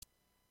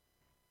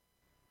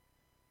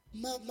I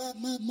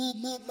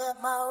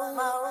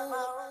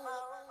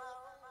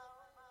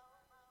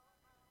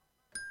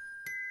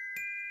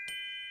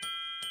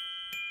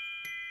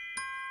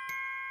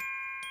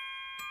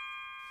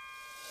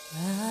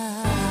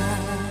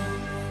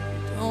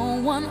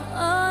don't want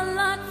a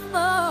lot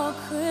for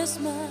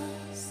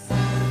Christmas.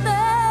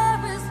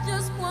 There is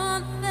just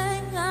one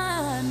thing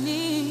I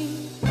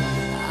need.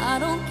 I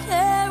don't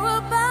care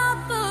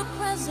about the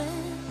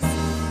presents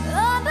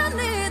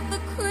underneath the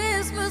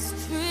Christmas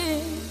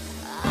tree.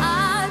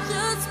 I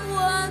just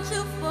want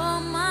you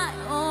for my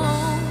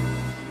own,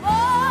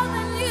 more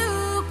than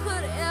you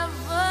could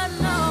ever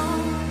know.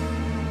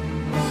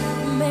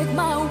 Make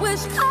my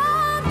wish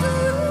come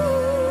true.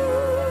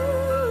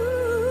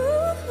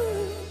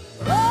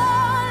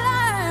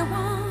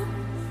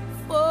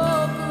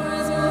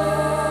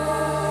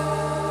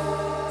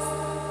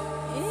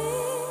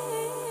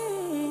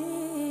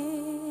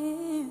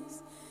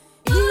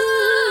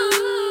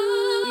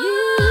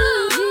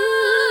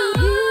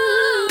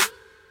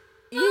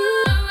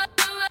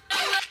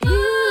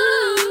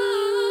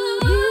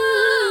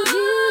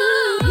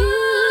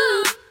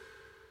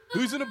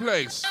 Who's in the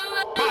place?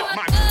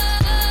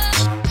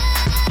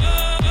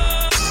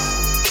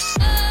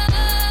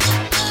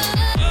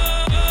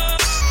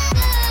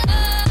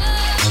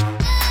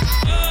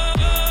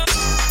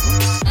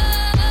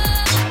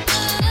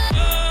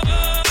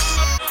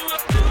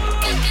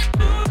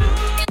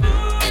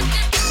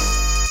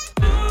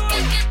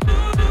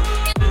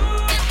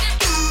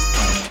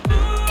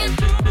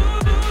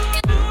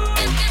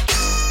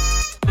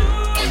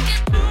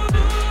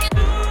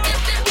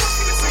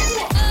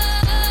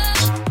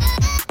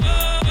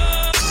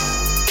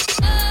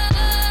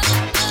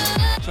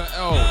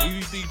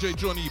 DJ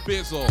Johnny,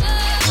 Bizzle,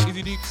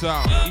 Easy Deep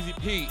Sound, Easy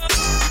Pete,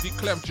 Easy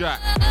Clef Jack,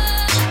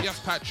 yes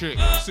Patrick,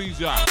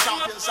 Caesar,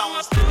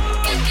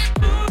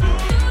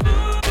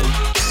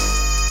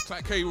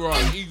 Tack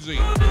K-Rod, Easy,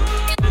 and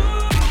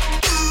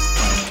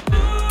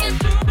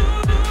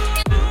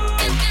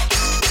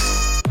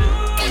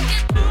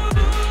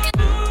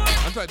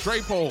Tack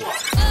Drapo.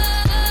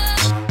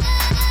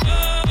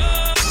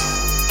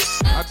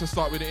 I had to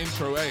start with the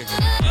intro, eh?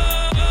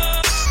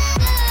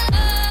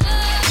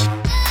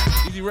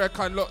 Easy Rare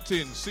Kind locked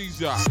in,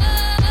 Caesar.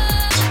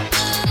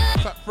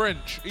 Tap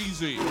French,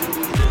 easy.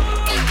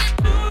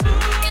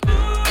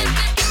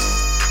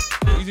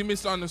 Easy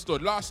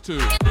misunderstood, last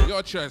two,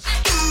 your chest.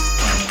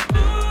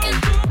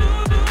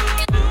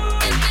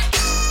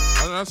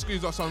 And then I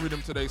squeeze out some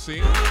rhythm today,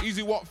 see?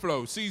 Easy What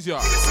Flow, Caesar.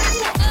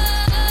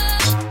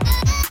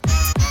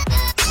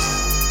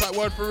 That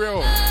word for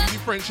real, Easy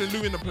French and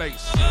Lou in the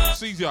place,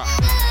 Caesar.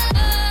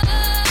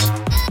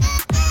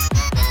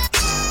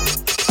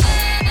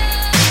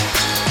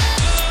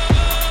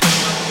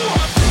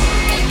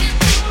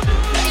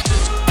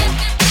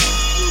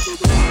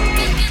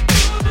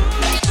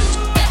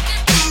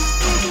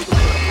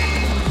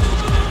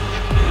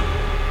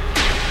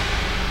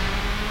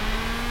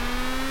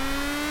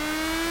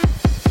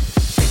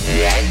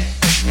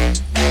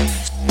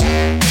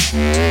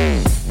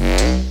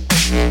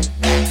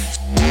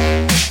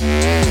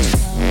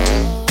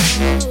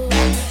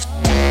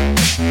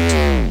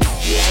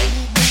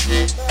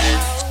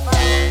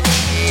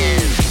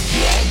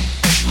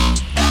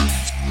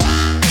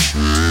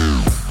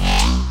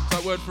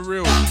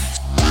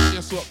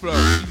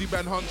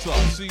 Hunter,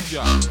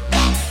 Caesar,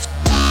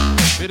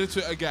 bit of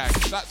Twitter gang,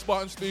 that's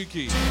Spartan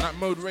Spooky, at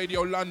Mode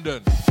Radio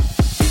London.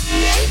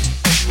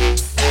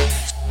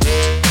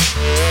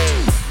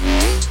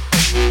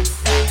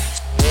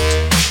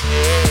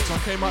 Song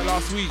came out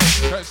last week,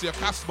 courtesy of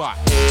Casper.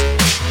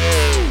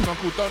 Song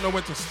called Don't Know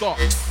When to Stop.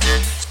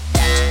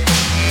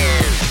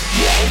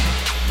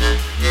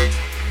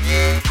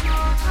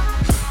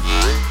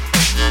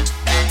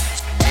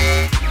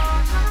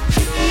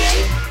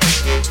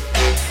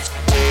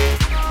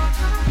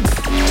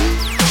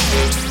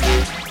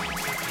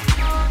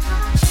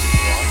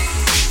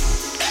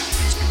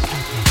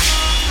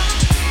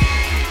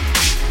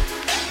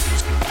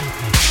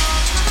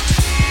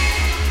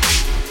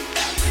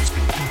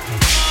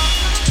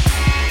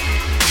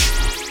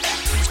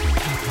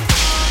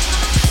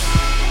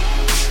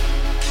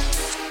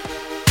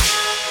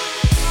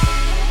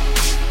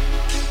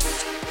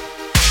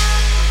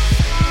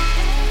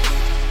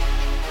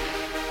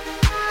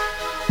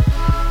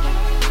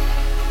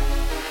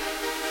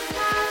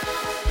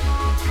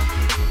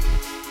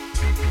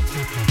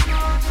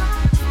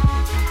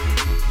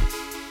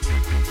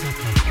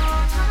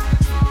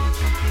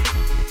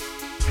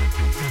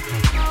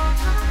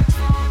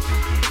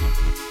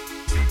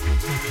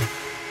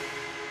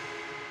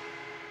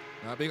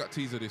 Big up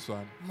teaser this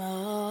one.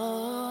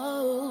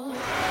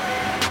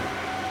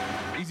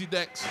 Easy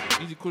Dex,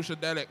 Easy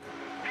Kushadelic.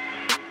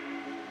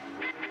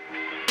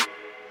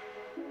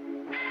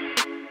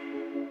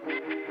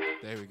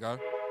 There we go.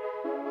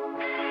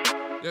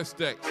 Yes,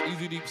 Dex,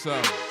 Easy Deep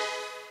Sound.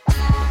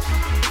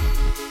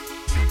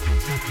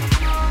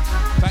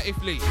 That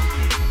Ifly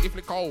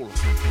Cole.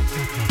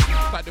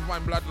 That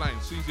Divine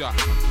Bloodline, Caesar.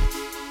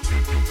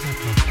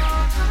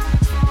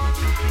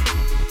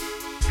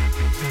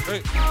 Hey,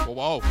 whoa,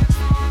 whoa.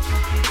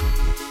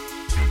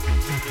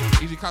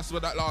 Easy Castle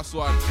with that last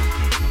one.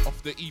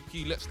 Off the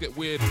EP, Let's Get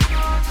Weird.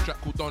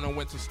 Track called Don't Know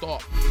When to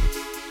Stop.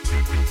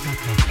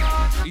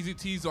 Easy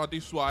teaser,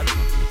 this one.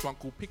 This one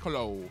called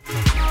Piccolo.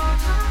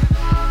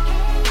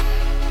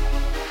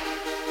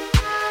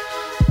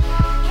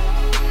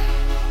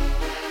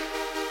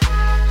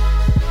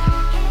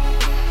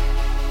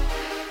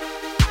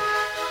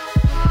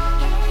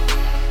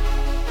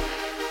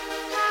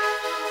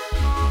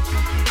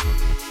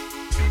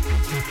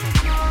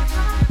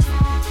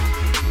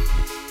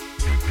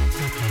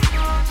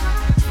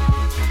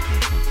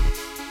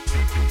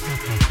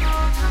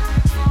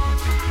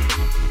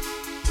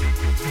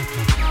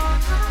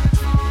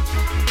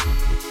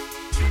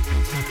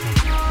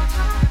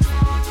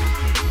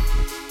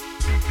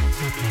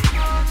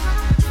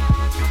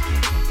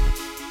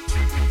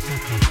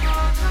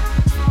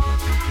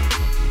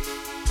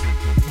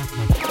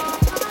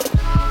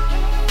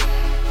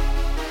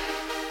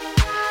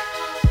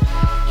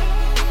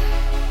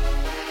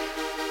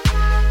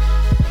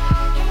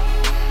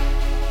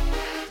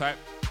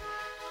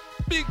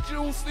 Big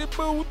Juicy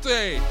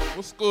Booty.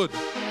 What's good?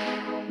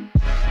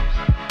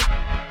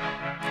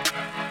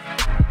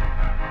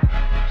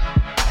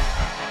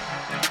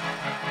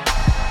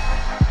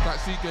 That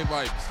CK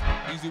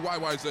vibes. Easy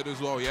YYZ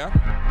as well, yeah?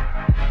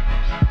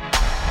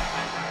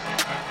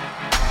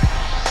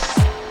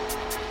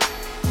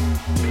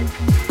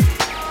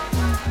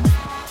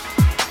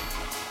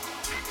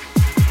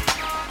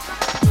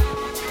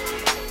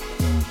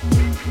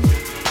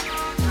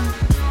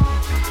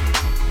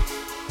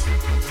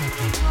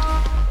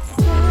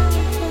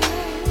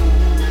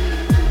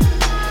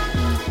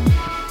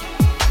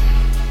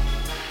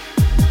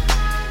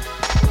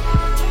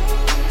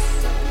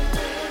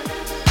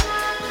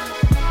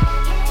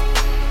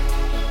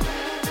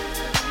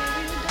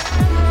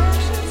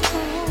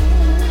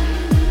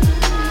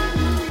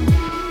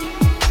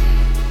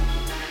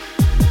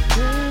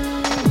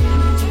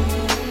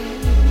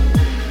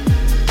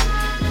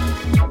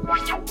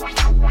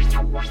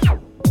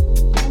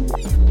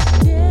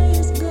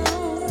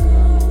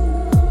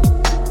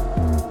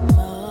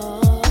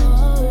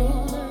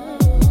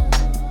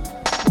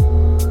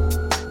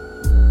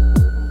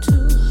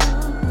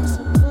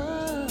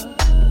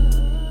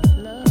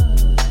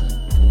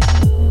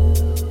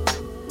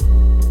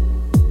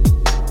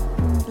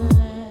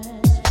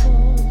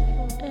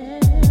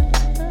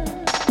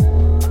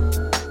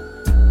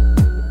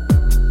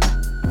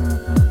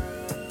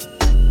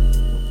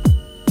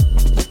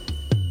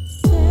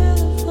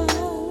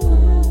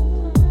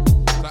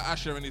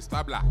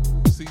 Stabla,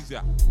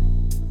 Caesar.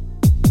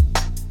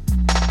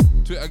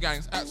 Twitter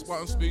gangs at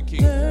Spartan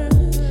Spooky.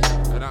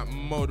 And at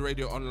Mode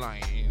Radio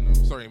Online.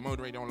 Sorry,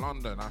 Mode Radio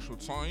London. Actual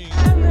time.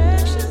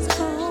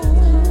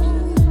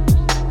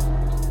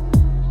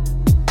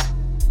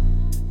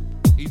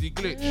 Easy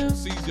Glitch,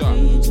 Caesar.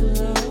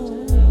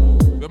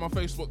 We're my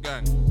Facebook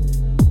gang.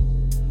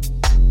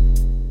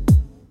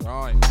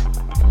 Right.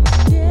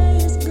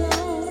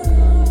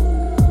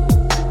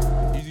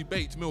 Easy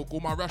Baked Milk, all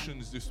my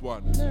Russians, this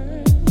one.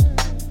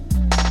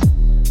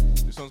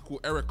 This one's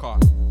called Erica.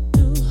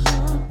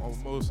 Or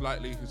most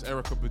likely his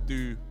Erykah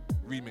Badu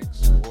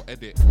remix or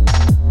edit.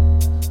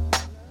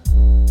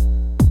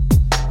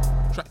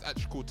 Track's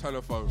actually called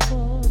Telephone.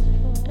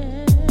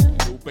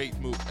 Little Baked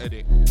Milk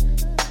edit.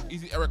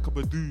 Easy Erykah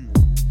Badu.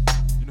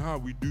 You know how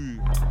we do.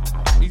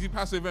 Easy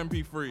Passive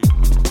MP3.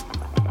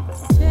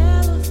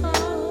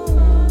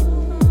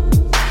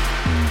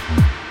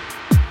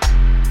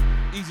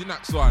 Easy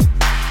next one.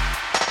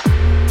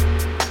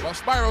 Well,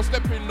 Spiral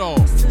stepping now.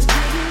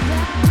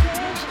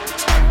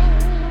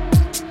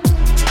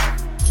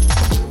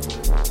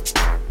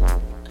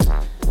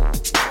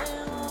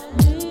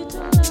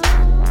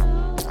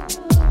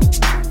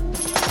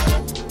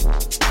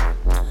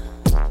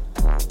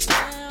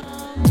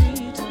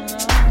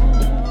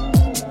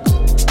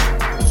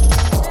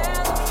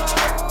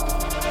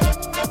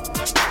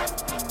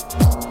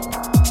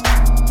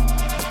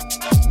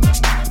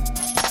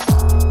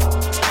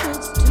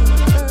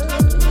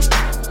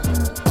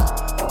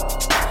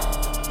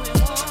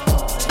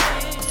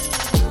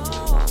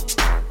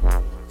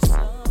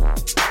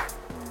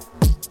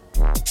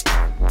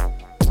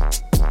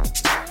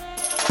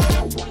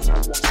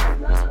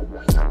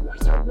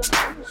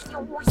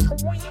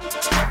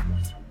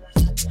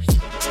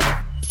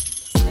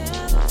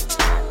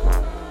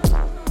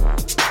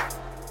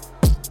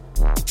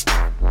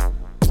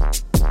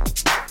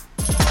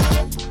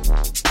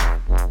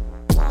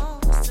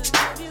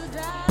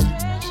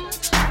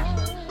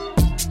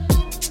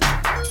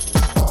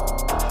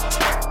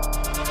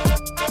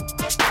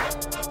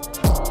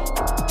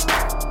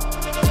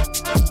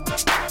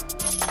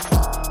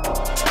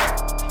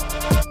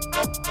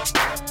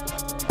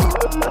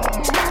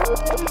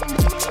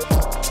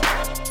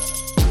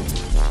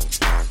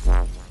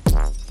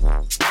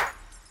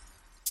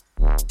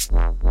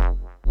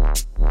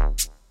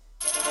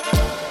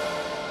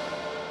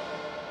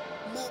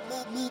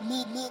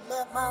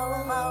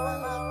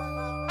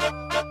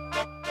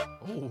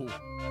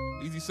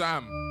 Oh, Easy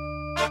Sam.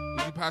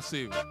 Easy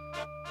Passive.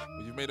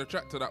 But you've made a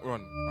track to that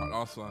one. That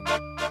last one.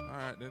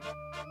 Alright then.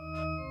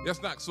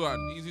 Yes, next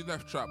one. Easy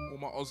Death Trap. All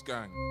my Oz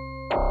gang.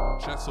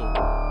 Chesil.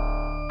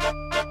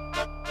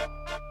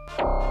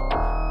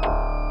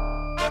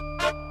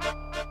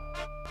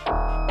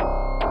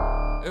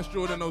 S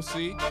Jordan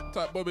OC.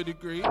 Type Bobby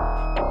Degree.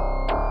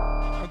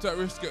 Contact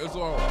Risk It as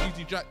well.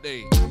 Easy Jack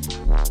Day.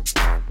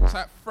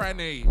 Type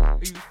Franny.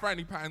 Easy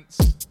Franny Pants.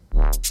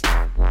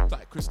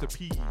 Type Krista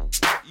P.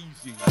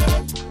 Easy.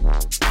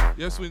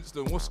 Yes,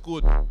 Winston. What's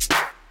good?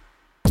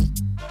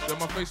 They're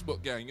my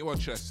Facebook gang. You on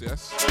Chess,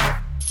 yes?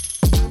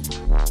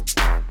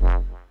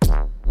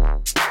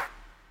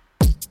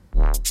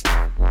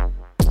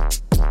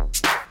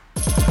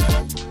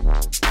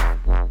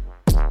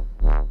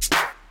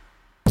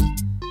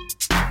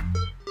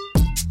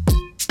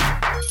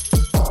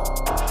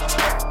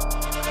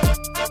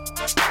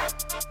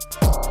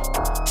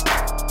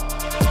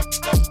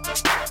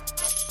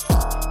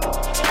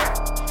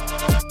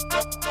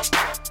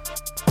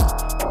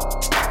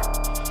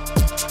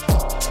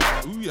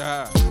 Ooh,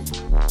 yeah.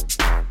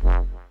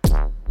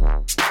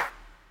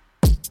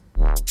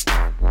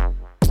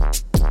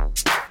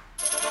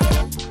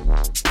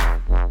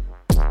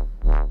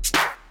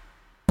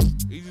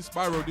 Easy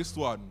Spyro, this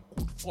one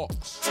called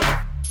Fox.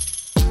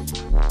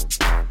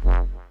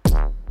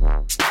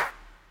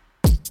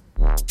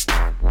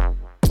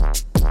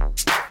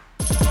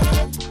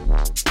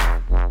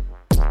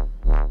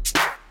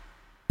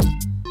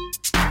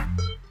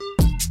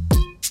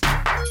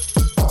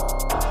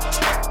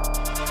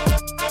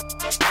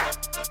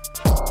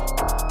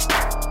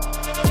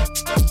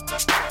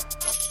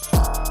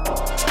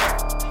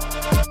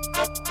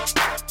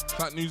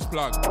 That news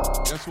plug.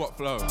 Guess what,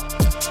 Flo?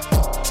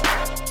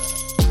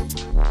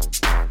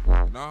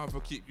 Now I have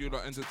to keep you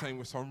lot entertained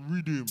with some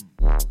rhythm.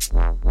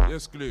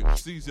 Yes, Glitch,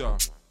 Caesar.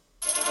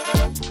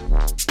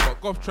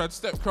 Got Goth Trad,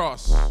 Step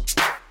Cross. I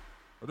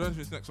don't know if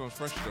this next one's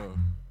fresh though.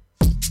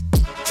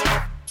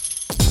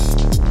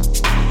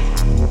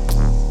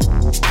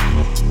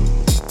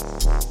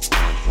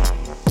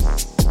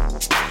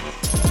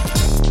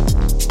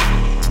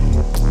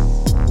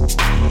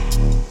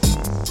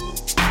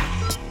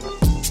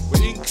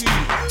 We're in key.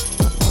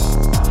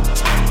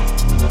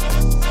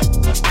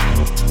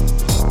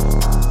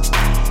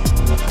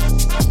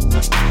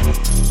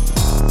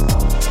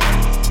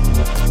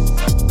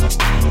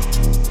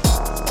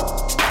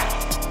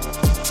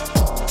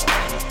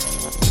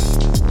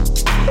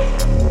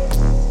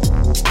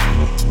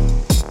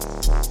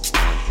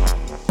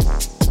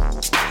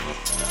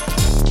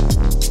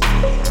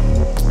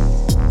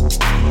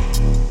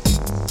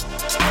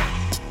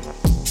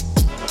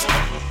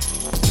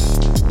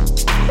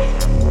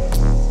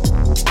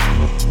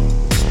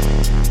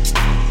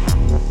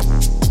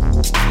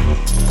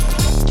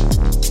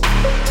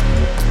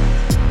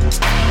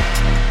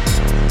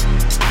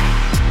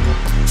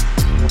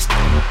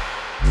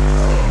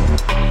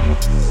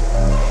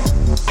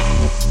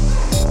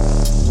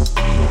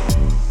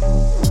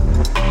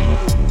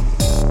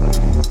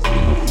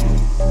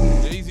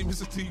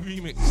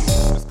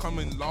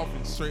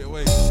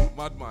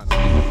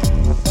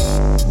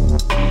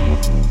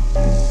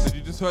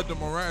 Heard the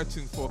Mariah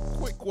thing for a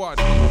quick one.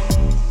 Yeah,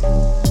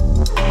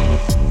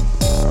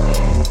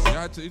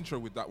 I had to intro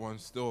with that one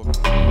still.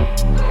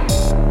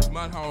 It's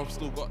mad how I've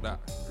still got that,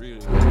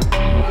 really.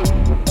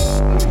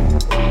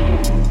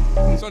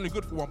 It's only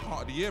good for one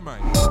part of the year,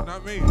 man. You know what I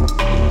mean?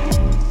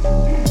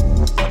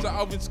 That's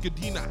Alvin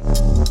Skadina.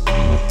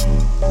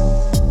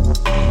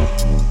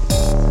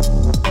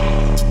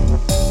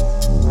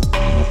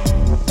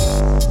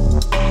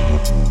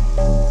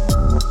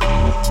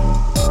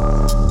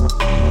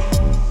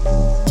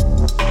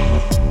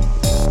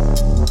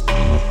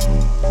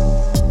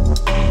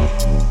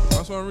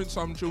 That's why I rinse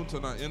some tune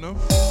tonight, you know?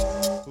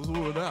 It was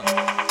all of that.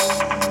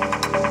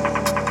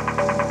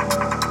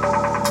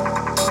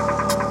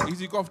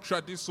 Easy Goth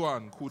Trad, this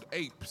one called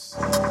Apes.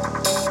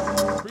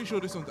 Pretty sure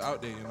this one's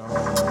out there, you know?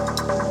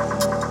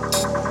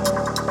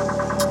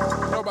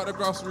 You know about the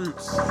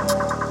Grassroots?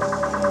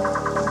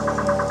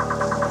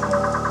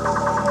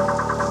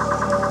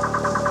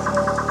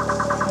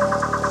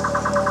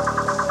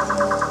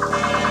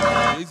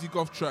 Easy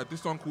Goth Trad,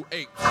 this one called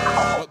Apes.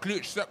 But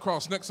Glitch, Step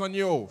Cross, next on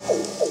you.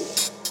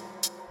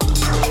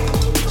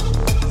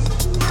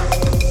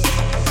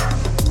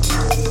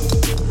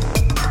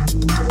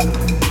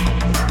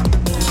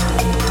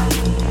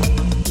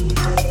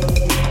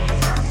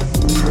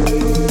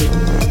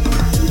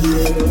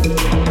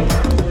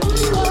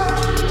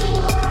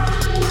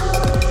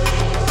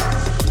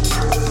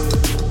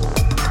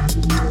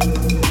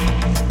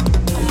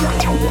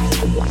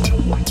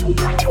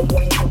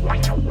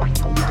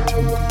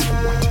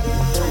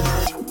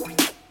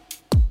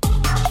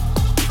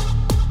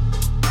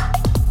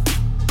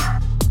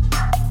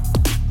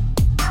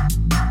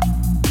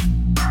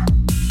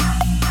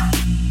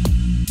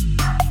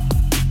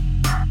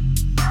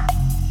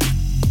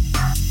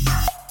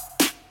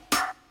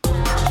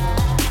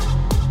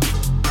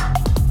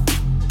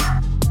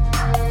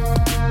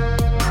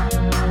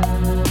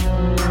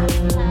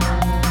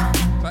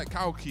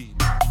 Kalki.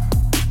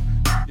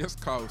 Yes,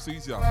 Kyle,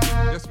 Caesar.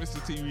 Yes,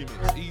 Mr. T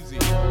remix. Easy.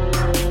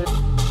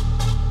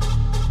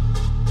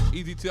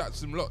 Easy to catch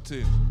some locked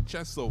in.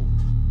 Chesso.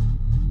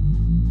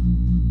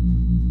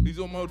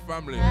 Easy on Mode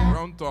Family.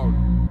 Round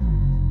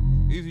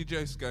Town. Easy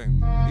J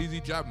Gang.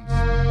 Easy Jams.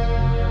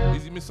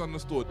 Easy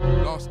Misunderstood.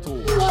 Last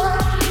Tour.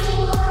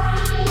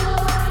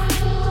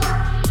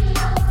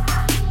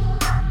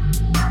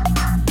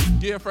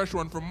 Get a fresh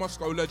one from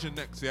Moscow Legend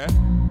next, yeah?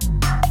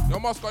 Yo,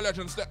 Moscow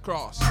Legend, step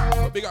cross.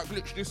 But big up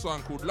Glitch this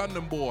one called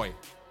London Boy.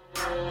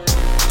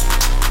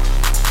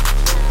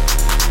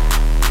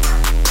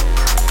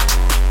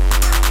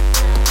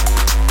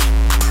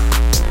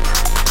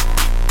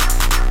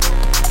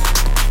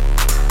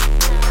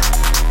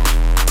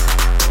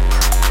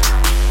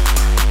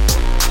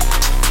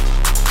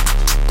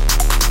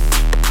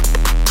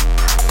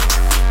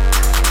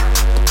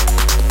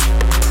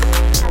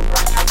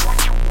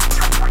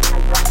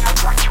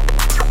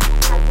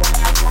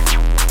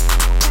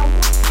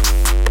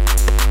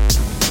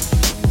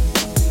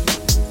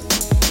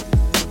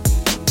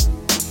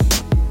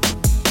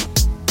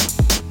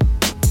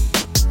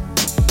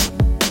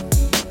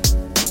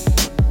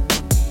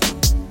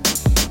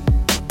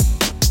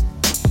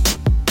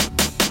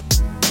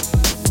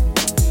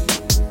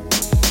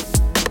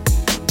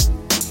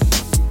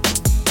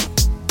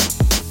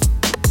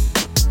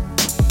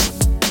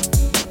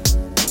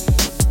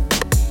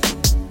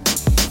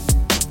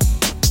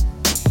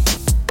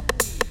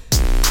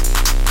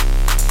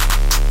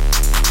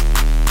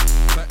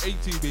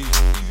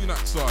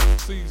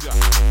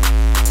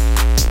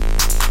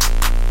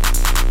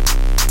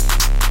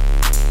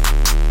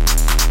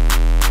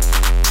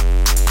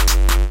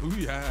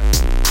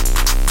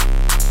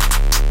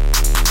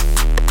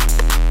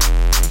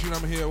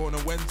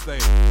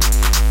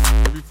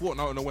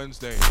 On a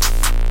Wednesday.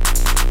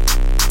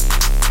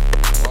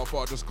 Well, I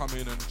thought I'd just come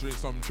in and drink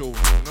some chill. You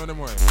know them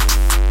way.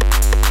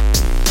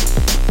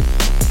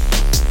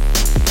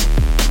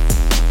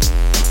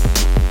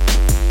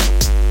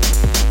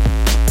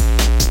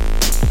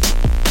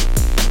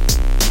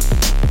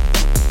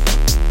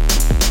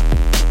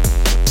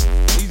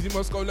 Easy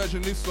Moscow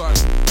Legend, this one.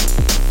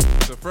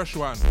 It's a fresh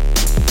one.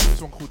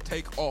 This one called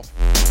Take Off.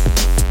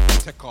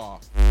 Take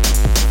Off.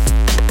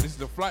 This is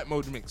the flight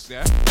mode mix,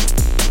 yeah?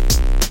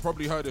 You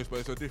probably heard this, but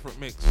it's a different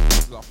mix.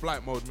 This is a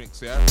flight mode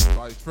mix, yeah?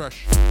 So it's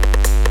fresh.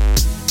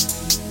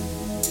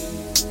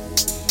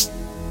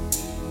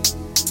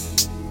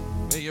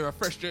 Yeah, you're a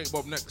fresh Jake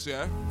Bob next,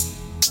 yeah?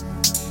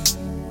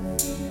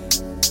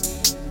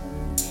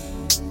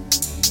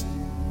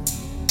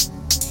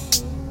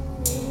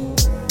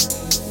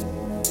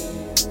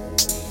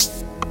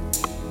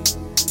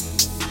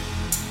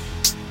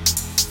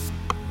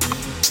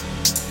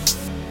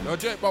 Yo,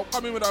 Jake Bob,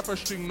 come in with that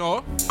fresh thing,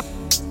 no?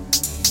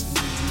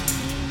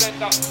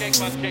 Send up Jake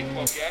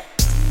Bob, yeah?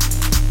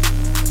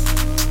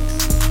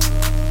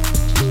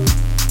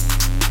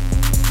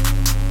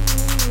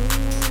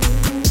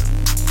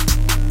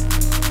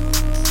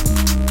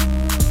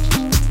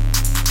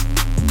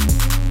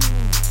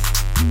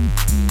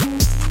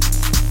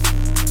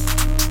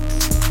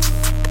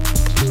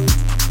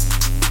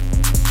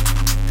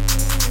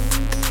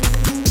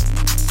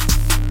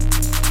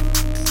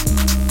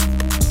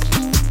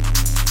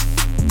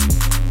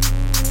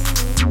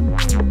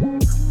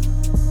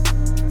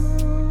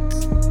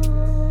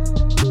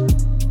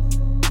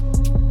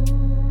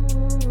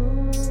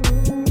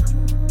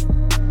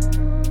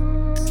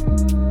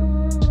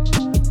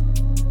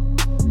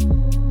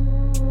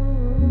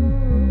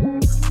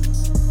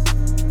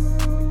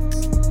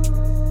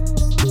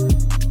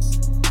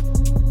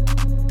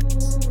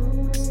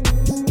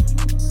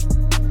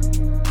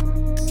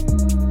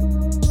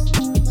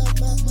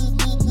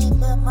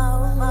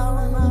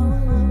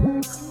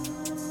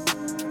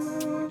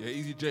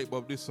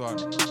 This one,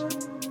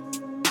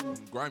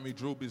 grimy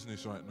drill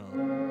business right now.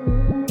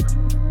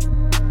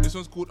 This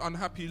one's called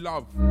Unhappy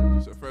Love.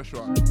 It's a fresh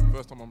one.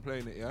 First time I'm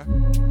playing it, yeah?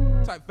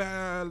 Type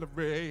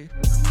Valerie.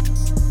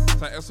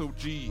 Type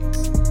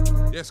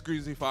SOG. Yes,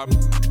 Greasy fam.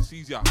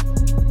 Caesar.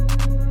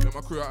 Get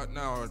my crew out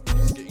now.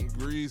 Just getting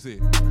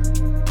greasy.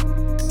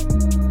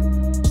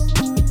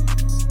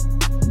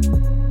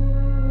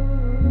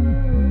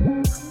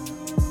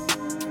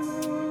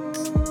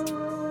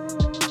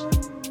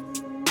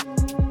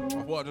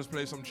 I just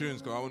play some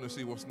tunes because I want to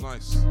see what's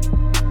nice.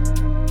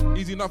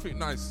 Easy Nothing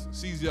Nice,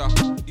 Caesar,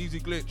 Easy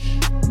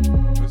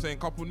Glitch. They're saying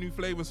a couple new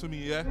flavors for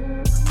me, yeah?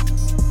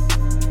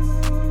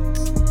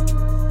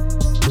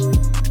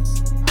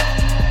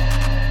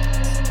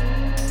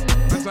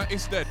 That's like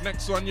It's Dead.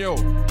 Next one, yo.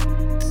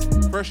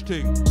 Fresh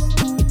thing.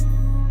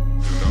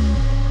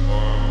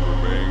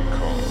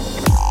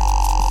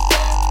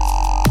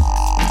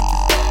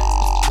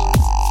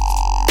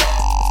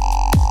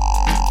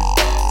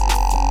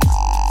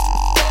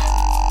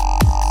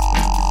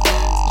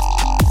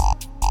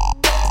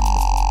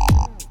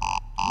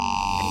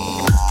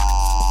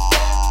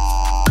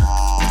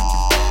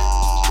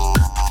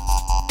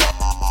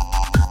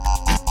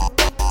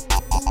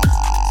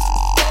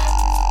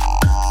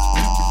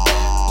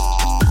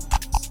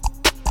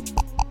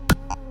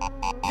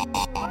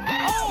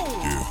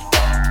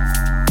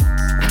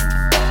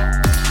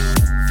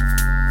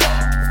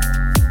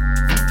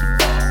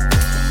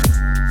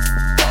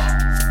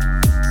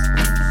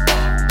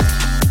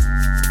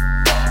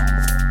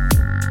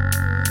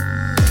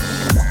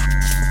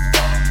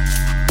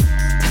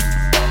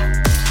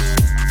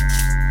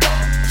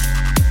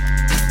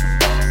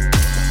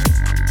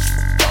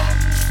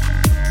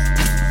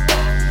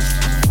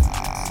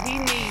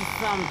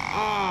 some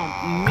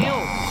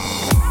milk.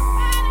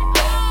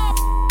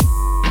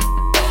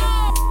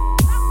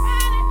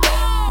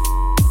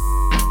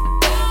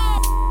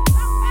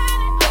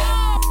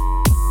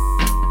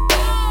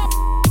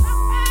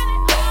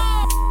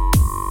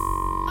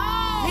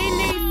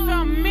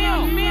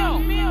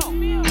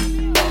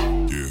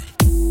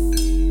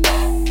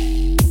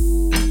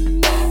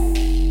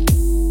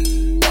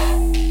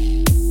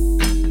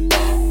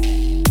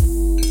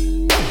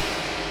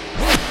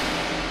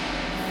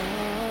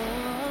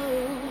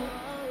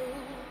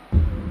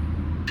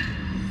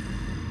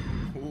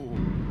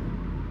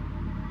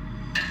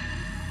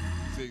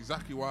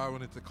 Exactly why I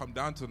wanted to come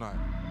down tonight.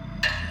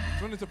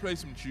 Just wanted to play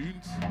some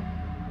tunes.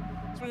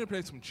 Just wanted to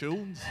play some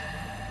tunes.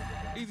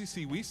 Easy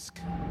C whisk.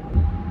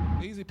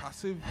 Easy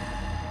passive.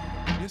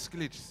 Yes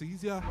glitch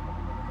Caesar.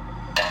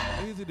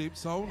 Easy deep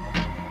sound.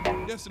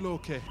 Yes low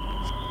K.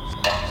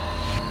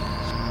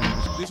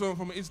 This one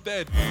from It's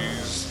Dead.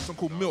 This one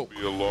called Milk.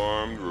 Be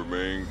alarmed,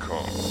 remain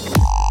calm.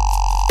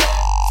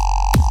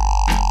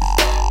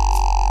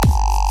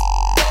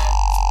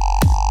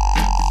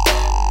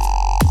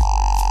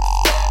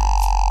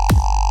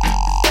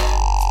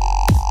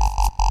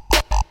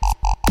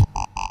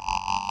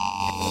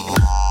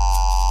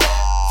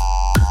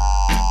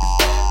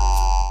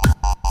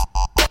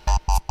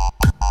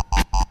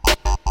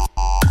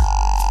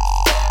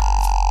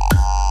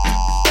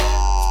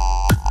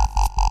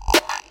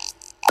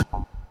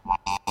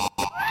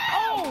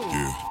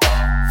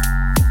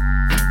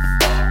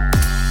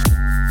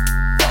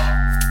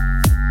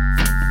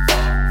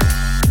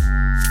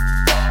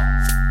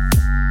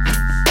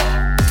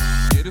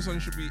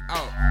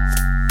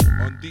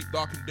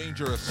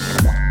 Dangerous.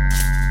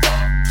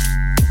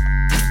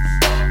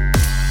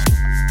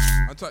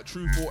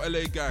 Anti-True for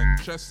LA Gang,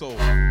 Chesto.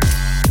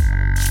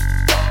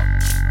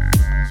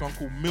 Song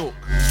called Milk.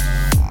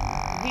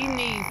 We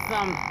need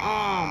some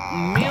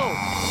milk.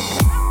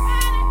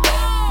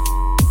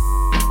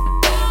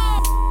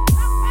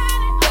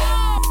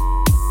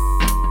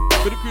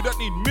 For the crew that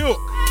need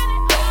milk,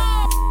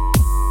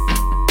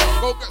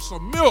 go get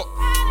some milk.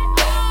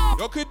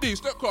 Yo, Kid D,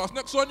 step class,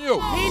 next on you.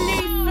 We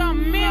need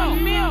some milk.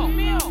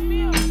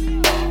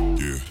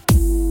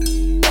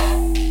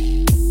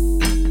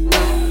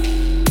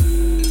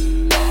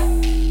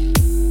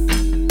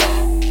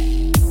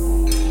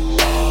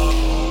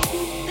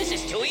 This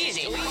is too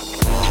easy.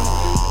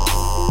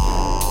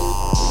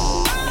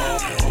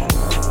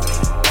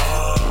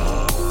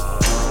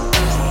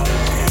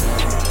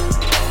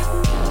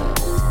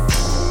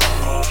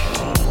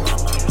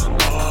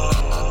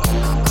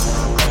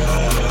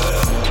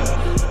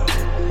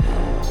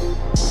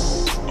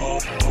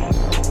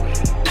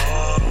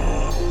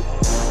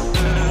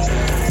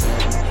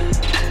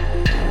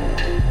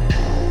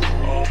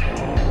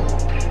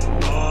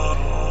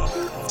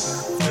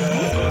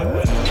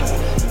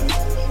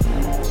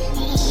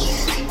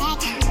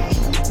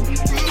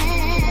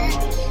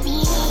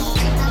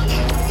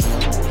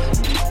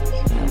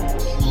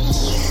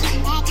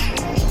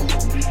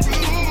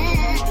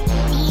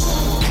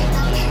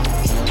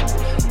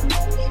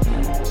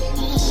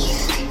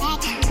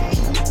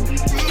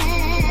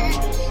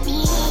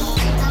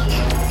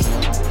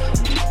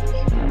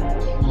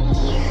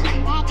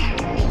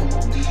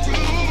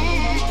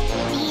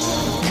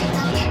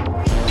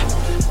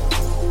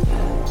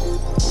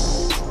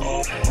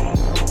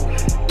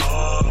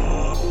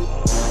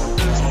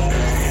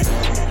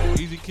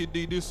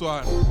 This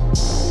one.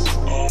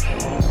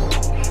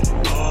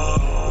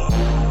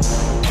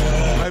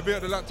 I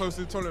bet the lactose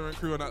intolerant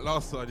crew on that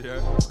last one, yeah?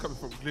 It's coming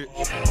from Glitch.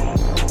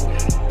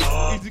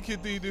 Easy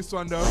Kid D, this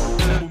one though,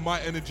 called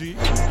My Energy.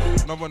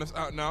 Another one that's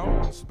out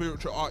now,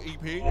 Spiritual Art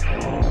EP.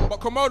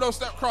 But Komodo,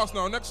 step cross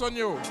now, next on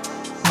you.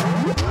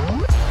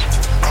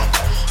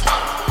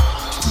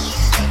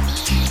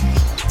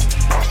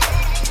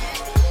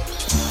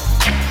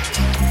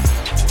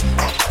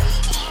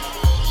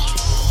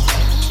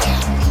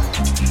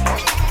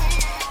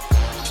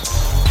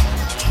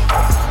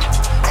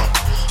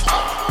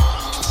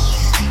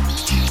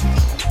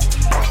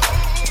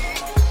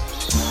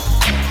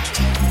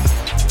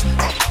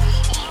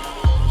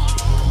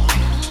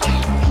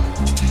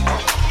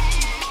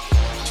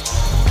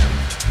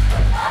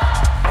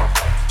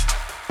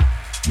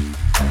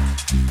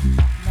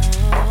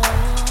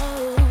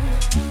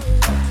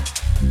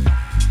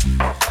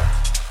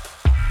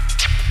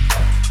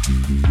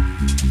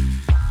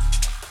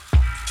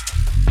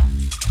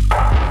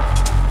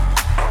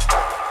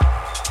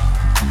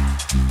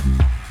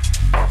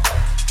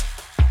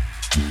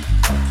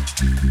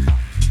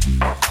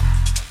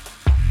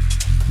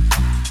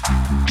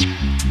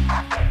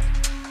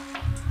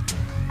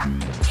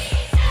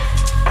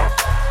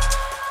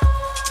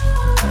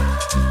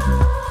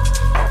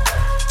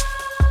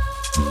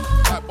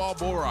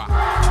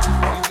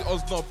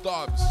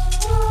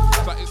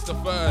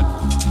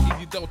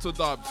 Delta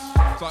dubs.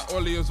 It's like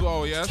Ollie as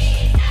well, yes?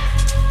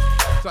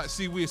 It's like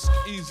C Whisk,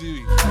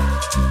 easy.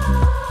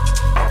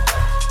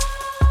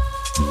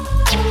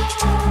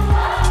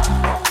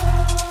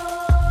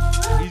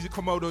 Easy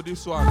Komodo,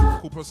 this one,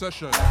 called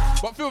Procession.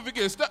 But Filthy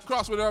Gear, step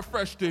cross with a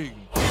fresh thing.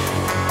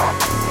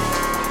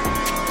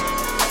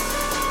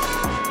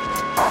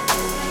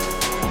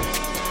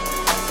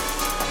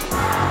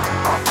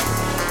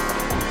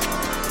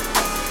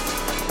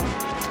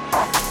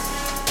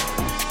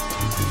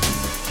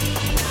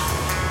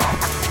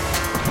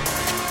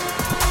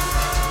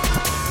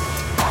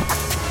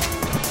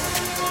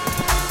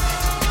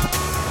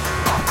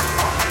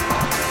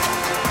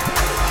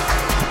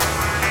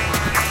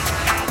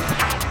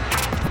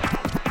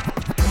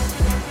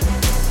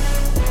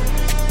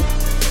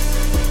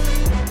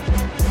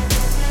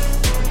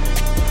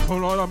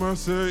 Lord have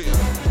mercy.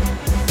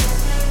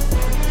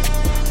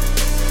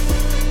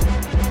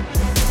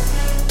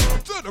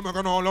 Tell them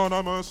again, oh Lord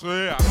have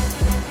mercy.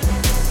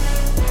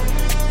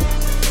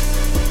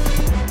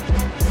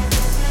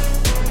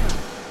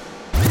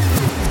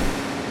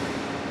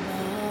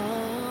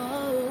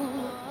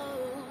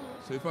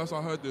 So first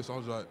I heard this, I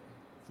was like,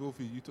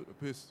 Filthy, you took the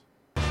piss.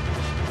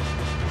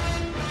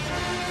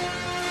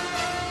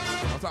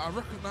 I was like, I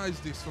recognise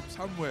this from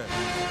somewhere.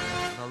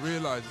 And I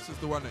realised this is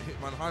the one that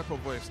Hitman Hyper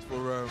voiced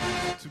for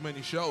Too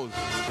Many Shows.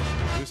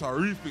 This a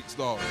refix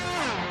though.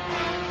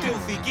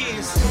 Filthy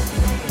Gears.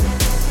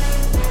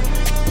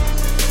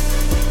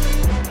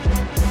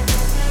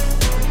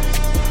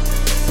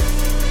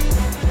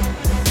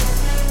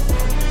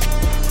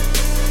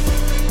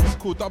 It's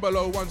called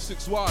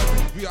 00161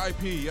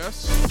 VIP,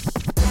 yes?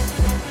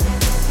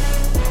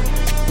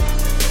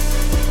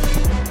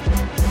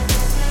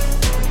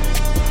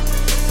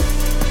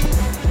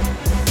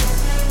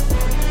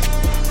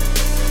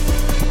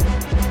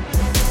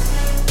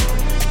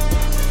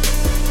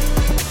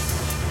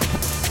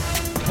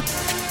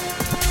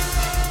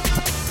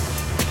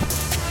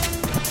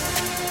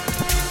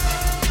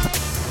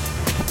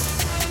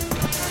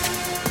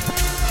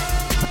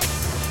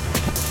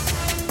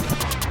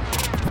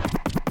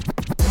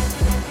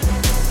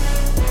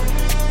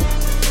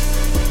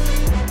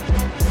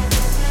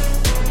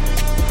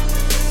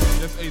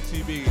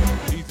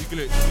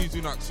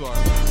 Next one.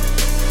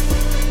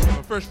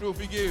 Fresh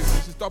Filthy Gears,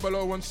 this is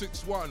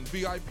 00161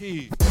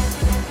 VIP.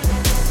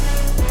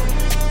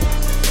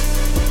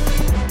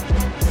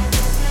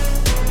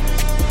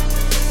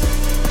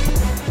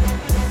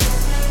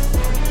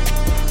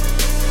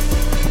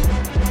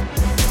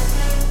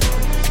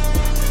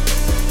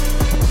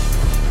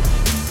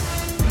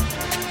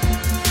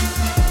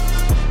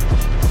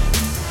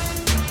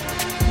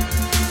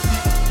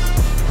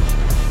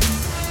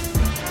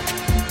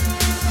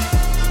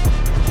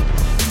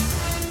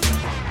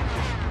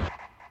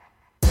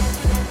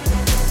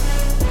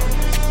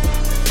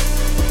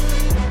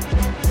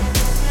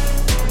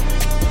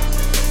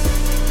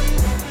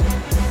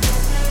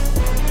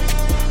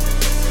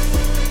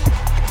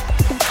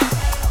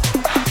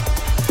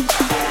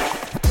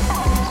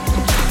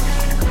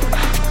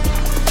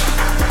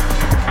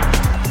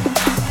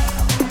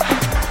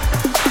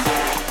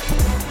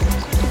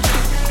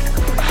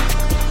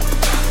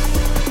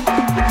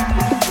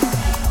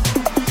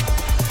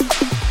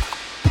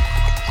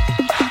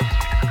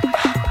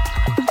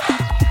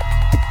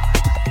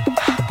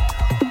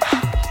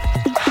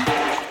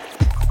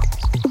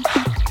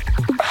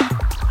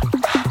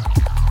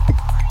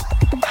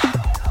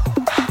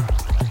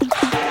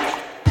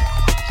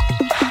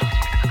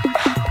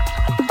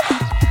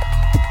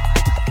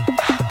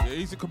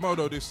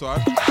 This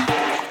side.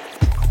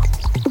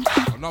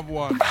 Another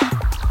one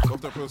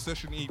of the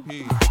Procession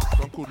EP,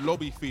 one called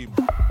Lobby Theme.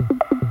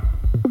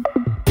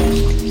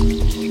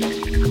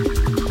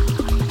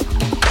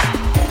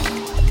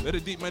 They're the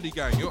Deep Medi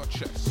Gang, your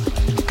chest.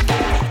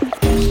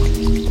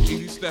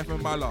 Easy Steph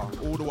and Mala,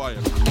 all the way.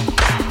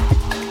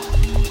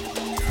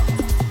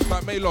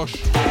 Like Maylosh.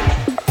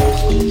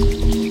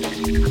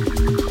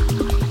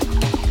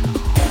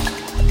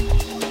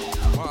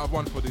 Might have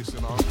one for this,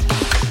 you know.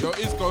 Yo,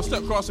 Isco,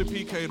 step cross with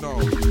PK now.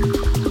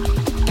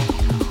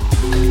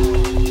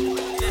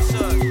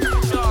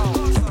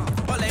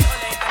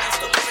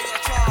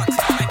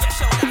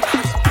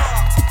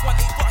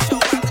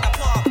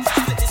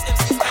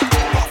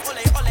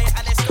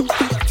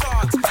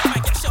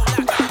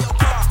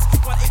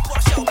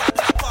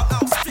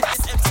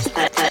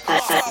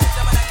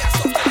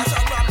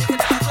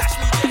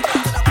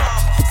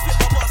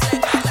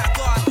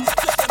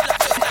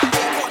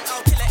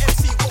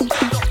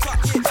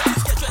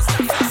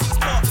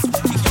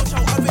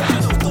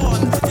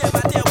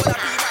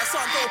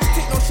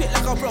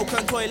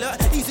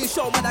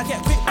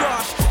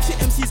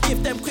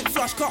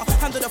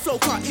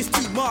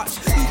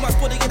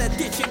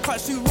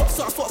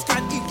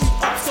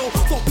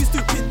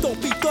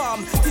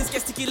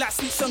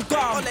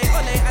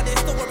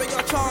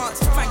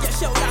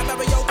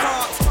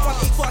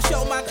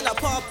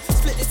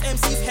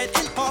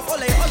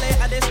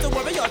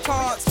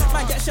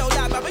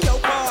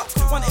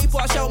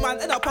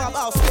 in a pub,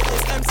 I'll split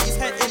this MC's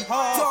head in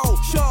half. Yo,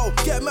 show,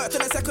 get murked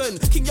in a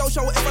second. King Yo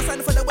show, if I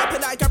sign for the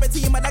weapon, I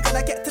guarantee man, I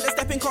gotta get to the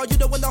stepping car. You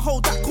don't wanna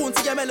hold that corn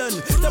to your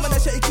melon. Them on the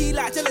shaky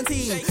like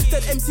gelatine.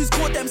 Dead MCs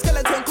call them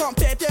skeleton, can't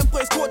bear them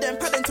boys, call them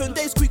Paddington.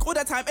 They squeak all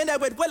the time in there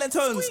with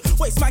Wellingtons.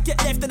 Waste might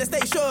get left in the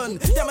station.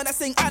 Them when I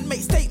sing and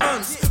make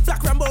statements.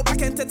 Black Rambo,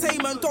 black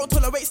entertainment. Don't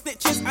tolerate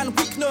snitches and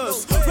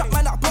weakness. Rap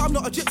man up, but I'm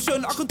not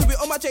Egyptian. I can do it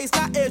on my J's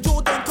like Air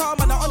Jordan. Car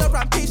man on a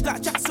rampage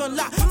like Jackson.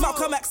 Like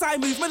Malcolm X, I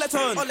move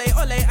militant. Ole,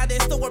 ole, and they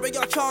still worry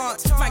your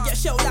chance. Man get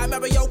shelled like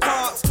Mario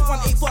Kart.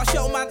 184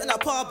 shell man in a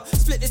pub.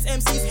 Split this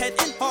MC's head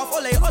in half.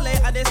 Ole, ole,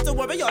 and they still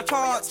worry your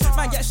chance.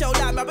 Man get shelled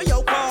like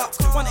Mario Kart.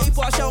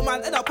 184 shell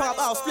man in a pub.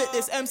 I'll split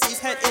this MC's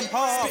head in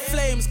half. Spit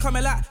flames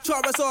coming like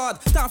Charizard.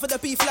 Down for the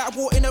beef like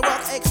war in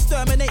Iraq.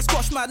 Exterminate,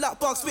 squash mad like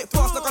bugs. Spit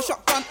fast like a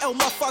shotgun, El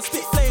Muffaz.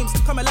 Spit flames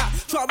coming like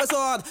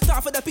Charizard.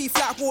 Down for the beef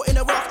like war in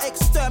Iraq.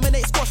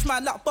 Exterminate, squash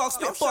mad like bugs.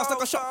 Spit fast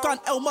like a shotgun,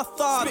 El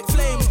Muffaz. Spit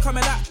flames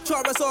coming like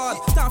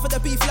Charizard. Down for the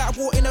beef like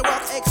war in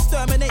Iraq.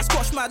 Exterminate,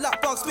 squash mad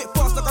like bugs. Spit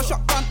fast like a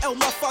shotgun, El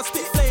Muffaz.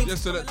 Spit flames.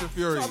 Yes, Selector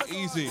Fury,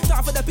 easy.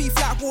 Down for the beef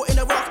like war in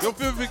Iraq. Your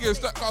filthy gears,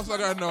 that costs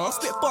like I know.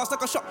 Spit fast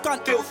like a shotgun,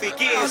 Filthy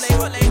gears.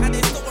 Ole, ole, and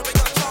they still worry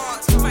your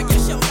chance. Man get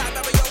shelled like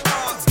Mario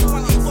Kart.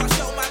 184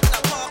 shell man in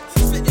a pub.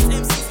 Split this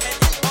MC's head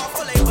in half.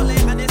 Ole, ole,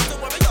 and they still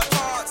worry your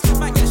chance.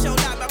 Man get shelled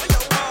like Mario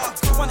Kart.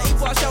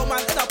 184 shell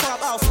man in a pub.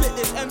 I'll split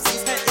this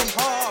MC's head in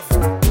half.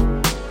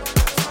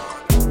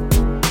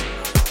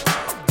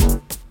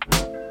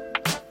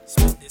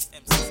 Split this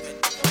MC's head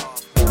in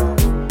half.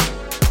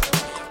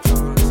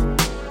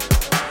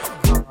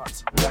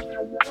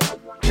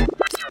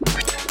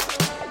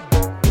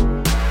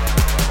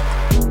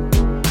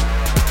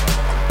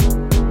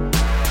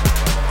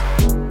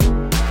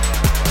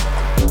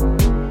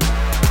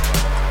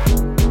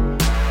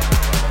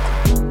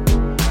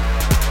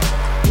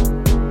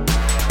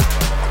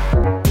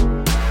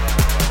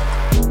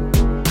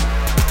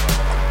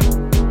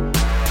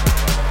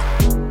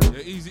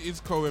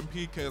 And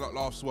PK like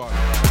last one.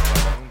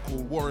 One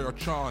called Warrior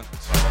Chant.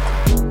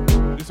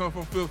 This one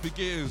from Filthy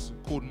Gears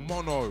called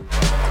Mono.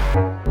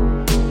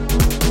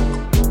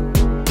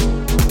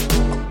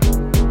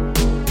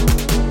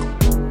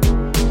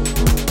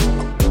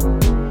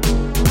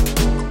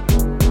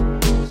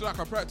 It's like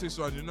a practice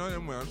one, you know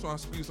them way. I'm trying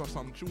to squeeze off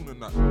some tune and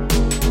that.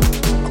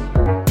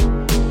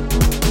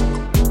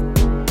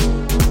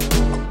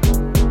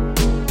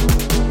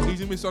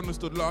 Easy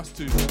misunderstood last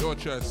two. Your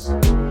chest.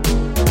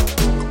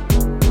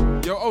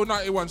 Yo,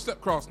 091, step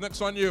cross.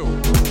 Next one, you.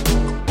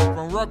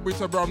 From Rugby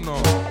to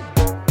Bromno.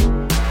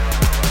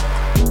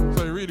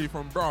 So really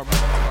from Brum,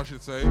 I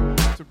should say,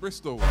 to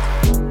Bristol. You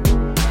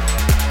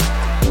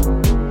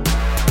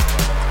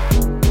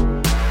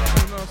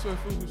know, I swear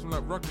fool's from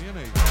like Rugby,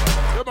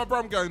 innit? You're my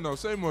Brum gang though,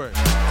 same way.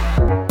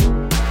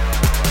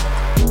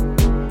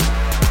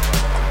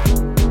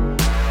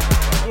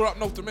 All up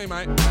north to me,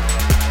 mate.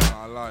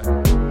 Nah, I lie.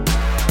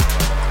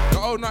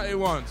 Yo,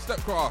 091, step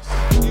cross.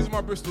 These are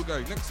my Bristol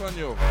gang. Next one,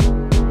 yo.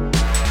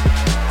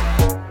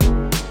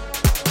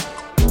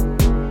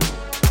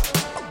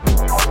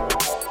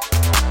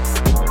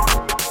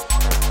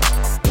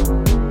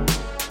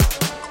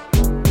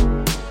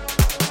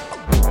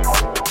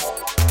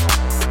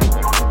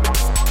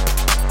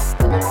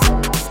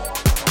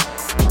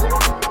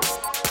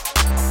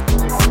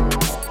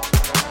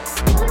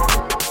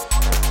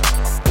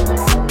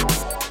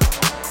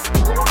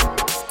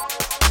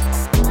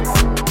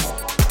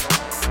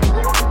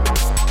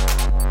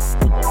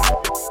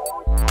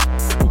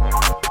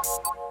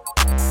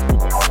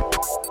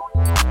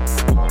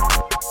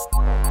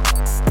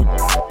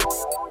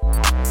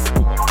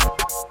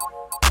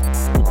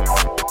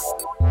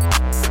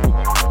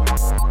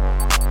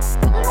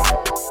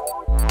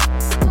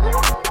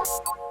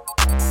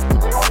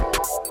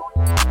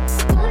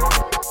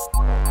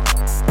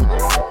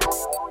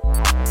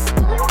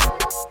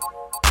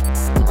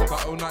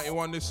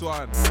 This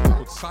one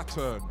called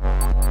Saturn.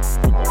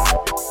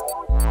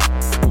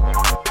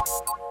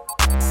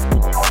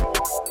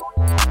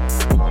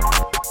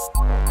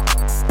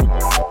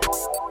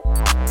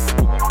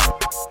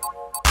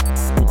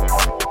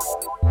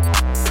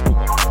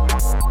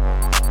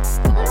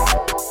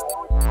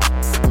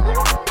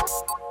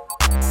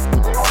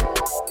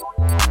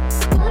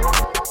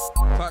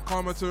 Like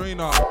Karma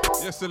Tarina.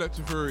 Yes,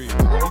 Selector Fury.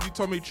 Easy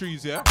Tommy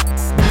Trees, yeah?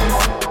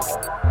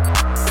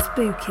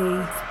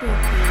 Spooky.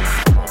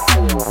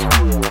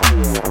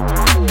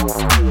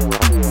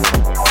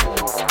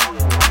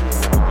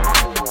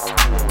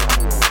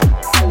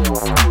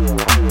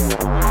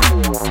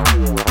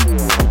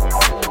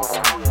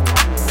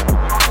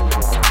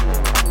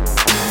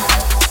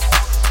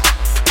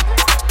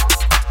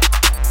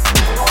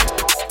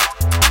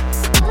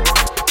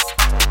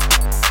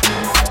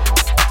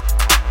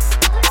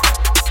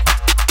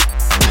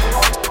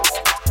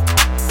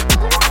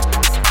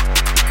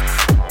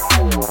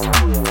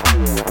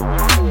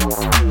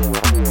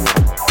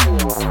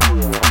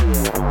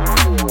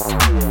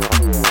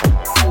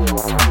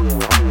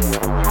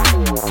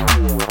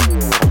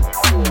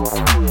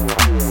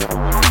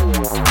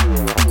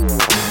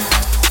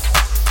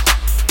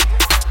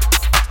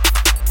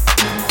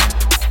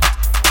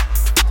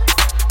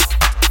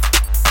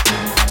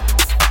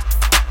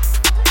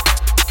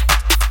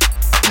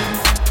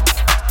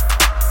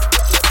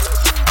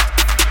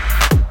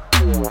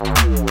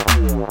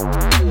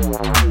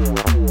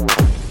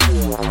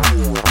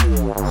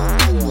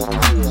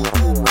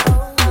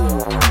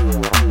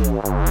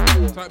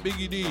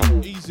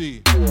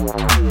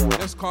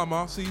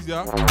 Karma, sees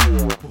ya.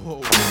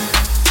 Whoa.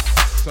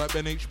 Type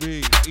Ben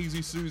HB,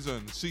 Easy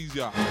Susan, sees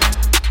ya.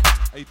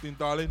 18,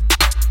 darling.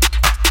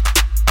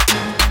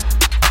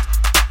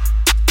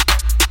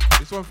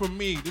 This one from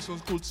me, this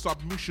one's called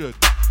Submission.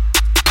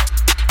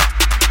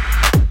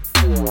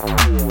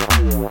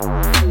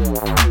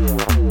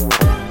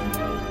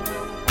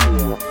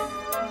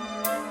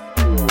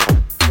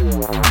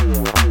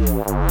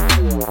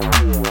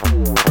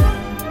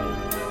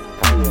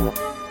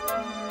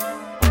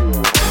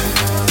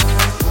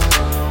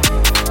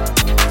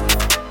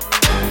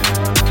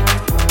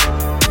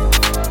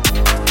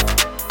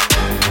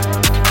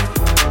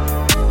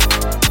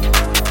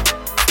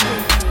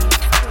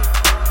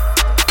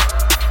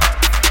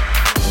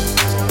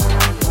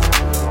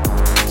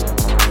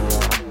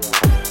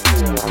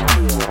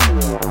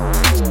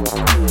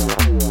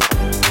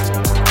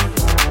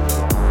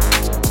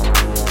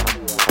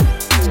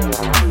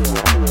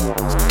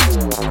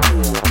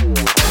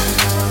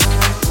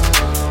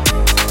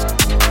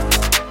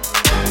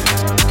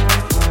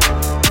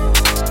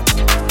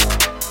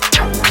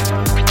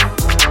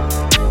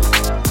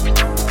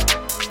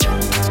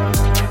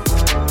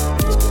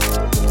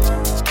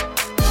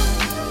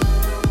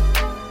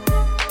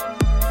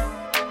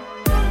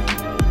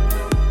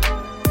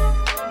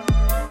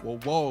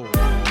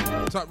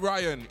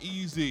 Ryan,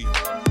 easy. I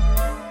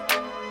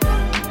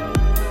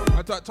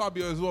type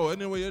Tabio as well,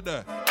 anyway you're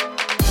there.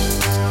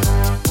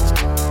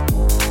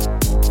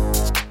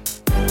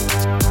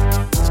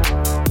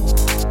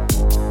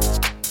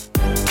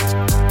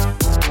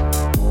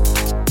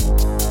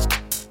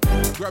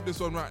 Grab this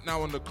one right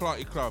now on the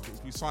Clarty Club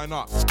if you sign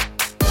up. This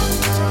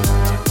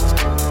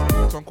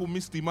one called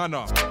Misty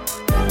Manor.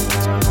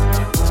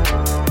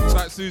 It's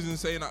like Susan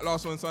saying that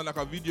last one sounded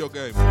like a video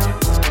game.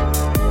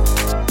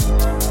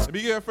 Let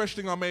me get a fresh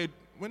thing I made.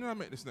 When did I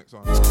make this next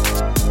one? Right,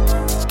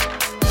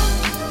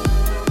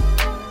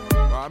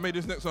 I made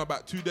this next one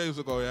about 2 days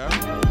ago, yeah?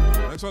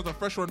 Next one's a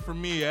fresh one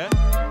from me, yeah?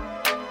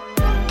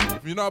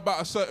 If you know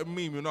about a certain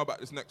meme, you know about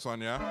this next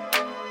one, yeah?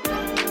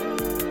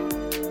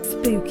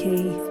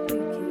 Spooky.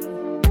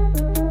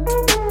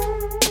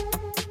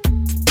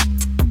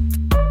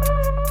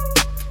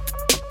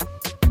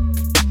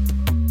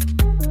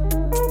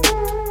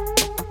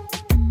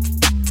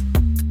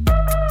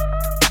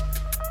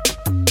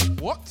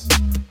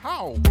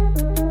 How?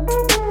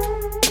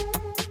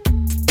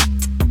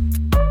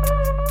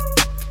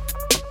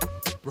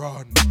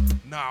 Run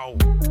now.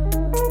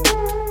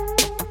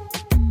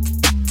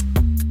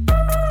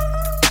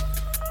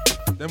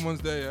 Them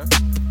ones there, yeah?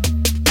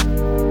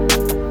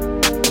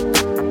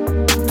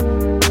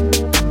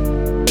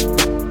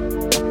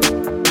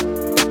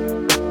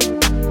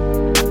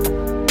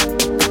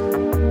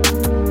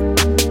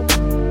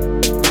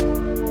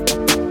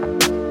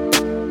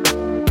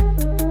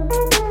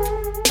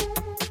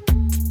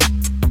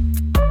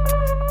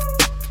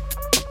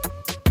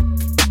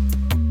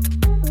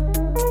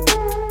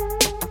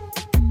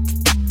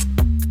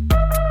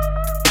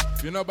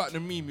 You know about the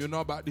meme, you know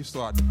about this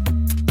one.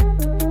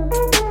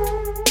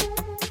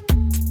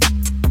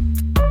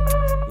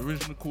 The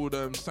original called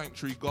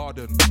Sanctuary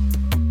Garden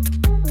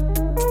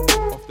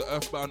off the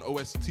Earthbound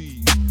OST.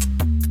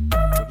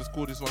 I'll just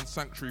call this one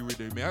Sanctuary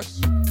Rhythm, yes?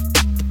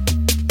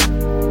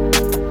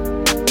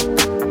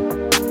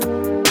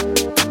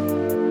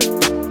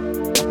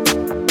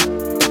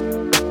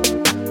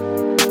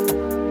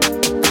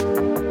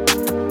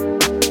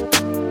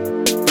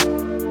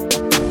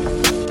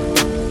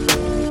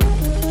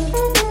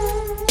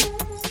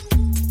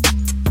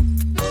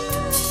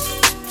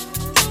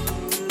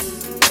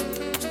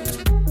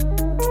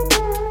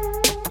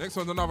 Next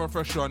one's another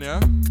fresh one,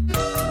 yeah?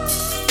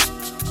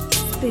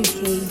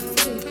 Spooky.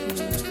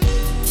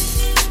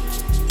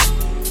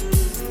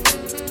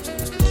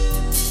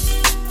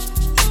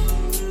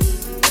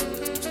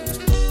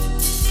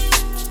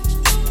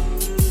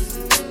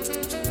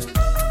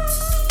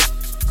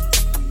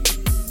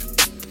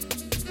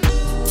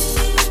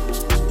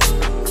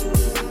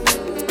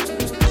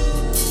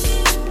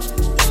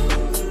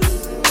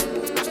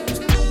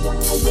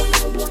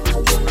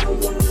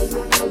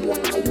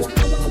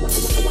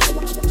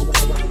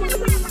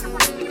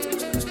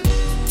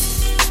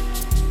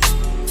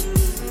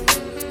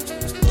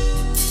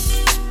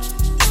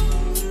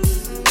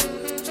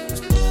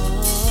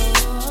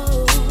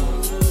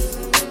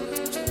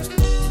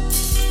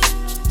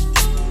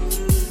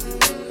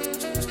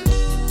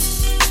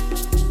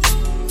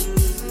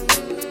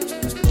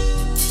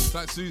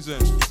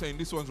 Susan saying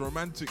this one's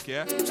romantic,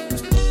 yeah?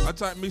 I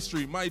type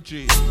mystery, my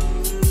G.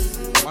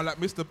 I like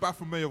Mr.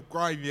 Baphomet of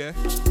grime, yeah?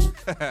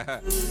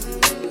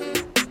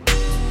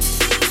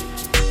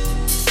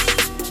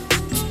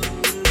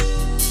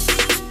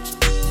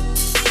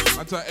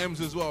 I type M's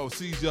as well,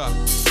 sees ya.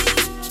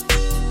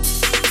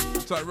 I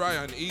type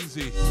Ryan,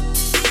 easy.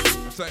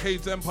 I type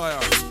Hades Empire,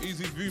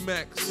 easy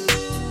Vumex.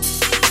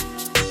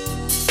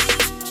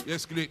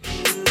 Yes, Glitch.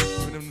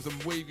 Giving them some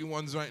wavy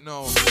ones right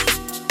now.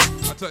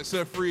 I type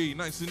Sir Free,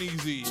 nice and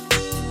easy.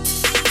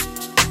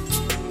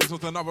 This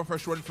was another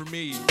fresh one from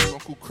me. This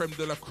one called Creme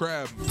de la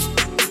Creme.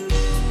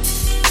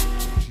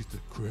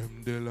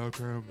 creme de la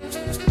creme.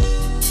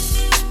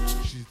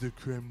 She's the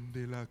creme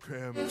de la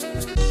creme.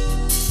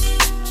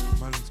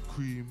 Man's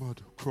cream of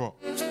the crop.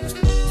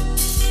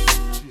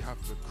 She have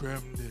the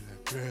creme de la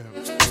creme.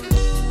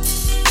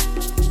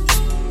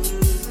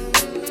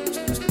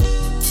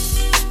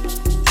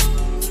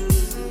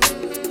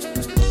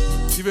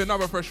 Give you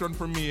another fresh one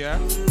from me, yeah?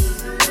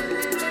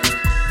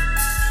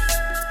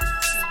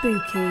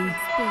 Spooky.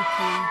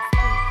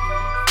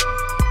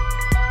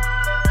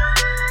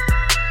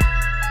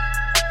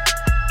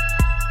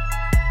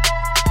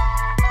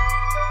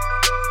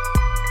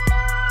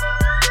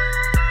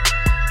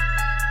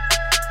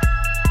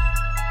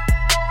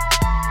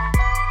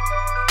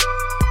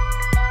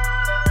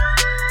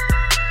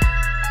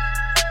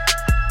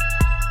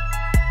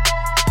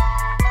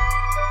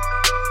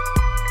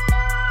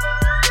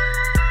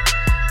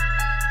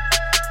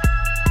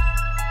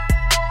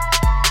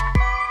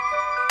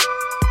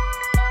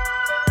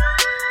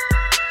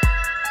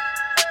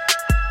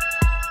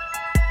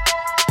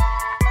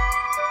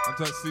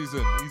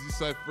 Season, easy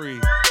side free,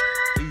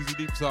 easy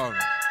deep sound.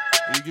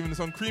 Are you giving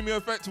some creamy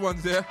effect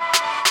ones there?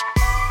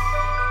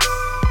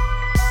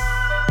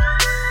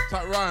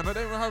 Type Ryan, I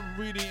don't even have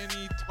really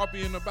any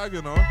toppy in the bag,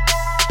 you know.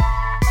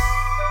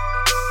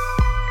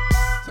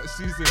 Type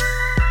Season,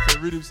 so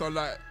it really sound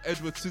like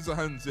Edward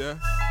Scissorhands, yeah.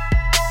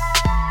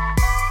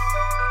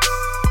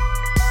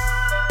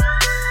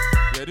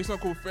 Yeah, this one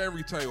called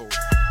Fairy Tale.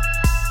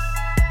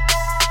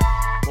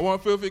 I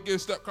want Filthy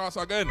Gears step class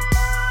again.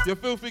 You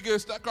Filthy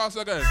Gears step class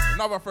again.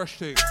 Another fresh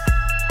thing.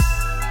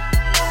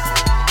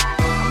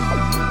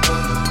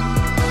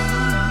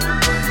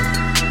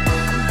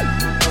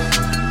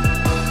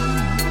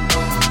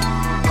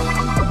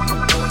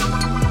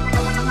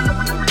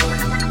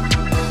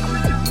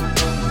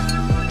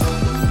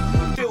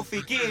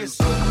 Filthy Gears.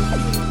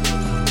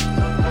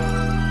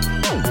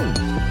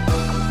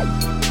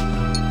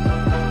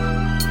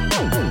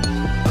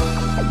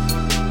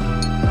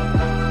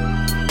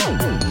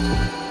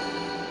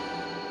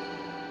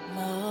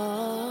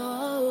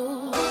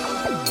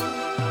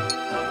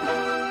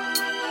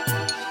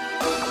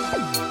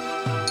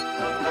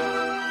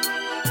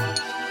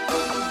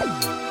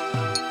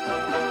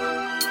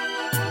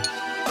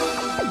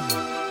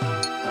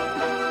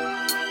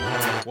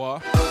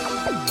 What?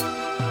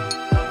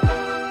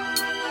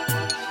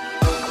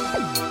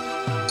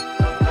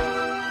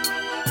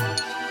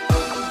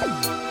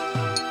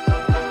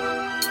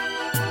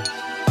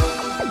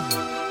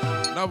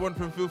 Another one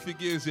from Filthy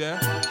Gears, yeah?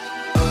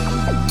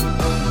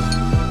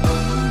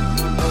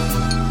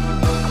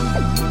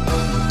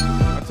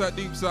 I type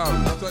Deep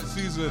Sound, I type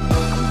Season.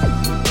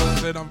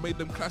 Then I've made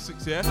them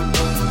classics, yeah?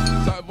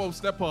 Type Evolve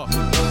Stepper.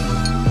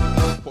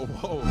 Whoa,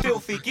 whoa.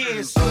 Filthy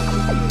Gears.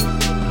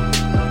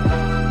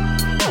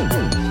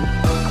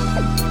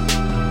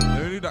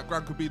 Never knew that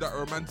Grand could be that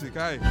romantic,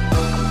 eh?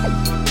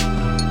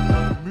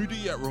 Moody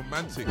yet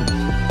romantic.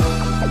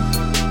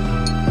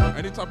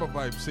 Any type of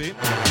vibe, see?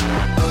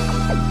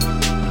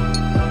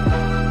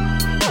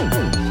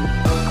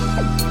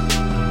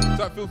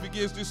 That Filthy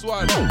Gears, this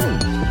one.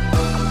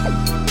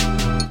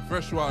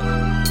 Fresh one.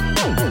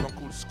 One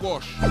called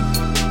Squash.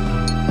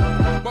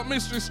 But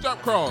Mystery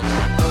Strap Cross.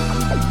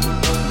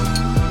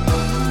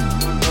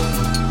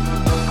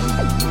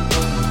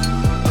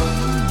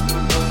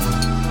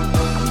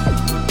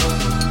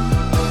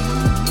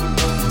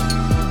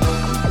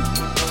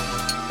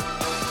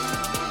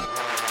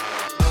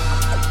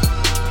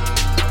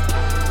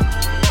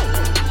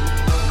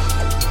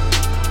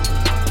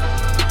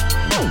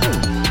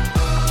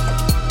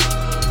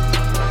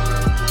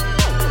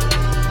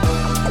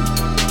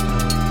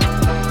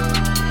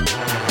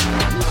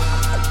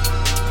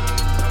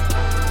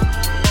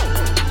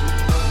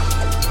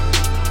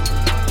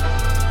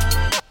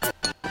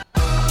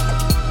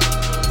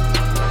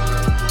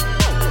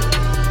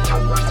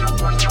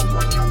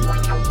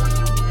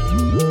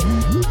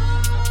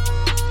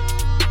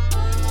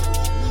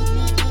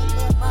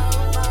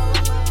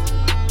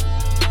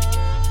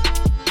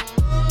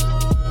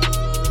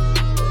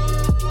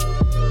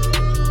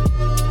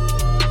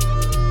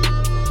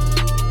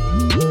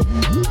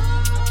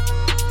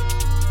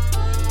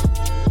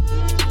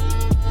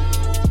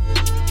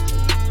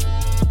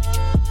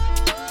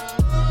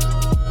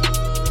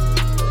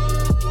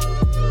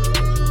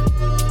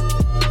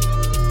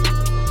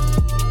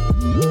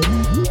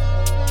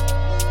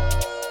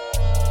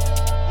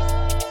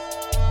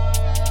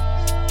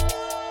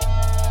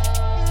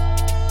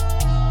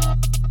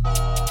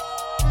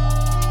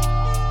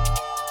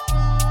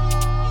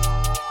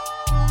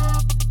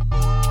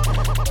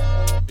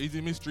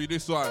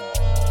 This one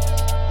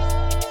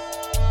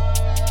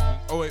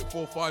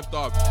 0845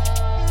 dub.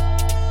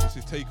 This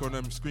is Take On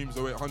Them Screams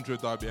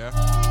 0800 dub, yeah.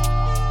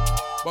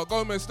 But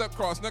Gomez Step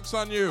Cross, next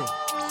on you.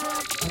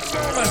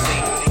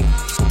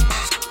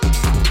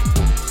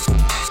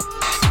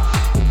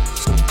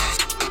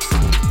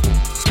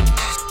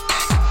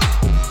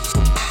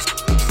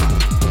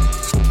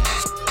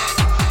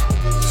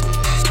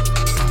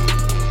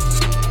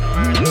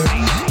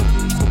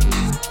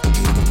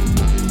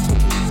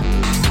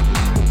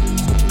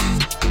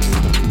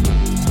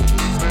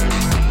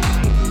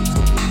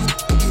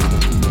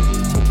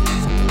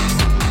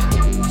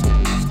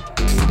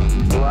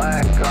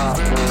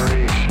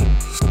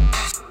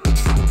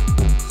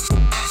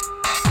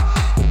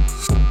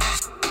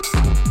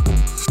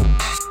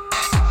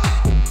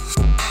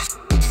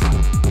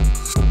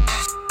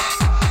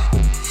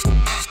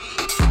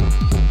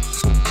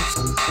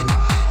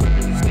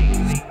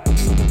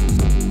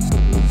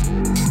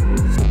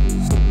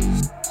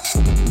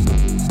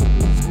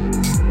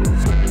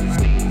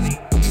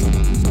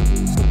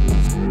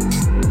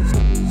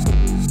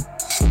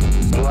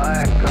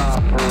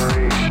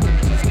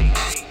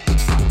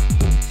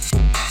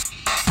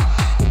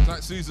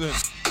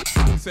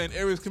 Susan. He's saying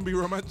areas can be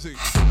romantic.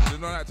 They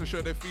don't like to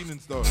show their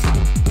feelings though.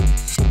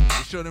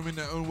 They show them in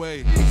their own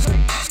way.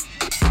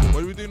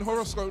 What are we doing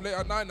horoscope late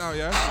at night now,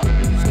 yeah?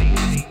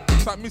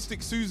 It's like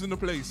Mystic Susan the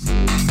place.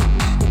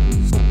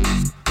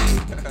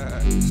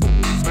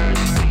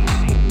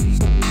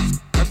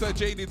 That's that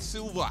Jaded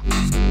Silver.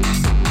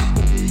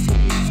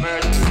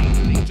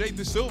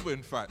 Jaded Silver,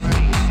 in fact.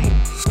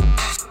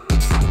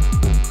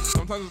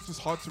 Sometimes it's just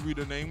hard to read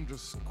a name,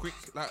 just quick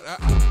like that.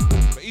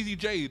 But Easy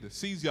Jade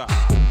sees ya.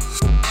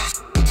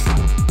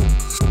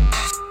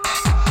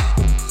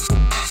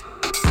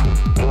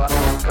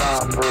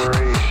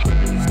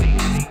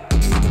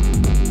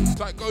 It's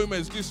like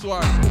Gomez, this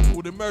one,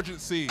 called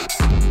Emergency.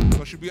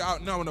 So should be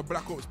out now on the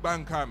Black Ops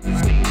Bandcamp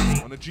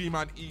on the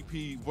G-Man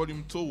EP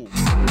Volume 2.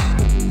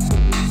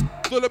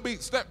 Still a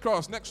beat, Step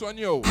Class, next one,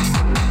 yo.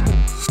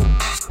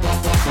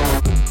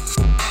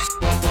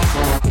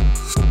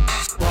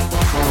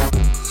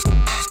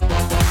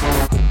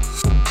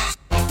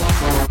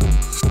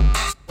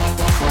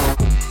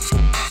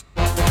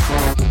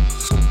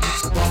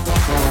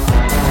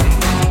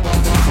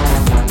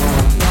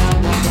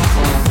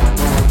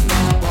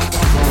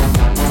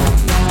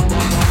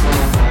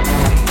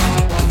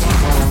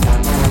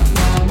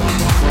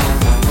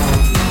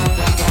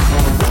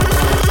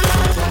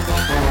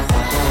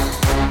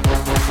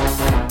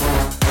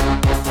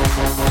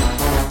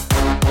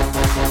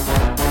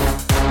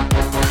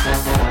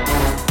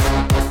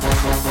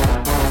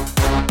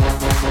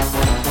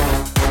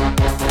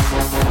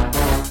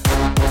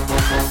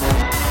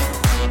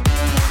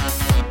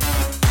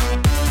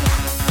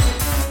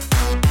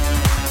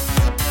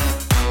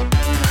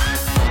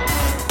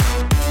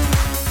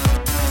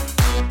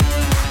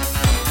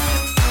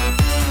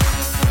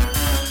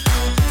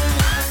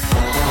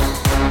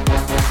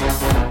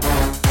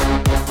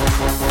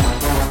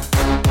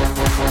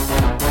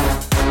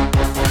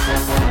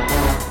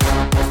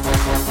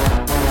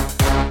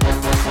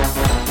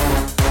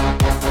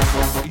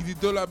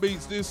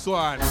 Beats this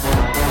one.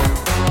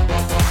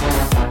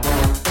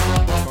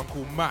 One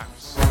called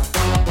Maths.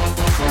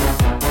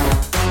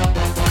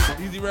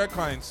 Easy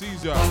Redkind,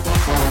 sees ya.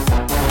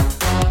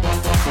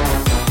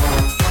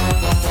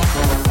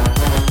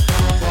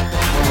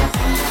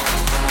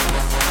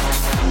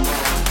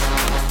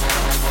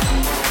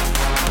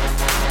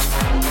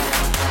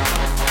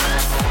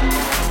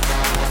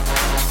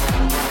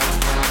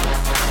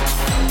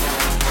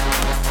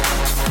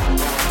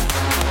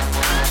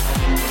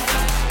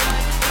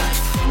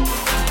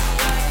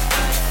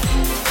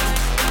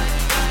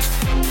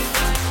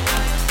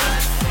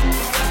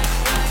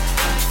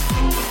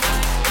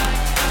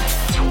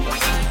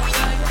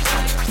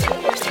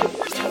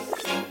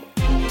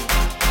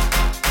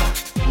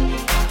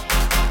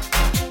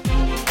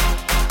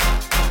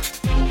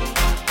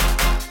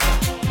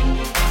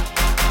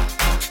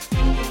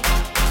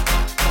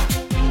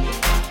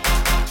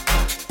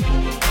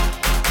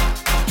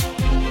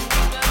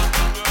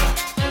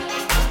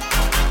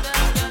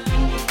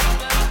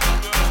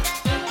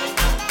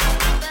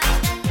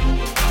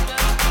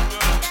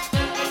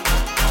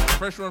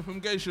 Fresh one from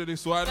Geisha,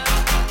 this one.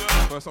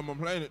 First time I'm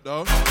playing it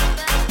though.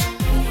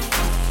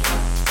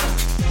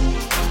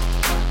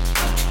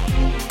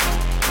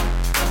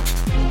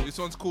 This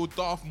one's called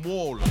Darth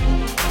Maul.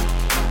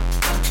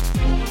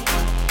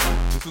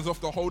 This one's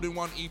off the Holding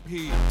One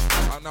EP.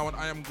 Out now on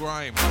I Am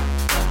Grime.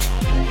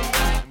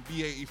 And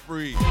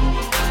B83.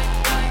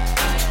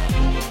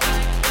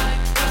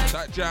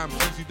 That jam,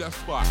 Easy Death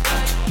Spot.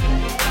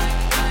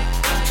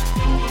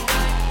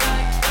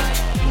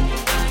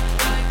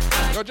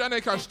 Yo,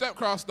 Johnny Cash, Step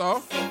Cross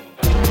though.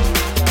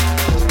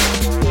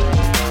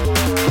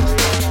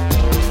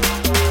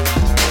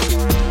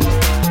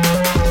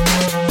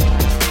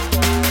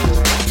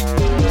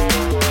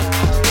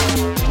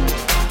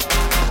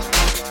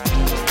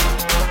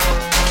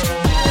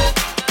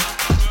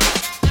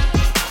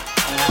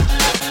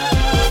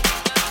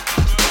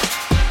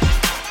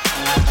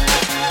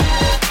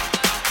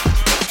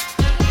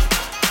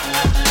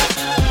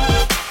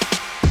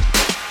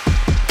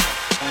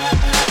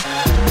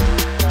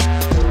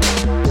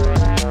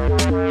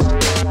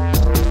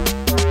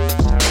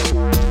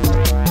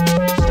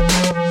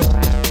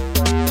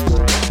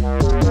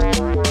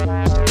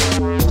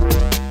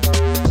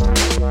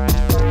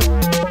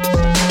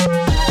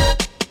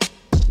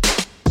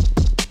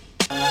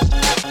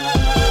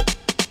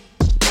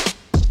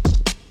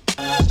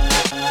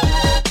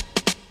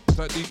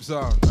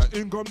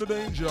 In come the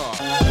danger.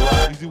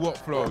 Easy walk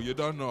flow, you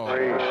don't know.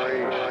 Yeah,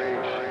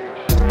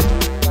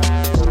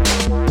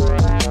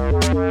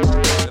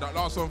 that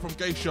last one from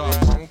Geisha,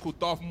 one called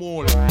Darth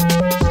Maul.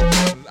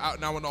 Out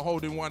now on the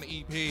Holding One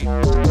EP.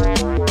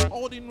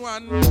 Holding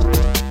One.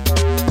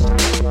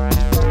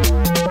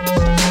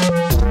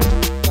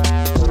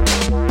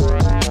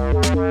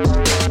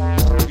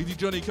 Easy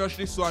Johnny Cash,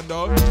 this one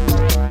though.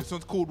 This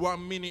one's called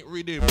 1 Minute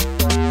Rhythm.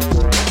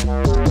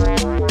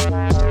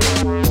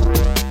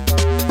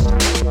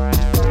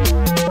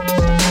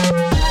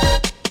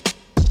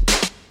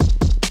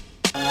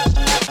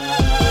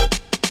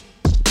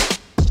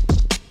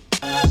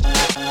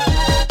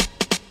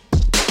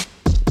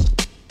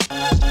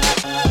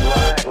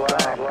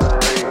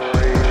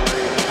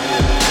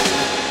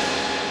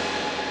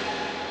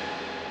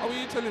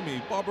 telling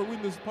me Barbara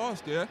Windows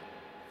passed, yeah?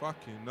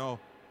 Fucking no.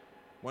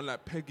 One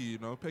like Peggy, you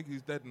know.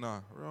 Peggy's dead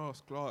now.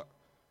 Ross Clark.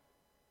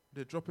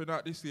 They're dropping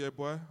out this year,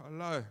 boy. I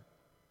lie.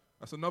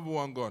 That's another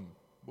one gone.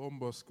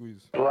 Bomba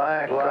squeeze.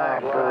 Black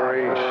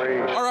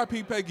operation.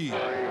 R.I.P. Peggy.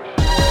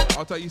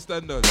 I'll take you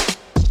standards.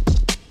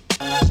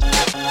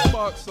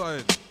 Spark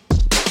sign.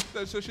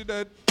 Dead, so she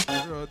dead.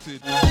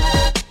 Rotted.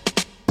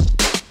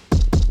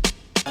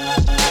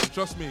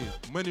 Trust me,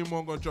 many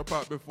more gonna drop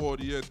out before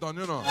the year's done,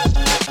 you know.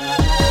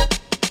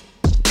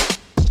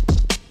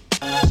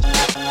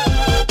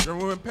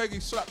 Remember when Peggy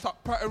slapped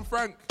up Pat and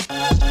Frank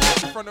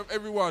in front of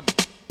everyone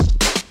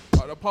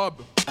at the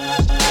pub?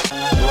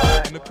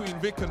 And the Queen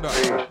Vic and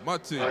that.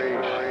 Mudty.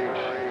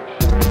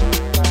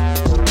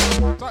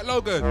 Like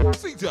Logan,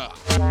 Caesar.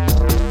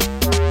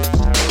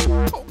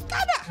 Oh,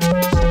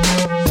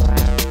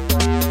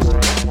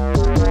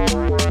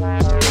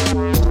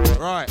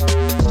 right.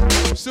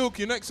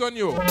 Silky, next on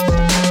you.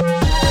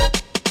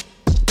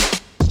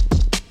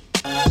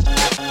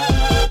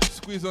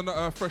 Squeeze on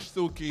the fresh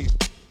Silky.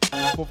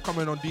 Both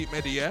coming on Deep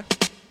Medi, yeah?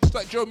 It's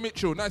like Joe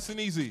Mitchell, nice and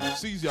easy.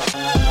 Sees ya.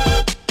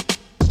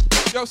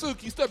 Yo,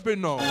 Silky, step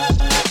in now.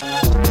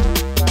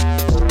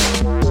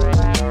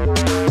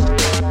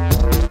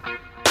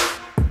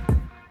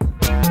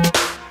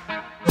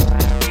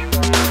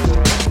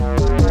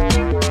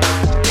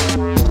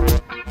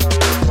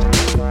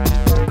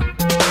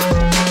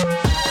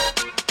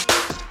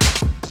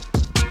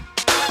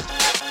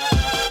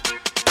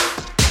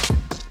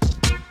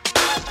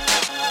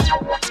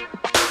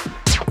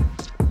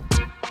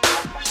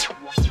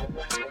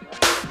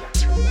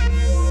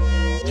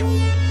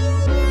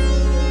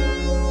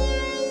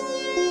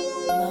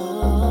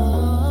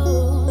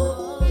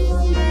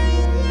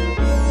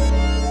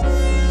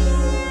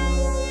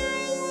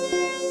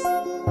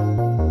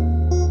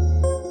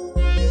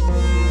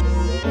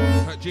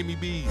 Jimmy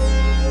B.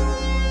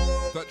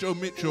 That Joe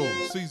Mitchell,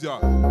 Caesar.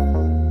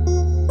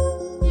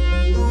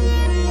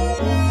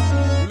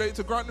 Related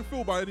to Grant and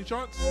Phil by any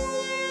chance?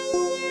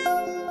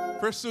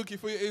 Fresh Silky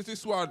for you is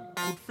this one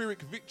called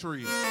Pyrrhic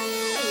Victory.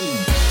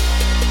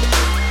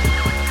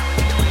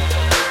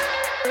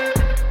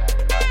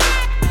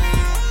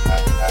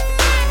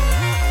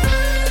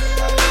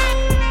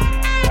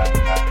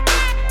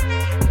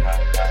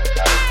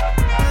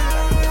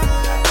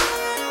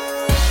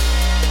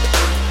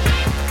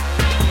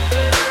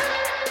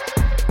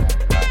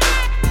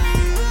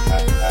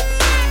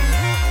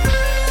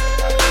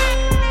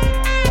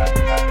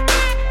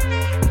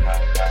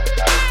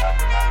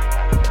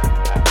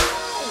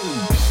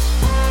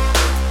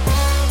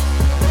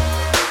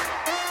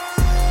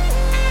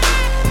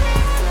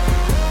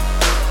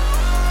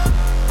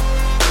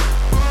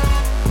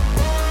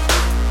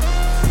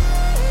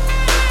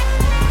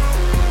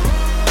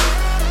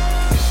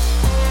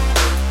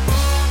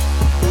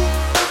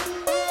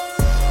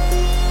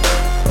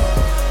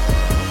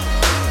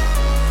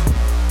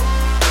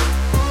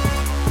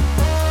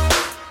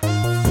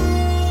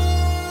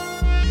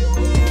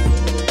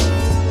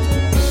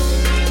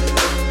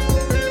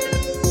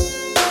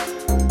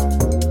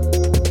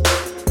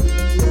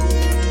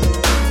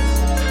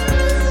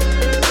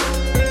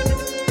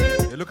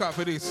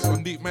 For this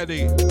on Deep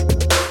Medi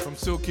from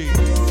Silky.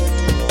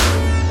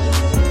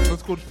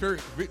 It's called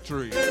Pyrrhic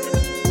Victory.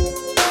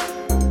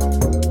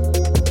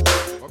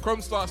 Well,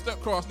 Chrome Star,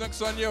 Step Cross,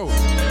 next on yo.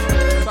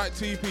 Site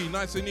TP,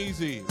 nice and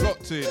easy,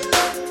 locked in.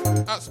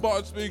 At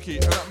Spartan Spooky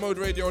and at Mode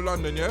Radio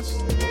London, yes?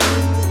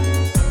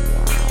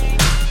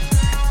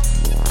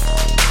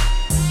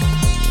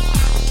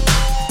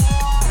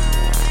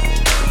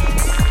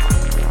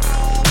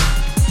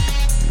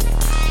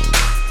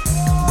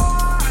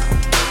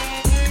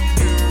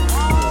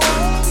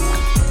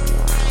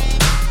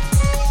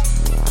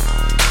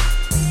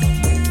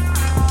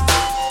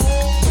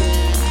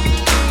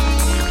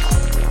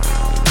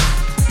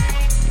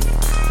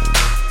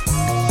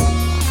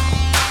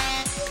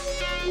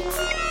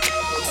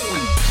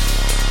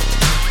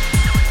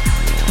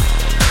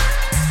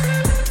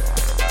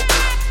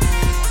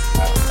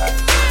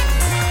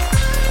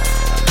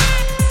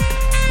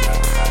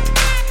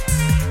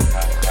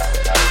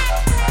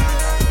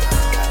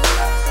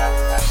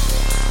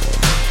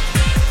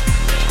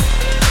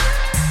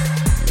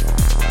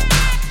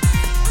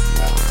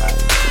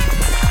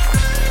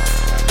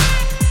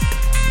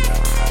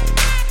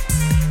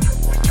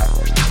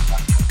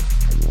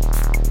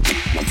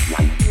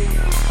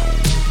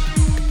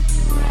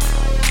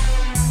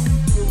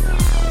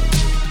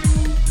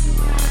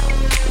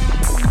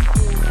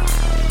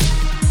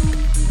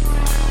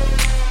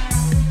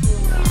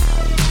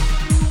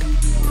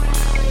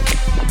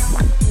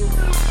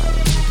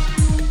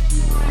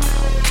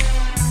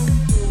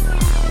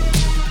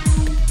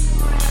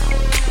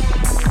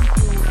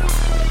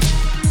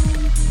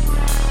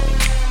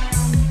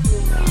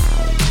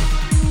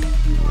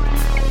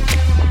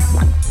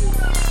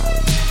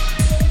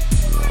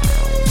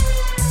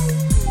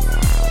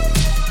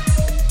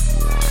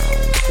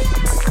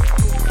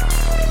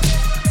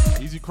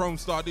 Chrome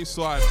Star this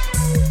side.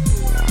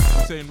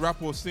 Saying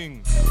rap or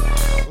sing.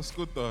 What's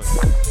good though?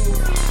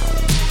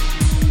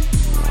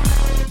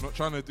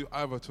 trying to do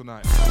either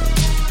tonight.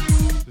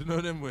 You know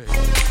them way.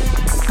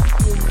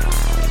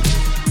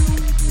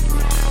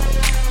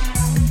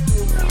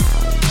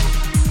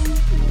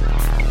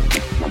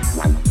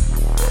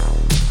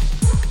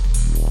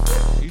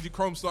 Easy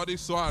Chrome Star,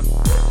 this one.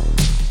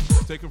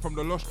 Taken from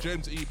the Lost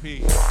Gems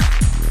EP.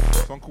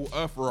 Song called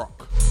Earth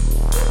Rock.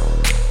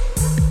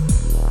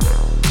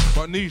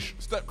 But Niche,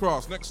 Step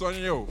Cross, next on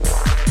yo.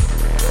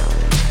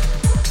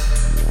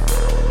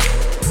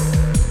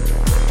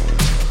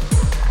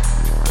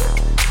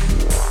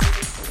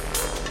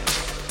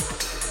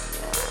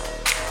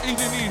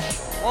 Easy Niche,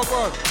 oh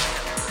God.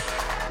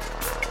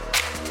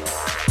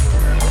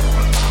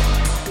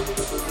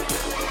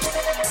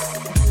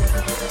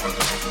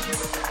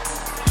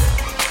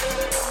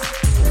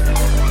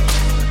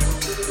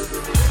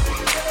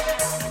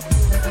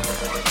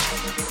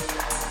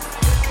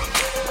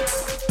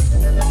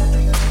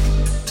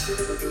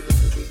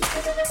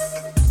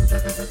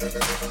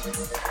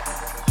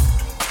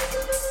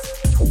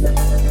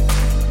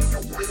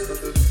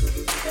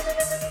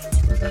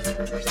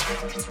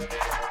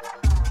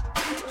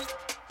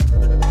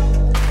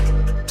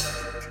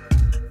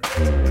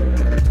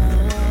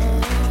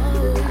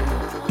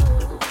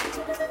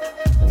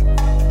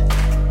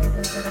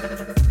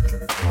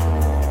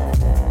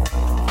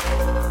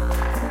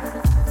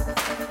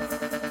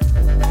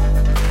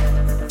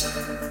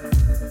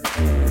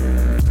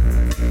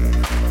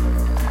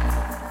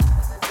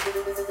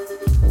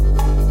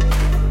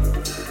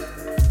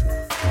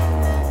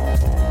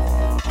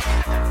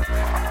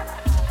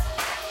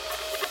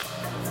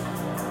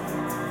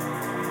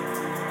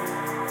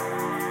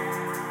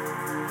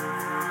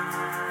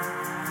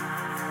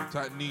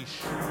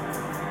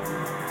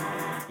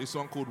 This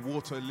song called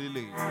Water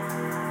Lily.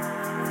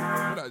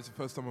 That is the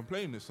first time I'm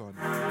playing this song.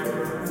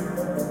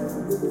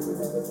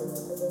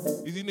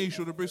 Easy Niche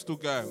or the Bristol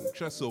Gang,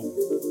 Chessel,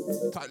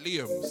 Tight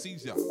Liam,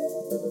 Caesar.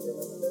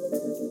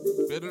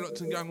 Bear the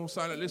Nocturne Gang, all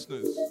silent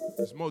listeners.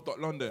 It's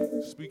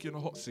Mo.London, speaking a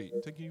hot seat,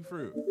 taking you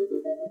through.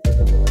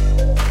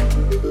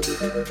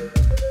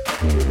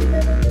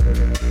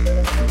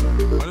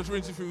 I'm just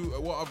rinsing through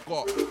what I've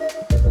got.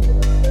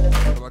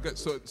 And I get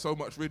so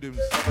much rhythms,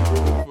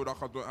 I feel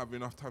like I don't have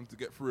enough time to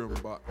get through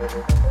them, but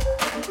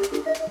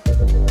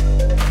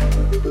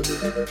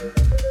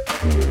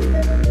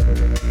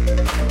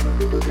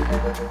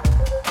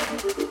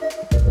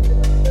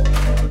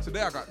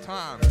today I got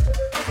time.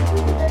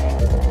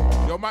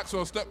 Yo,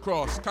 Maxwell, Step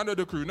Cross,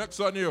 Canada Crew, next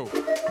on you.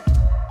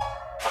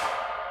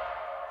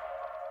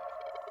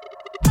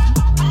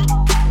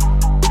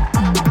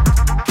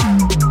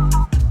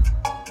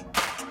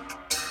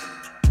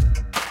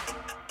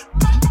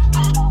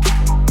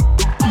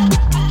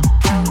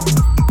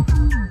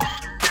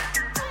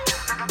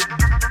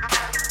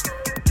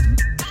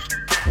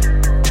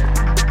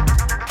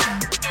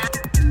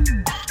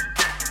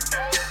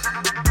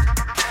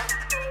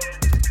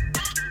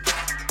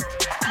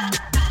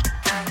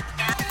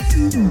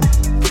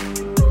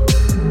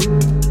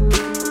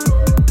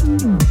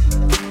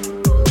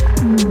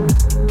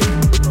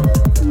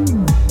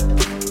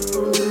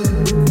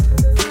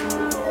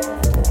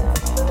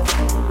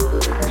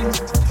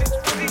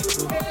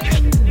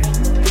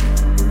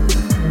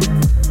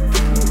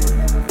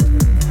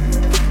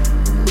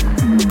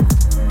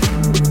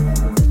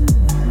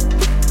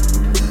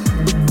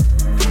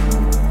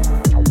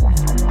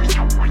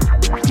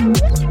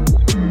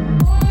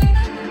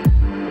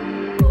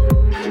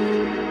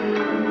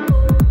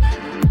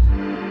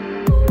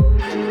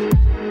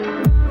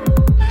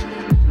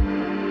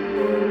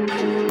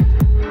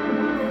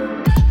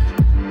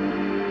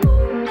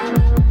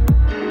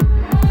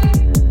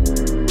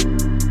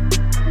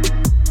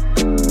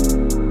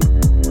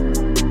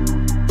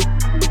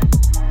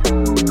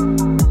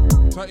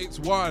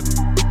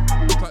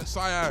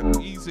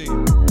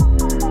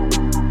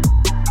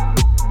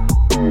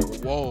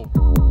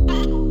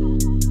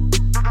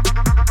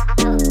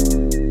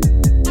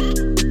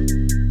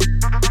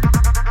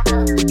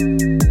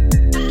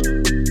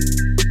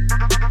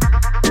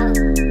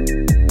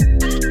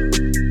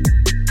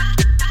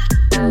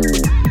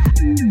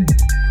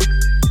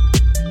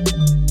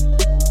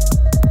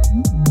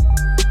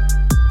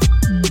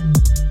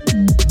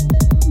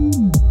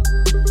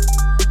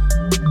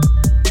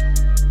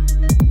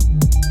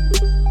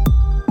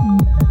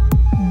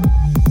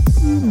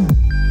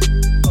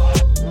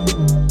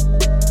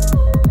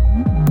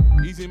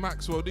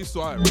 This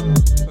one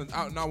is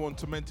out now on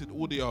Tormented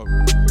Audio.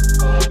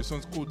 This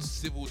one's called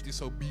Civil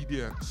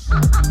Disobedience.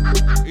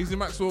 Easy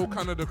Maxwell,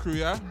 Canada Crew,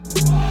 yeah?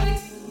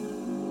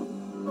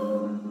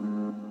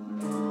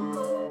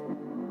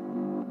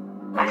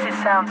 This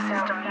is Sound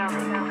System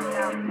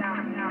Music.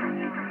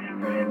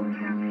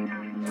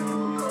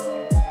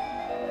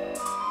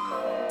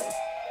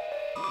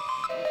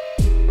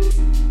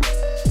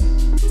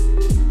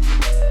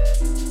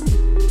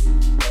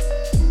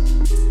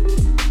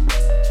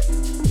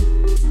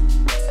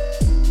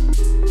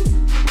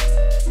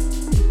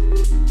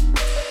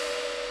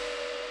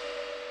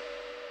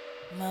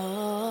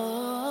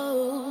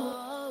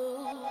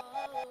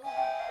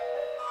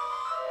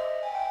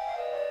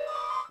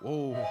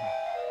 Whoa.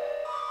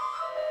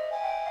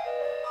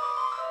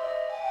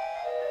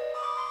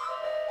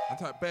 And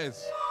type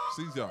Bez,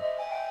 Caesar.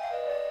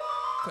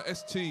 To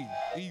ST,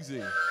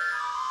 easy.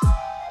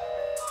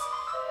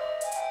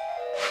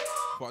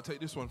 But I'll take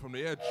this one from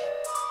the edge.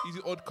 Easy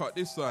odd cut,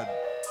 this one.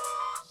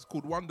 It's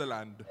called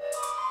Wonderland.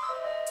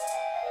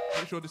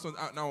 Make sure this one's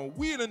out now on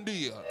Wheel and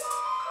Deal.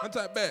 And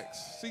type Bex,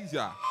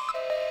 Caesar.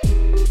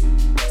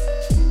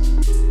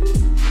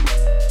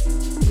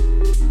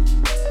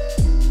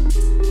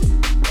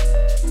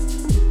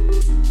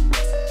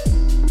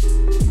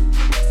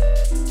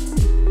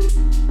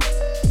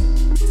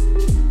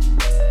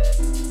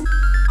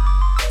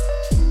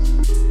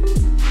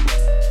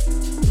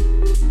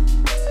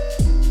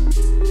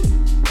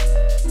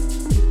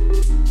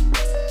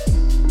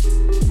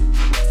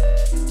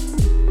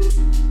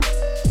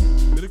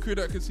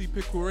 That can see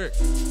Pickle Rick.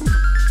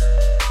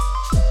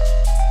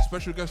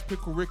 Special guest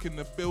Pickle Rick in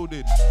the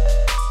building.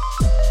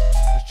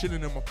 Just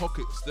chilling in my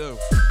pocket still.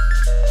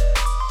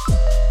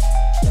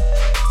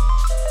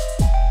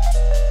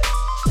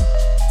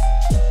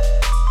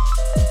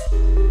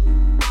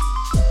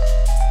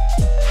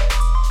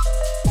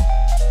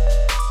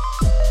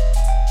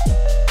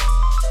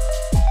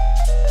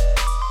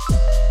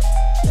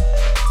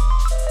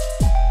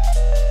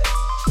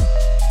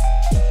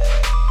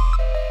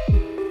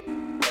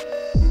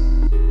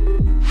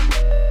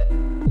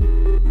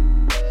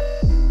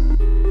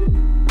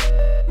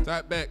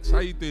 Bex, how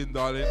you doing,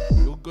 darling?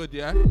 You're good,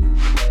 yeah?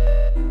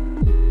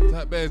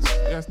 That Bez,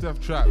 yes, Death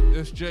Trap.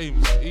 Yes,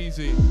 James,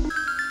 easy.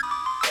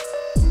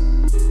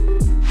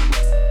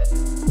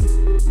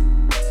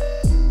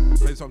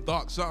 Play some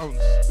dark sounds.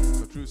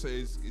 The truth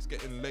say it's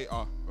getting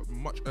later,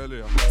 much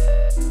earlier.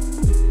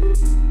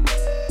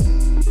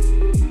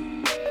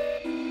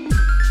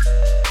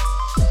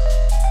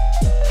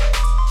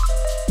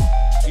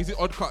 Easy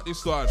odd cut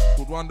this one,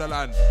 called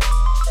Wonderland.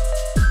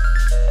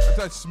 That's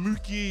that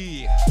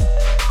Smokey.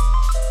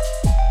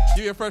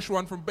 Give you a fresh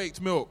one from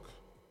Baked Milk.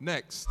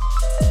 Next.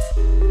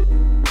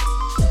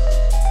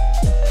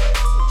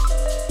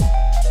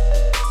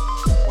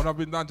 One I've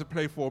been down to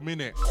play for a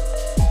minute.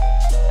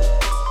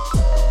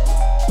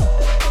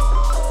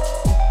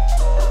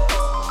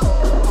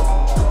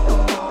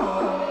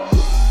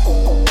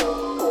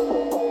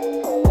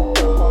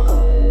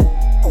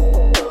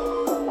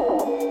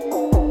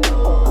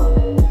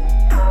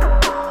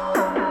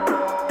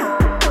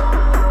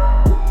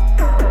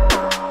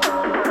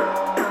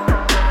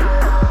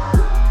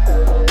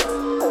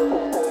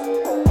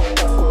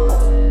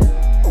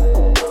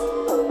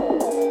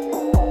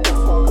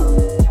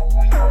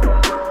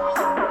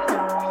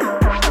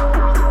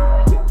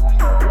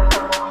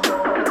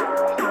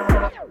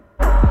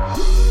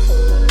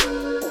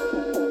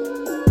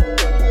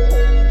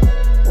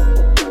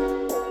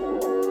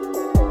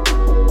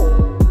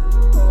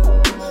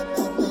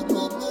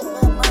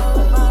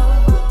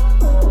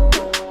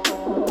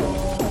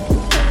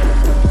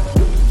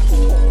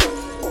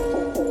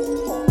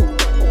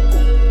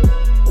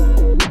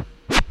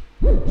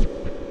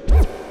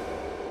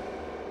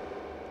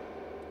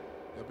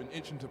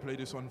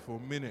 One for a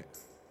minute.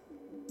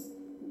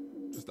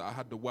 Just that I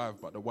had the WAV,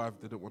 but the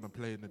WAV didn't want to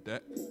play in the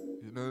deck.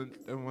 You know,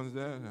 everyone's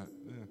there.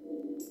 Yeah.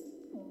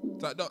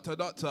 It's like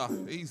Doctor,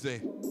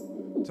 easy.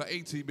 It's like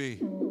ATB.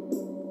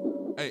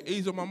 Hey,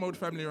 ease on my mode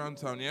family around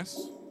town, yes?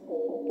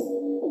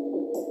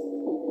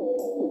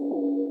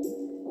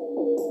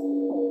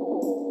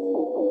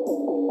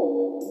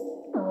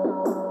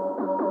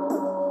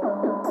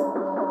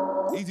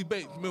 Easy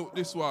baked milk,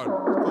 this one.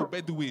 It's called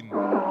Bedouin.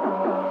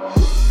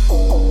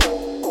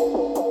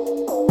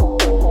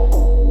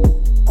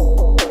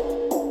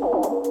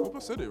 Hope I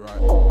said it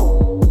right.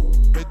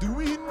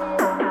 Bedouin.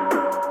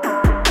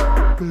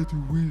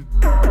 Bedouin.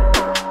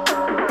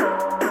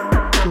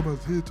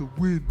 Someone's here to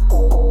win.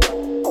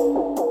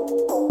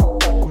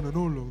 On an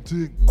all long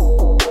thing.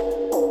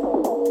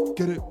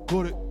 Get it,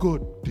 got it,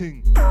 good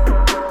thing.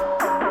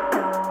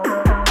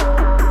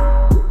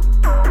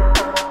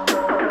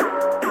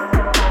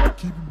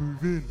 Keep it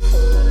moving.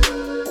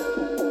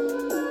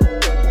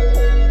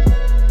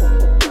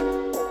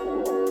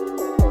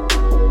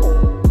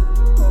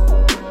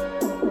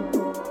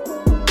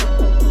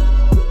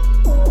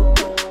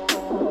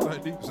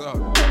 Like deep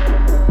sound.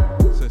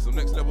 So some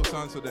next level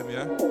sounds for them,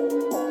 yeah?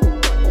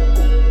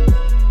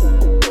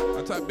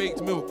 I type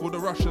baked milk, all the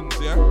Russians,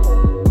 yeah?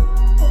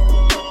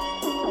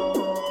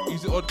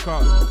 Easy odd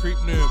cut, creep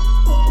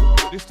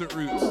noom, distant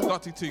roots,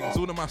 dirty things,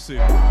 all the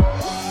massive.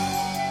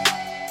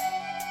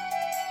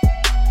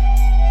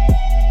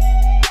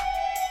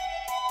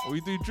 We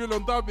do drill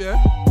on dub, yeah?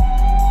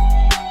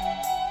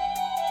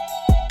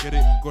 Get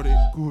it, got it,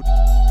 good.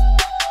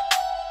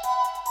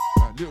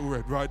 Like Little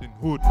Red Riding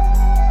Hood.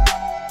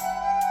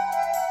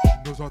 She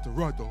knows how to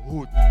ride the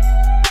hood.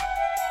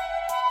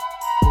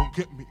 Don't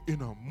get me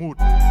in a mood.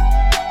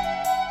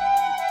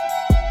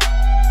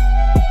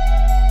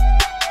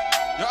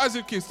 Yo,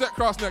 Azib Kids, step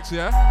cross next,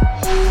 yeah?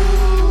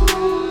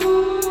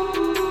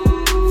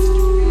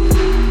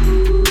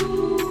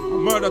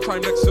 Murder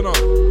time next to now.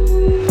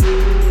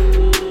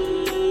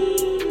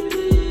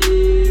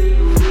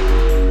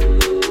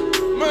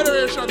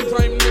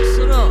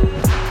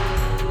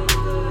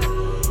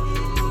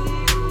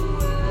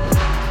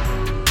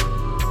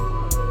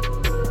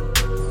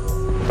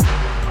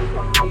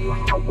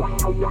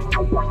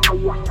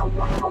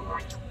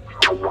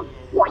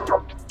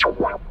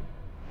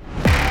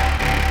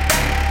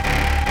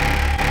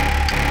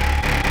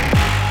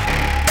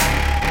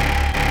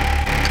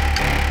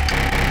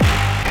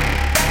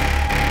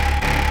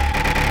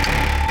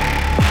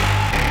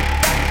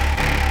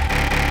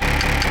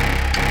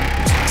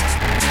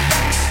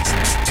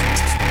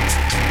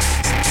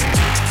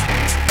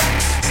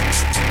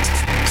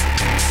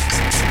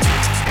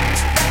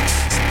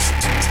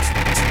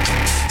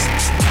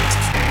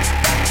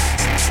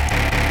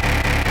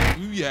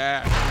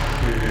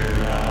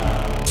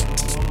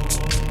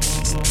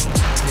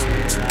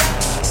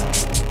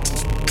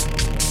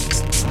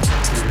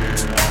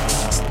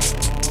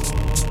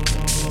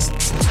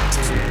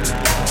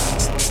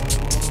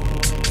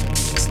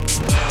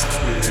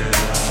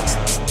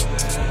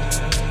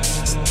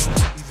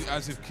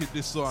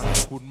 This song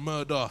called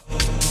Murder.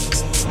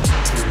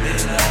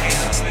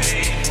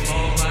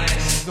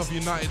 Of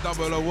United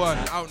 001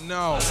 out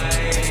now.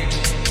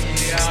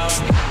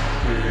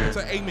 To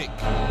Amic.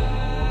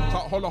 To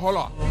Holla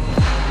Holla.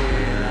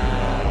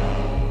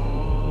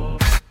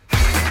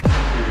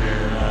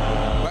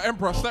 But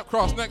Emperor, Step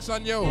Cross, next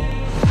on yo.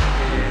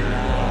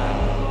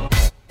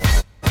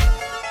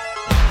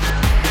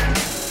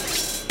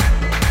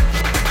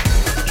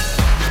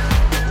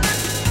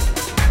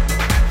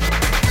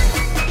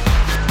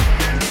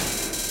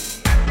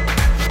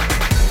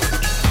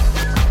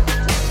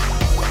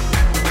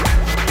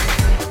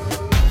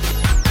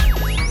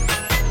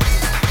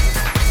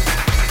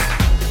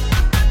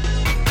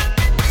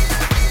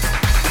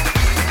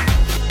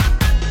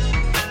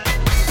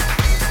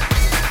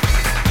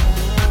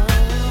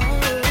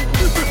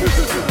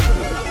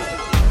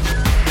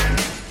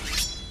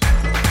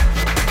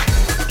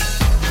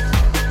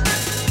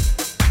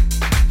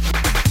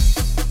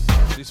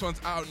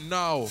 Out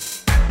now,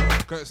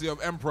 courtesy of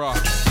Emperor.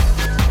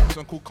 This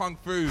one called Kung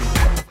Fu,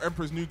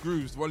 Emperor's New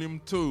Grooves, Volume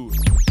 2.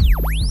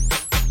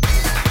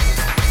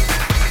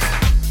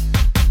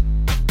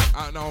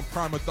 Out now on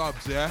Primer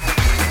Dubs, yeah?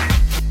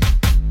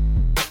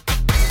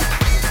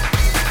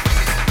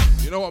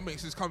 You know what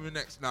mix is coming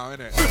next now,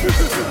 innit?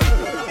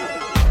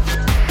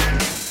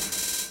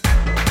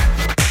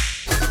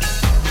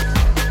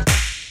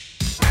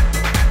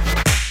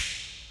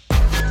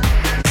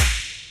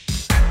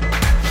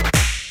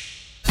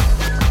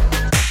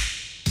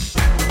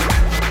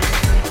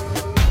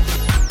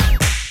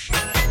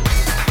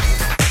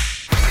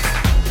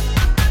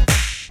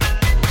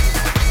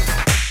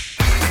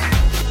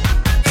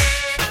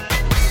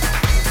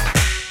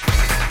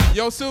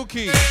 Yo,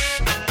 Silky,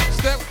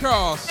 Step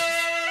Cross.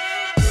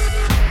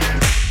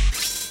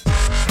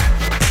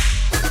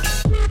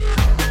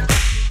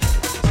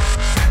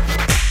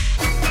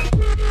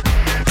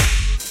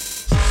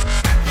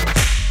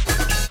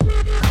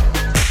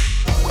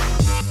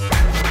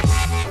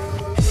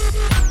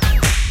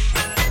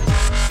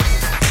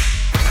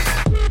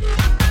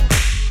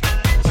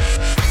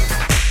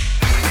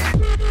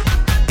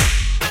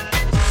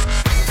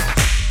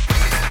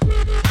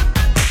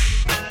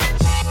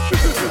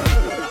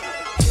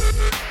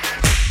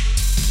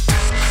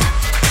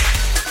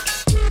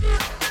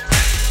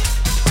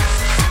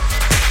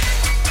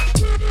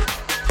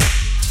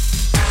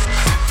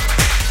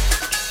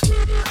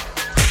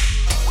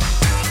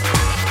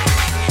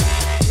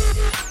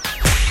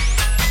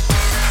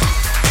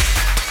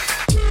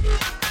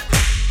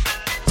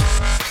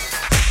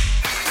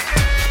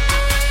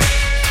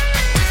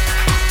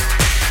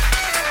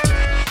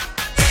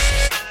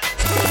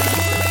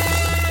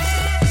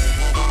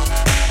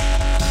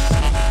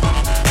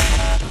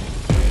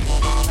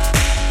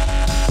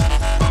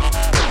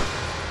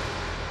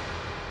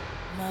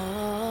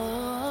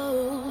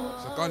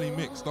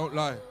 Don't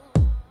lie.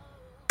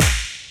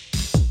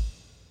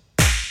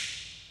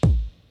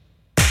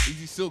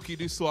 Easy Silky,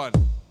 this one.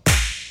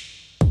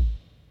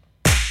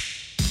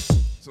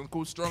 This one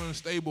called Strong and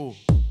Stable.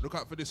 Look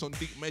out for this on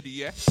Deep Medi,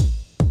 yeah?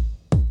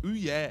 Ooh,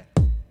 yeah.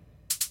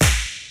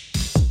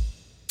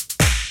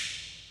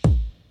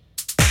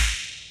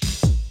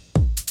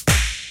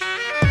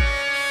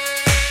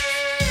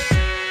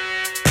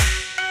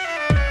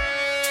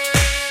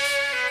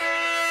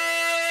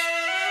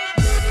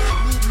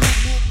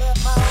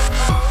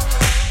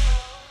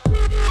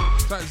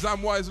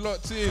 Zamwise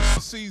locked in,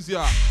 sees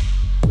ya.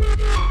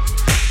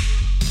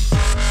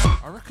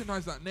 I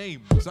recognize that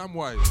name,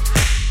 Zamwise.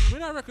 Where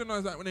did I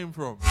recognize that name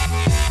from?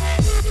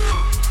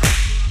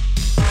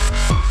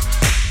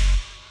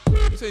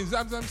 You saying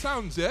Zam Zam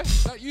Sounds, yeah?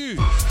 Is that you?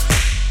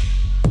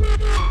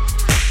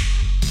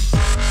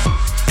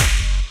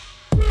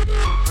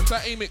 And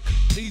that Amic,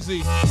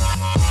 easy.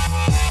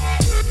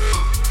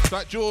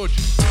 That George,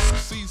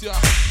 sees ya.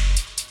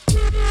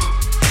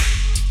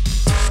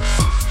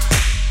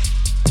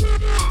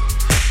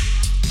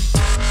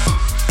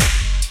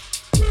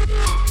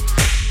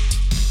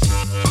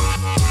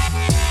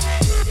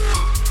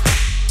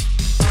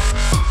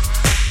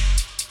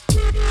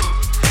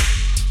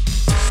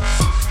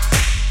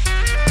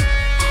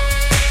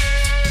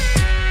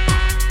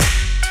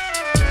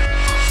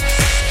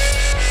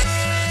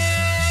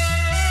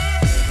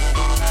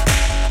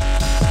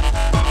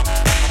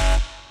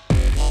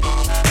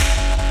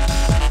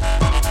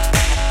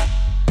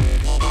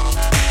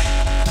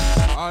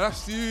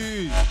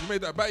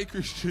 made that Batty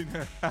Christian.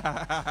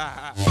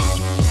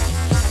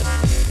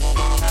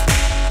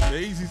 The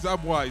Easy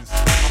Zabwise.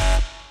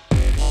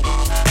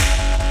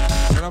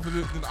 And after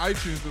this in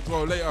iTunes as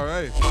well later,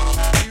 eh?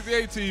 Easy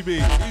ATB,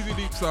 Easy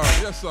Deep Sound,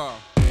 yes sir.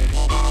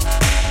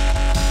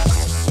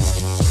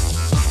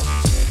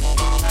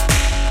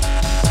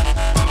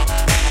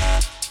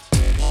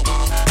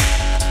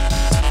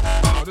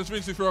 I'll just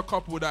rinse it for a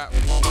couple that,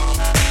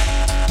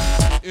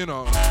 you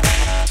know,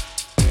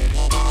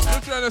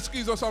 just trying to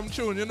squeeze on some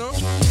tune, you know?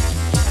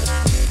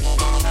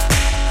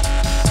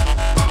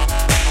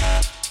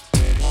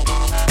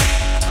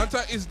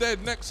 Anta is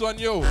dead, next one,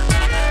 yo.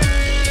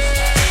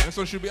 This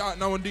one should be out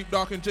now on Deep,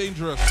 Dark and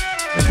Dangerous.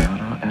 It's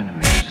not our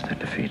enemies that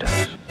defeat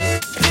us.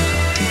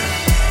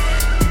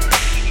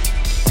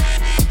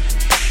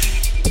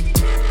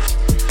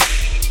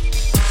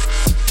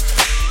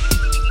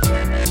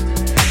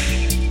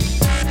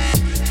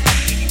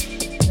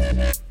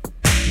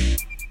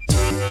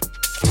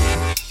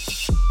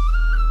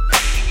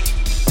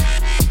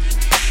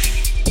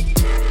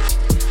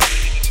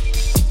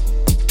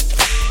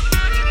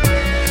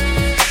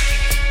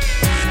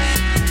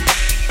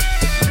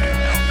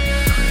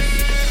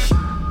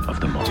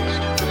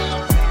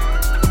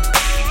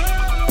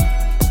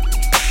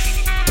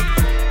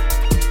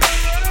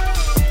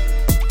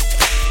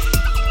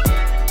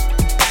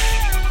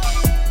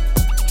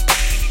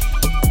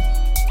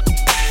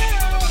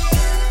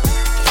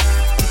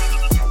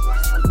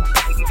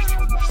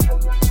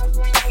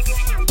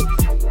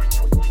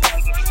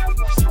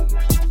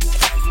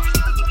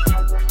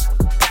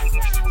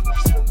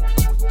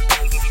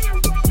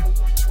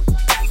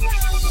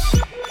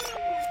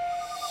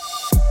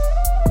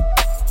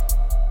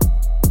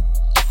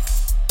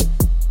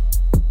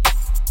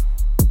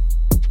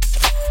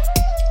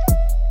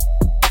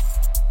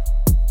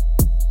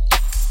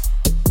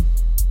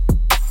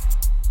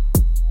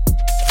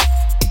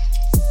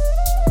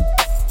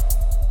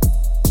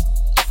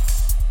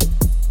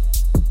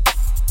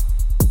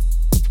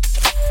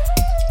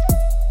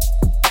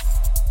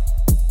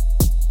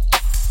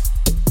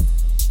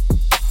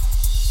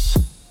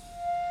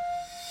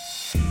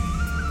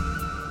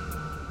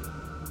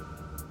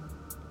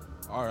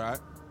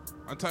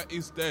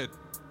 Is dead.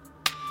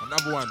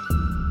 Another one.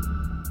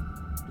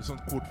 This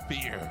one's called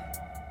Fear.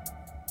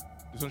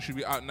 This one should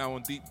be out now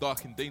on Deep,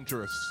 Dark and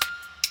Dangerous.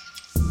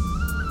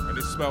 And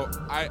it's spelled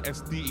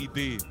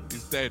I-S-D-E-D.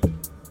 Is dead.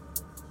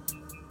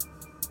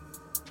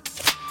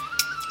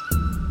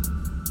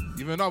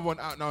 Even another one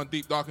out now on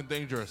Deep, Dark and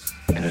Dangerous.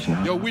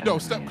 Yo, Widow,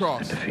 Step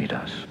Cross. Defeat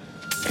us.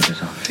 It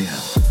is our fear.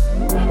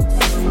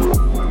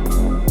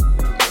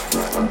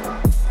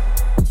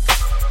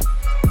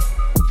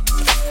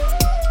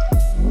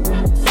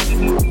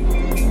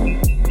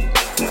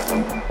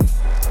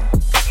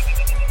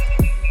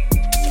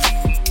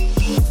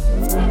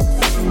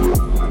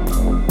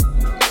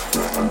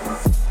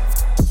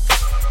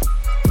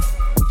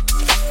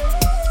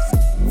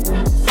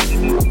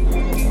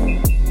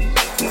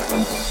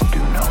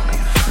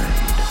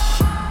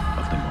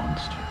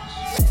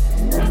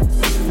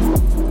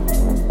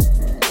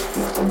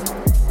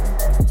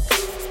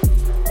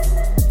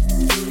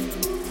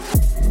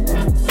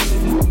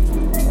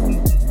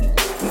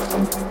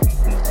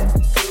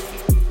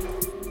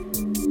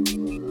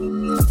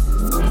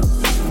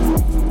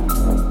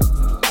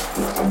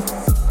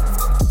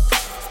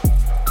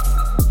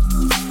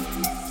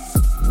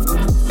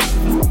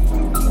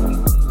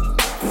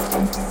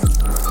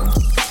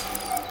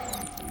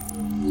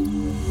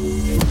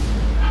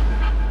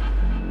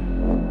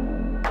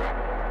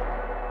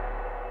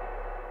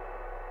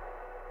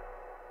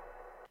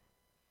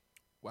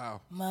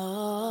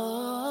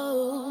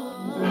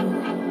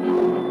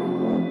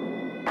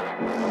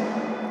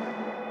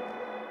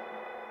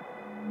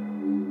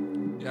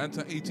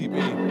 ATB,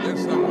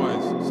 yes,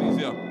 Samwise, it's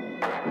easier.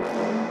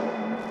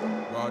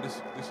 Wow,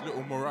 this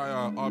little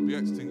Mariah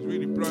RBX thing's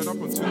really blown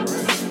up on Twitter,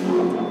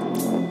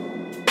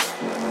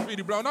 eh?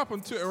 Really blown up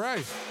on Twitter,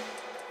 eh?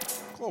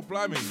 Cool,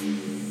 blimey.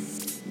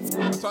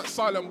 It's like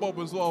Silent Bob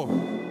as well.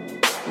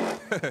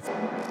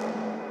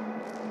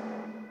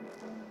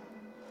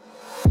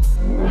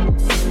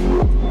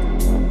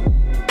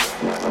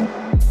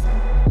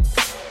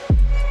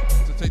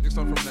 To take this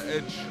one from the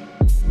edge.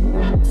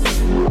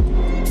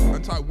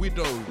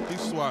 Anti-Widow,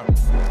 this one.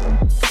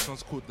 This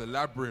one's called The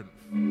Labyrinth.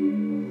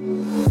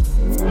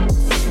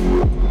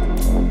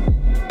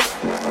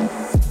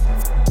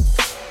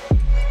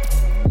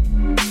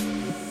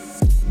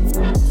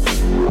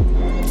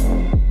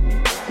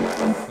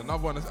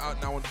 Another one is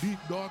out now on Deep,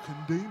 Dark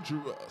and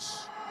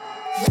Dangerous.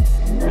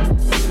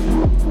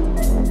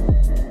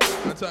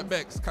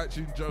 Anti-Bex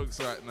catching jokes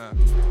right now.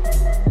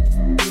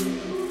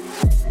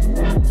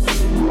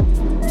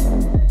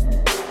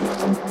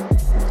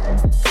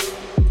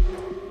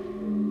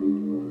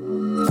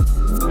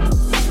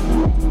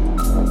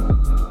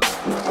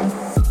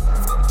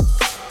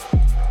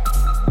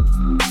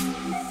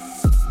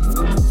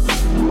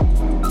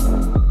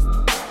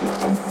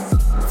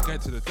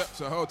 Get to the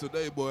depths of hell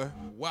today, boy.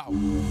 Wow.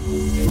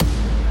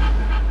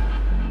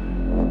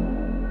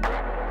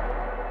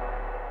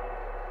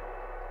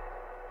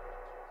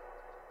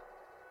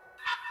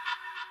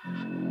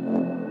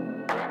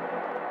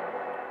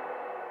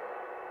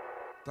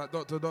 That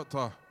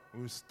doctor,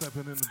 who's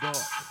stepping in the dark.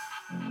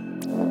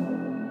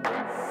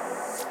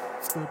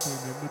 Stepping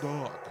in the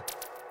dark.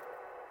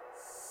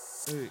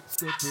 Hey,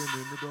 stepping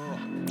in the dark.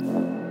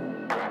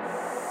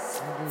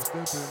 I'm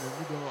stepping in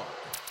the dark.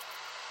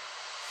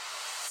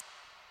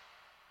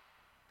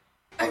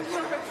 I'm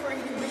not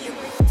afraid of you.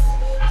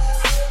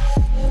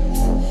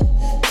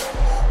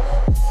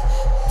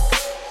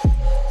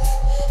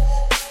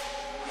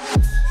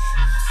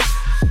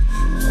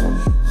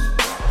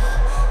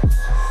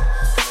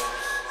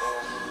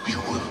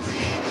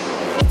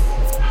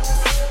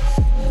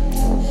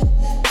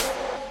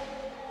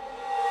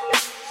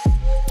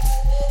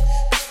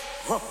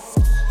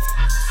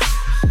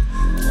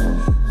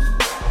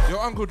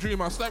 Uncle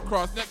Dreamer, Step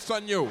Cross, next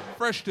on you,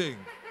 fresh thing.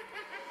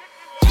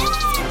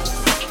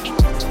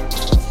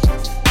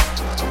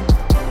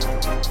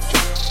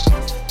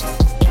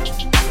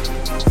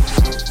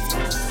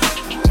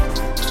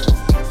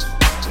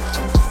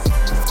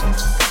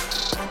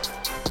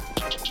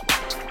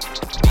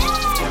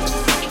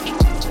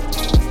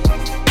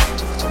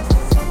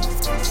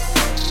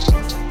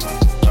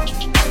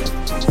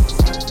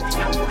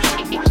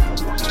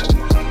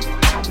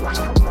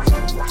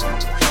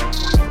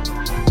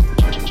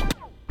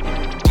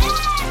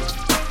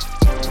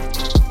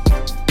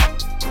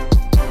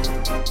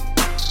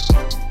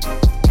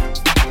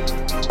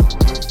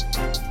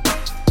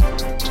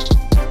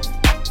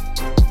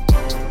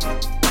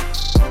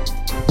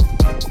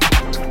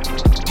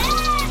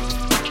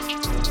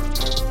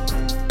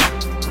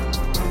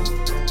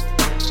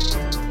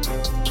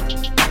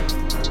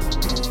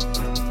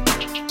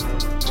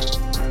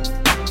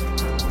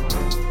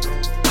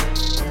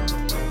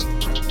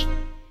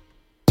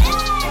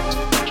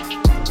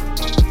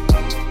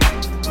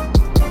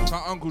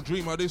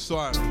 Dreamer, this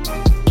one.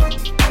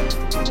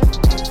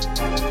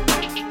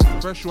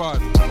 Fresh one.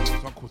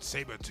 This one called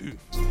Saber Tooth.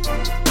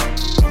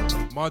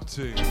 Mud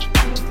Ting.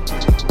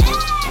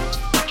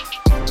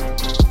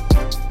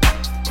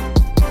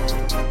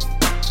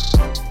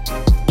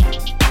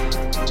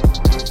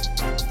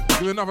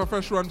 Do another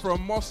fresh one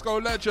from Moscow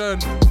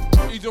Legend.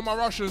 Easy on my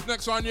Russians.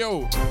 Next one,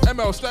 yo.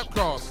 ML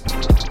Stepcast.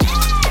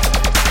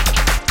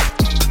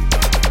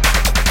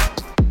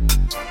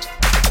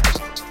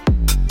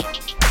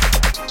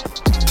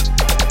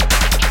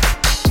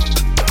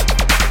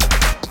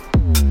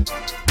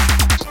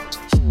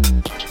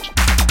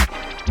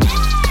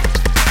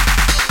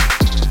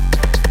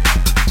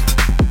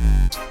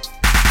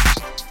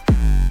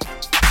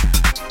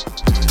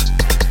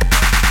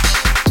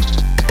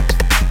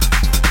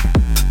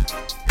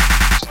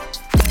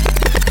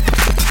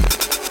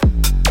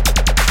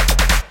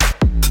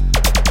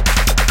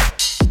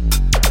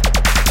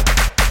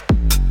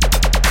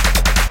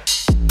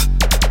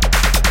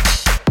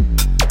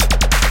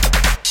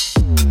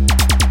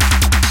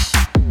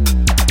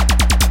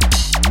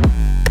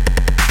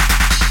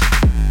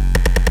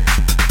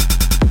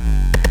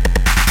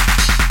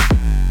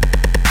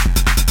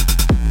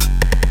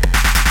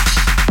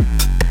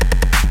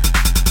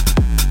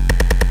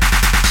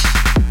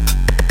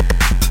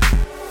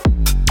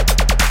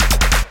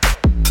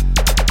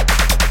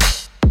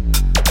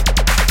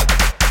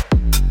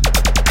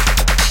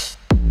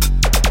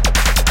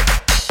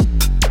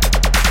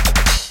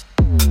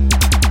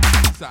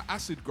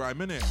 Acid grime,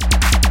 innit?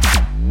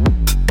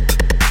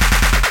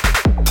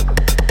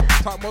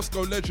 Type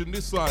Moscow Legend,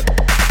 this one.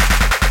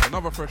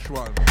 Another fresh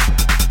one.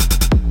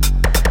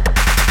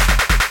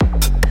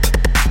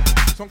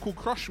 Song called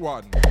Crush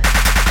One.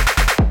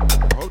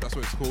 Oh, that's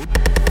what it's called.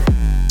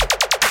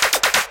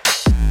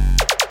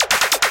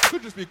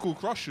 Could just be called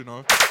Crush, you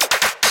know.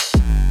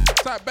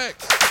 Type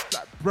Bex.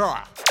 Like,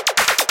 bruh.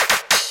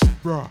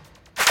 Bruh.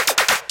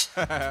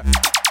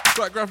 It's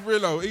like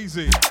Grafrillo,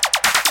 easy.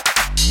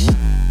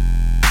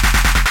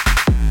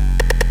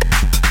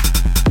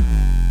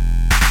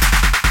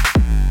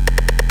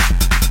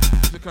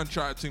 Can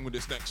try a thing with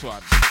this next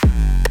one.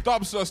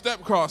 Dubster,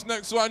 Stepcast,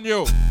 next one,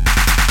 yo.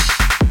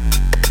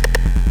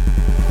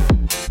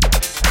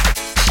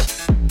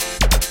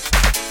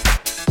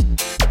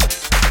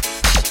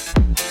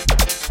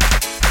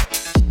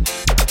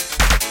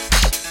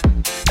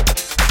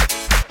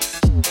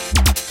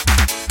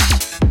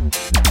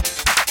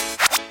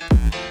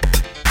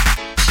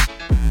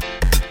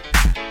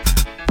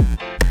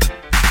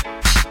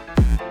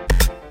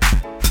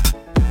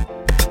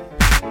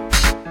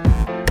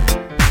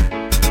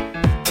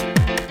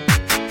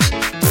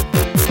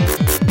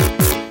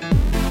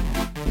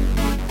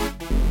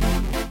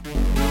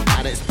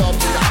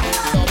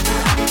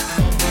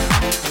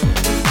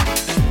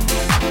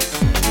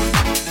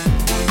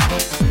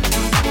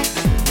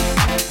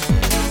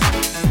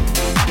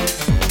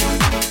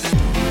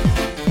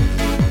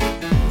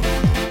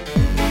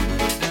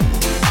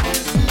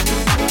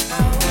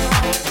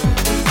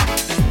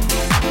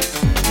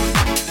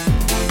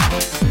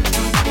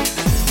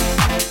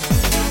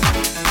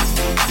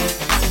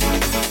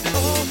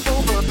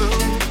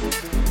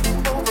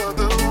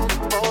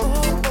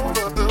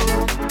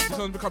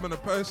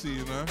 Percy,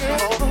 you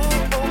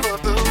know.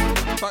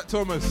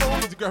 Thomas,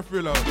 Easy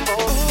Graffillo,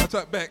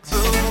 attack Bex,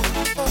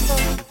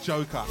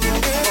 Joker.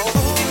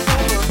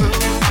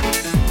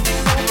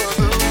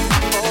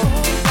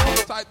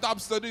 Tight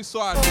Dubster this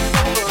one,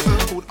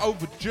 called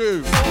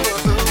Overdue.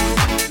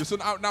 This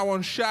one out now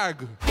on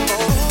Shag,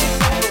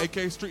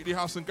 aka Streetly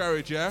House and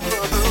Garage, yeah?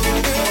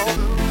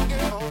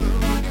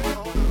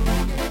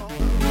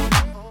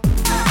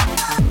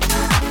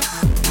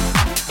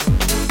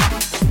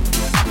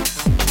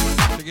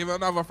 To give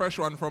another fresh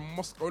one from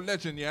Moscow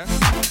Legend, yeah?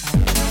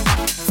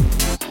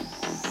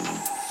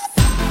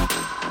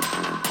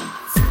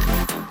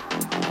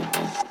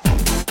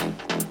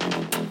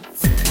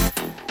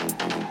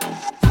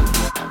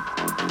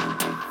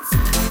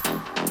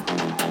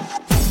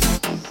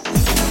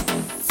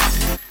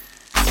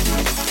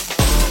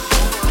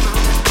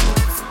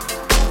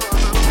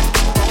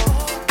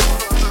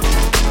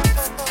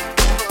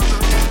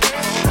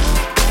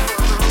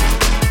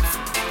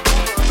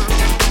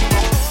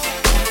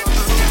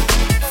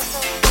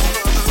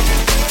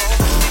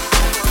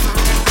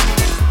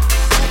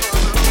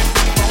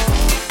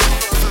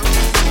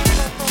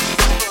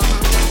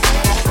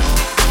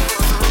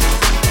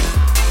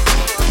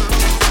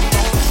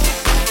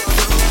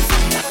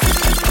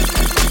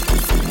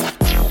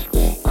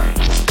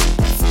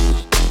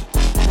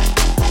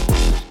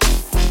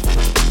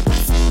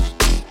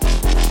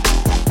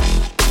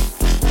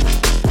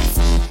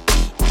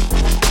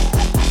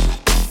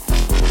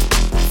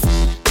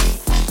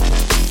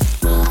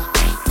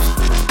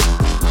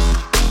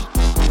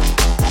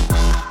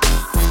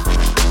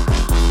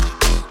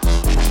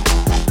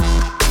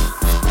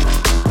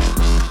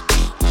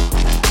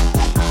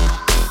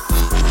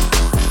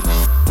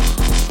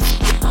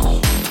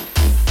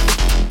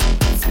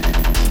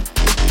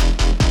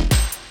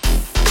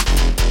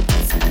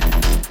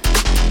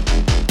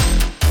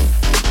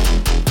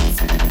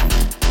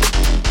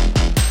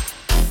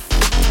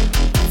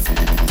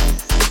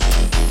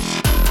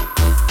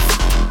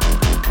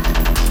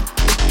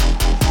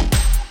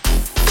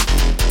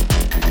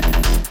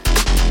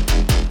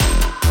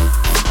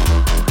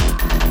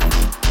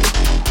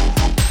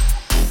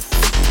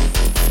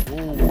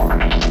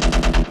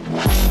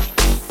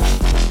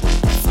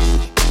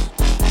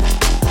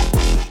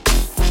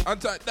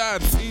 Untight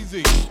Dan,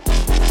 easy.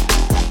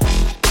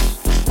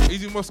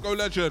 Easy Moscow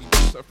Legend.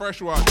 It's a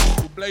fresh one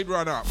called Blade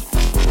Runner.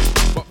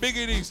 But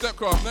Biggie D,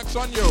 Stepcraft, next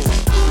on you.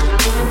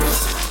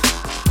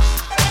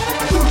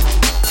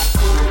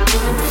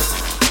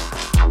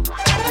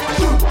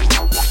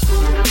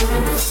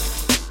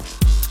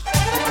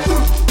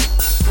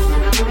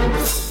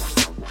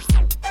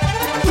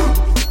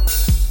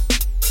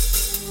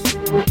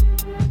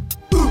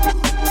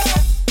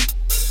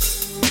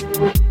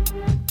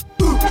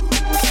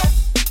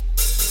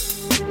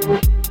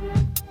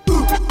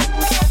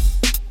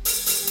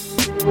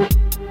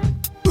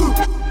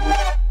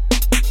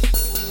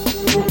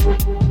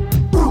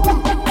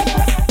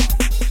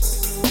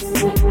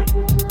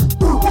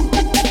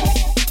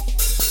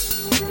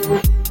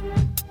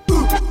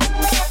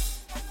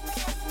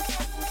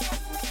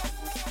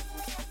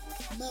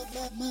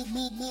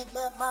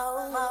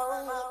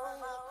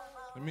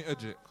 Let me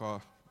edit,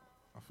 car.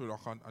 I feel like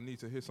I need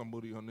to hear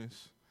somebody on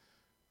this.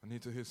 I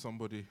need to hear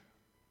somebody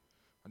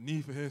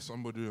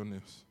on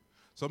this.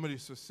 Somebody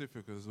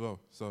specific as well.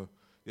 So,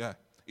 yeah.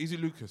 Easy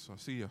Lucas, I'll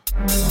see ya.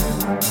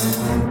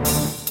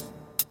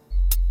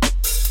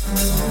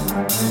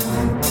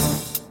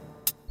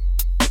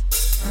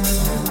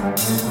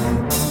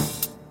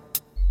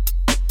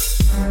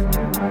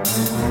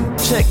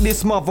 Check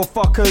this,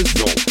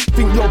 motherfuckers.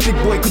 Think you're a big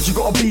boy cause you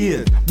got a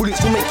beard.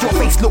 Bullets will make your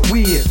face look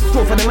weird.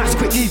 Draw for the match,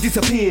 quickly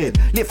disappeared.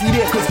 Left you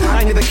there cause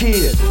I never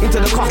cared. Into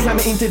the car, slam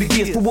it into the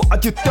gears. For what I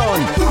just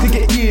done, to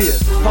get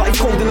years. Heart is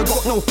cold and I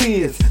got no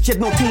fears. Shed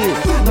no tears,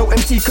 no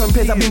MC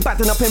compares. I've been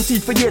batting up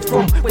MCs for years.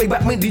 From way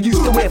back when they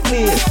used to wear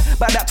flares.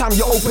 By that time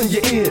you open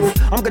your ears.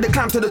 I'm gonna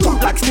climb to the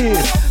top like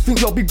stairs.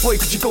 Think you're a big boy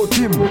cause you go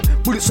gym.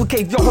 Bullets will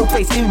cave your whole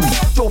face in.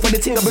 Draw for the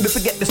ting, I'm gonna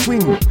forget the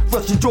swing.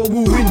 First your jaw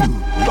will win.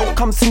 Don't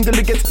come single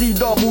against the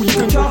double.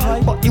 You can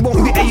try, but you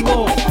won't be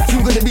able.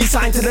 Soon gonna be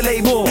signed to the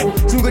label.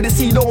 Soon gonna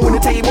see dough on the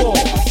table.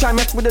 Try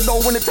mess with the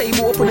dough on the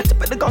table. Put the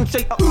tip of the gun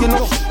straight up your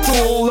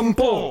nostril and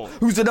pour.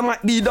 Who's it? I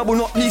might be double,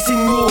 not be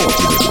single.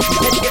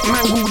 Head get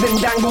mangled,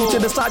 then dangle to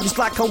the side just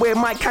like I wear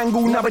my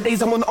kangle.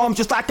 Nowadays I'm on the arm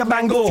just like a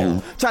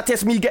bangle. Try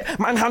test me, get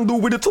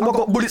manhandle with the tool. I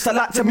got bullets I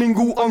like to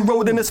mingle on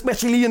road and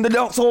especially in the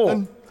dance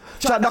hall.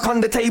 Try duck on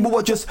the table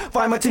or just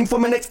find my thing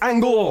from the next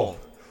angle.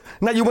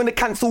 Now you wanna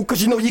cancel cause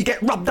you know you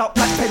get rubbed out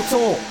like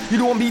pencil. You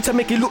don't want me to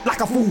make it look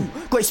like a fool.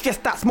 Got it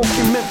stressed out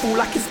smoking menthol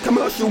like it's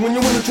commercial. When you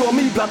wanna draw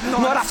me blood,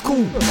 no that's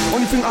cool.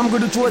 Only thing I'm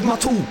gonna draw is my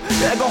tool.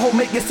 Better go home,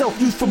 make yourself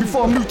useful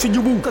before I'm new to you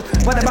all.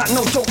 Cause what about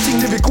no joke, team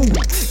lyrical.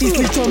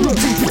 Easily turn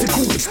routine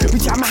physical. We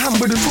jam my hand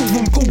with a tool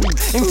room pool.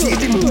 MC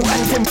dimple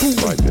and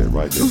temple.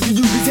 right there. Who do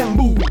you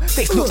resemble?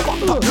 Face looks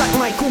fucked up like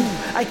Michael.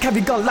 I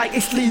carry gun like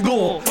it's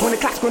legal. When the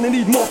class gonna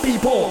need more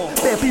people.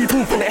 Bare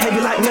people finna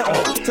heavy like metal.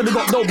 So they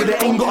got dough but they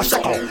ain't got a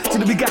shekel. So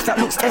the big gas that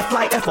looks F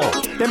like F-O.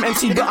 Them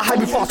MC better hide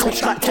before I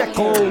switch like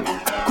Jekyll.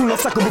 Cool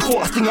off cycle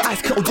before I sting your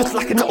ice kettle just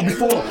like a nettle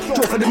before.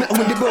 Draw for the metal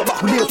when they built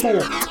back with for.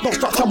 Don't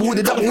start trouble with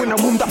the double when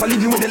I'm warmed up. I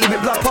leave you with the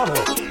living blood puddle.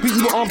 Beat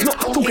you with arms not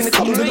talking the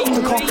trouble. The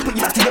doctor can't put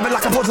you back together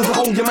like a puzzle to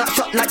hold your mouth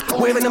shut like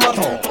waving a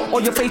motto.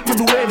 Or your face will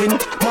be wearing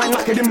mine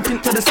like a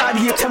infant to the side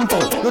of your tempo.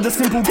 You're the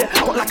simple get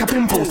got like a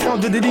pimple.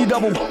 Sound of the D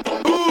double.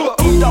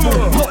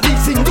 Double, not lead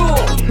single.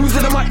 Who's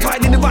in the mic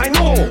riding the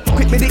vinyl?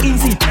 Quick with it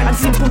easy and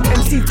simple.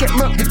 MCs get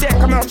murked the deck.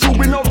 Come out true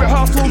with no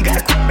rehearsal.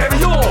 Get a quick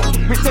burial.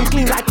 Rich and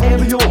clean like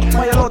aerial.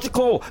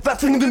 Biological.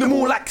 That's things in the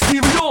more like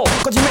cereal.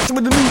 Cause you mention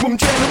with the new room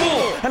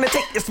general. And they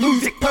take this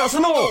music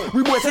personal.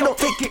 We boys they don't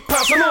take it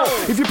personal.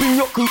 If you bring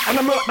your crew and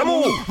I murk them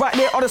all. Right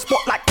there on the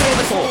spot like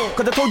aerosol.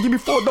 Cause I told you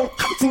before, don't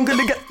cut single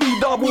to get free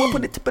double.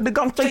 Put the tip of the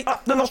gun straight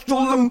up the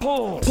nostril and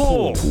pull.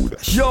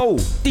 Yo,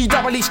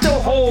 D-double-E still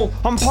whole.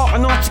 I'm part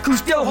of Nazi crew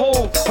still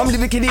whole. I'm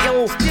living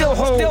ill, still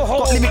whole.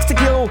 Got lyrics to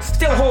kill,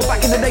 still whole.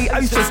 Back in the day I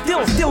used to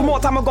still more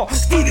time ago.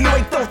 Stealing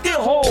away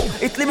still whole.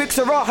 It's lyrics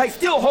are raw,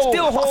 still whole.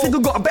 I think I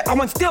got a better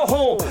one, still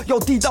whole. Yo,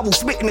 D-double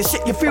spitting the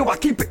shit you feel, I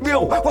keep it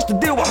real. What's the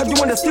deal? I heard you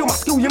wanna steal my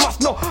skill, you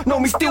must know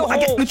me still. I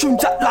get the tune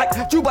chat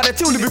like Drew by the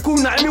till, lyrical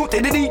 9 mil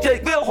to the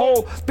DJ Bill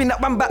hole. Spin that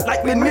one back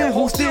like windmill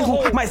hole, still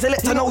hole. My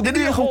selector know the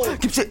deal hole.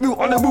 Keep shit real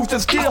on the moves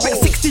and still hole.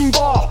 16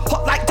 bar,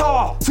 hot like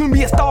tar, soon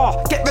be a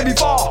star. Get ready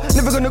far,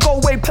 never gonna go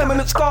away,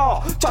 permanent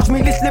scar. Trust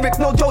me, this lyric,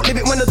 no joke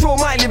lyric. When I draw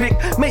my lyric,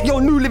 make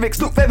your new lyrics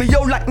look very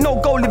yo like no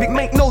go lyric.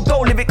 Make no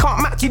dough lyric,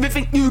 can't match if you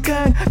think you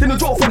can. Then I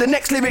draw for the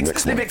next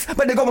lyrics.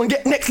 Better go and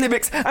get next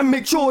lyrics and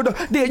make sure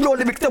that they're your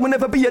lyrics. There will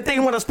never be a day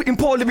when I'm spitting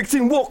poor lyrics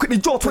in war. Quickly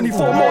draw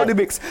 24 more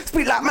lyrics.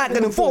 Speak like mad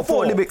and 4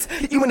 lyrics.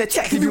 Hit you in the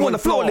chest if you want the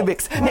floor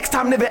lyrics. Next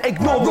time never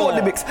ignore raw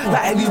lyrics.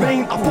 Like heavy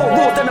rain, I pour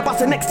raw, then I bust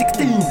the next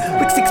 16.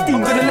 Big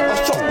 16, gonna let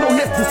us shot no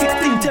less than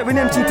 16. Tearing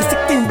empty to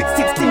 16, big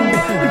 16.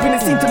 Ripping the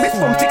scene to bits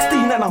from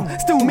 16 and I'm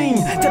still mean.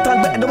 10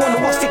 times better than when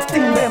I was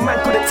 16. Man, man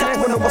could have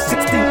tagged when I was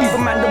 16.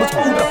 Even man that was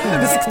older.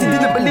 The 16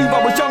 didn't believe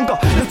I was younger.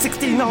 The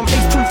 16 now I'm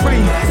H23.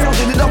 Sounds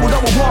in the double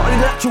part of the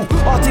natural.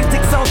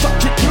 Artistic sound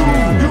touch it.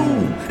 You.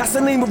 That's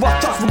the name of our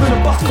trust. We're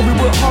gonna bust cause we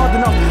work hard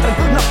enough. And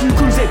enough you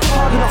crews ain't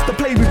hard enough to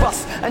play with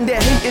us. And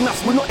they're hating us.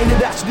 We're not in the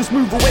dash. Just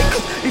move away.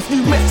 Cause if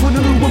you mess with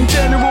the new room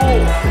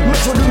general,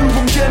 mess with the new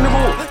room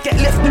general,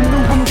 get left in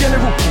new room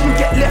general. You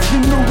get left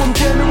in new room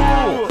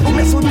general.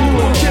 Mess with the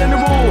new room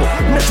general.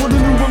 Mess with the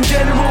new room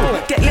general.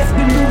 Get left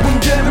in new room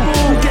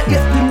general. Get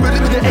left in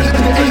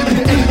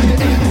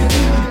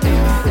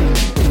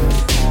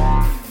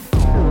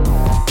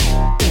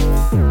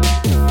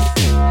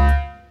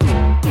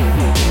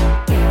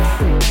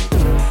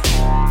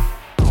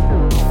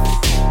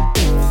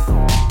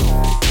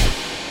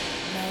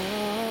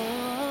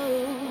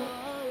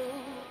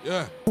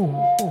Yeah.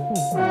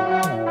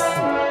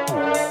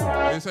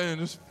 They're saying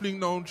just fling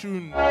down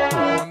tune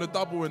on the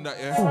double in that,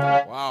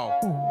 yeah? Wow.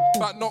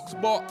 Fat Knox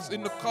box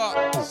in the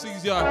cut.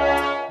 Sees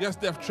ya. Yes,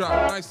 Death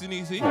Trap. Nice and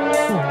easy.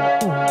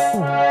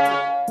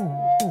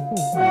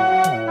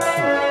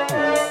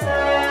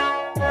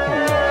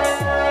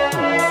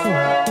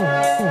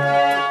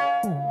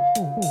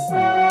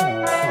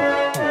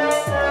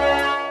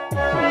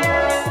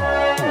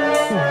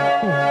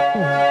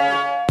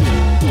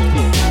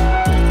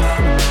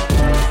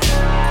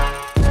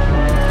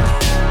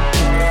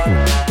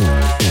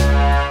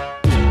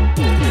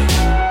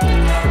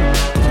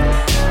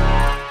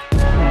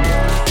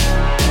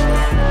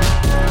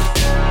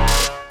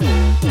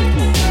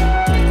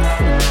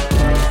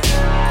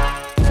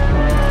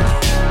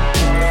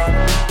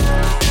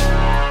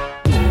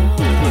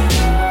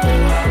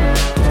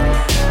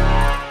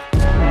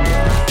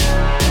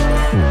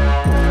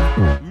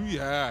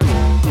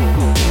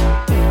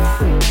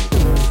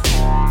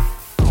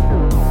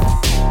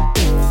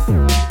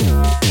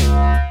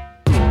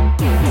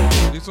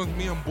 This one's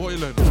me and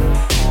Boylan,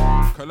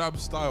 collab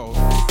style.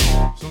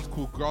 This one's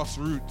called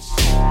Grassroots.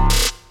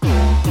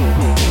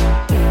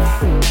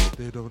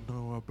 They don't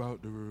know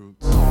about the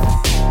roots.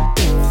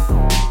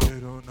 They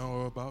don't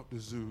know about the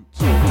zoots.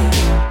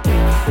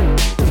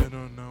 They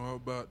don't know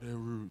about their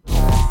roots.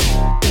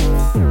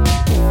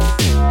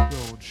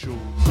 Don't shoot.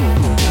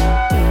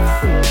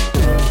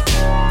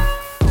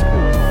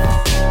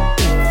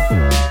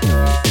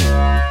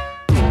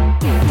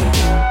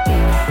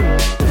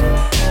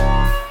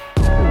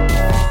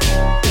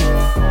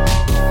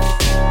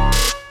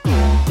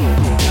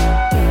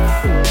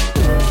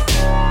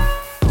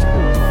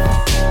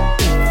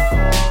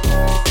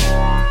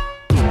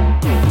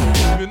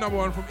 Another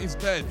one from Is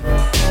Dead.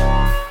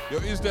 Yo,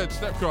 Is Dead,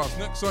 Stepcraft,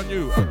 next on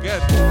you. Again,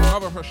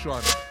 another fresh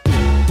one.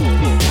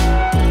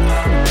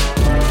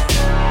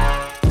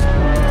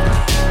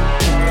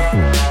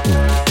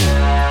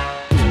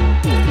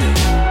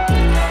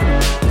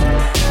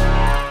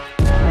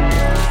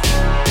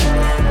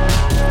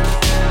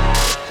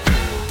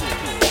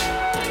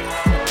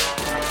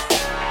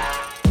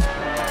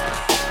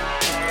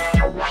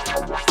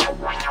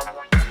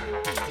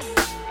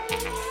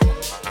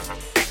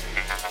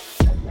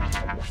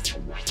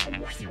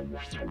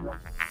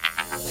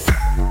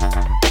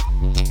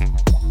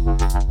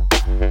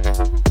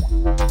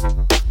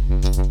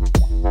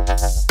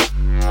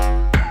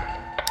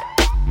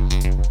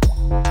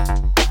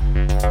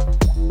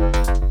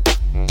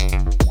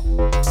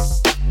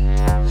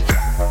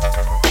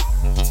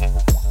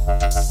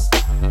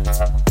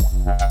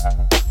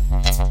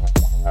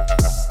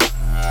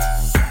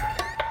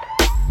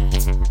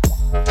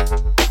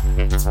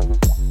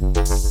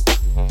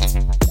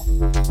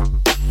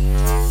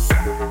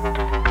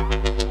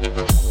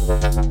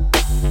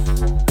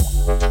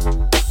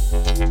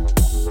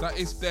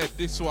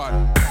 this one.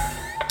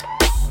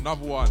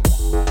 Another one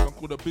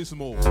called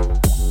Abysmal.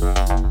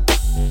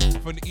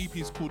 From the EP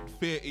is called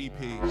Fear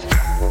EP.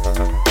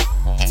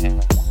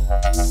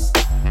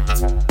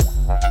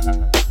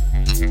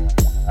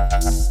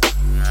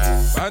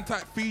 Anti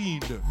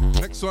Fiend.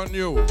 Next one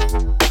new.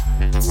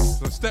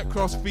 So Step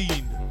Cross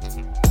Fiend.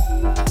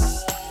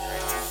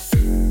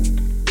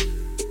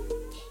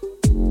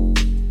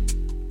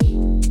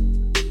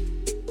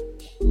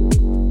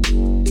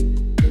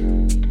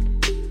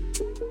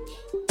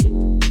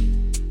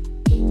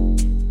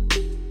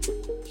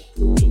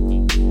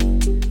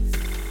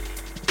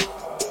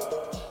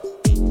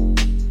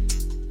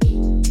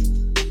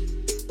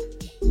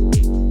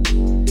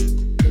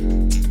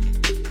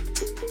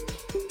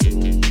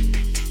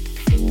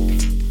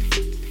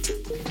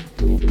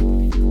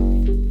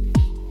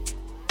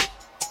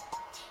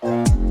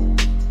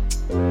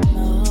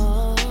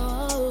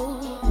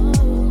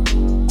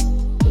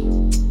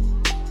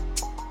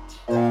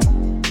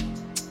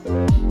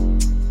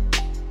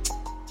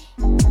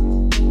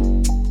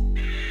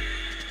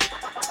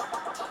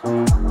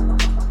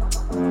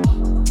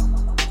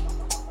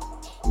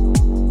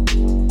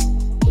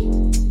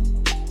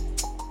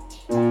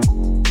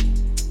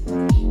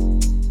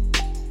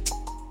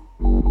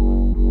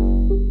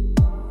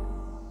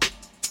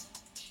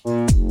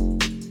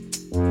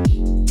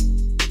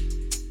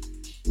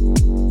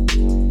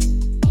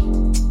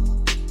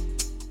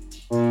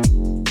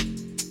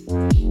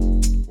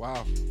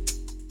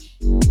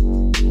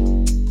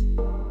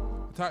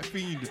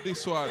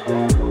 This one.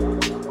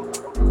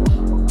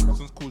 This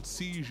one's called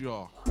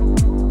Seizure.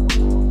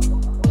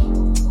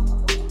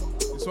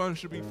 This one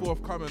should be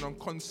forthcoming on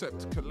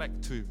Concept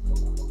Collective.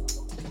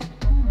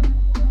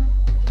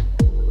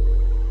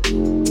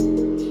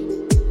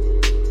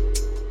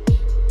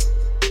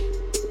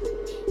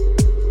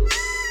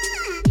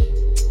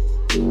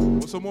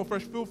 What's some more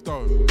fresh filth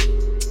though?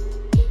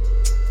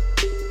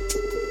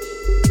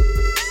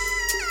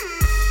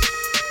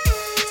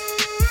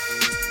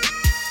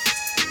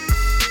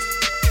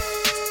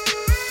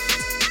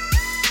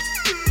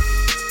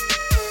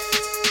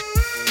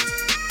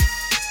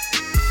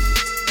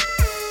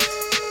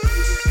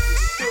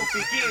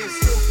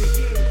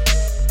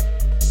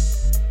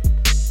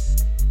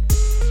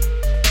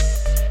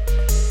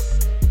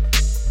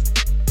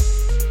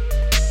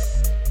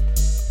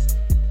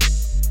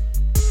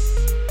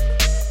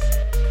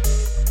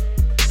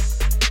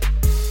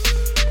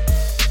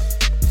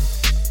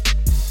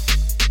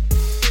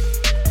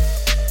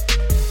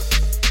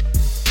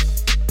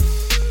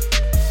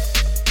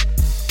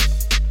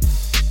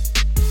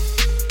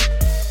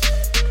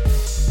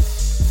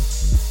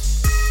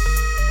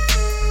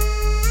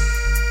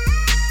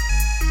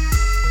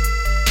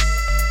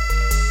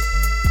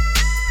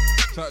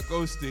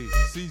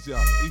 Caesar,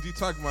 ED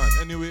Tagman,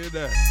 anywhere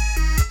there.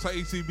 Tag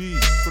ECB,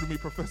 calling me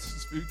Professor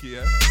Spooky,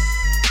 yeah?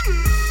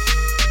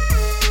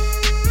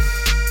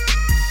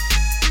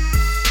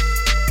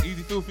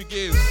 Easy Filthy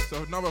Gears,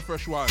 so another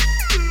fresh one.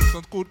 This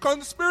one's called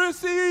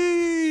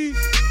Conspiracy!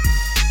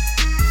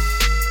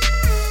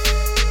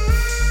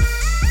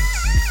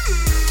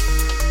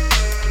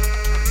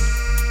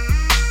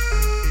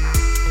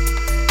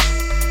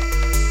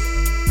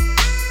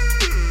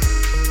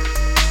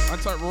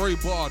 Anti-Roy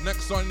Bar,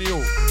 next on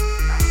Neil.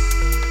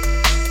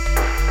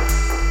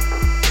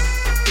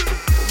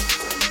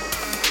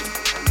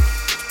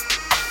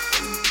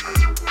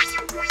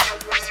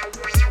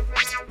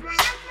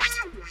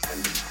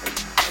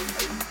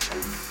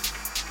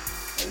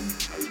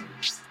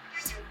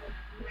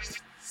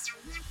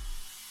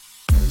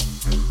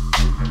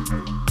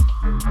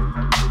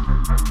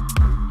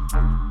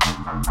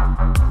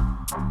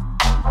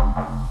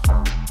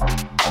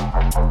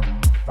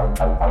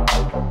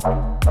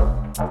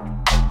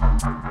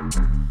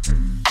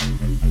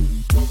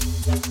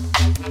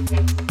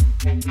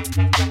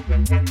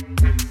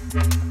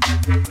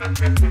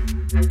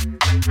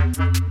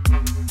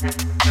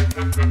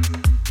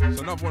 It's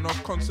another one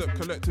off Concept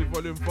Collective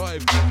Volume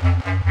 5.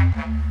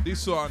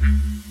 This one.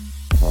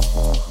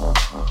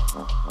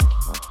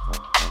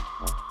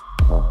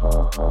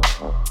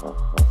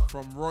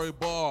 From Roy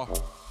Barr.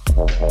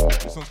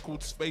 This one's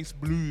called Space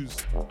Blues.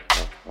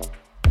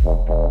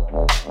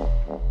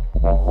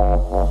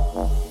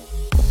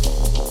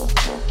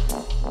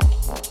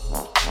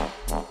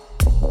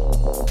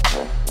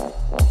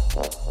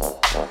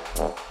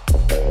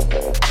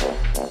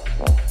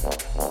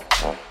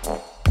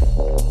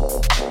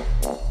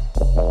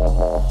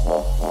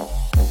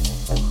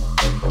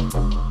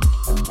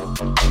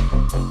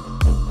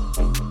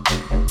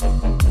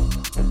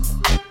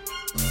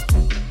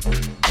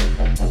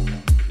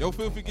 Yo,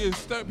 Filthy Gears,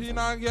 step here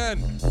now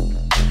again.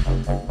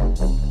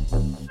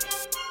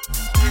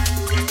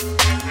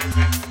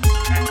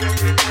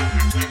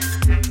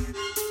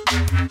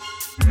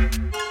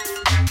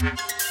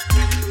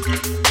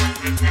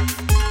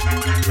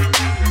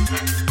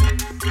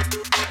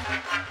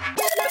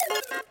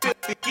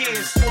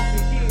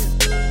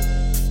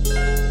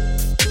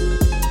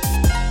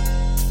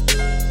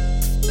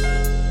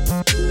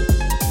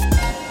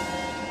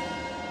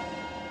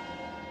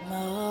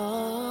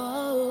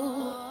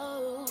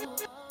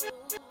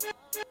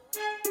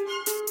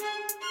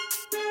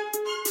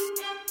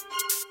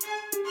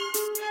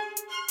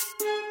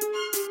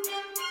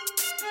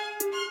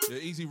 Yeah,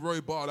 Easy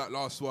Roy bar, that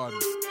last one.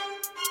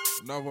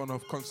 Another one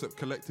of Concept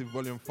Collective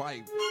Volume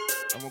 5.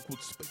 That one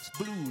called Space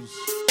Blues.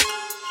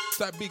 It's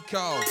that Big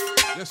Cow.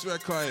 Yes, we're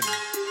kind.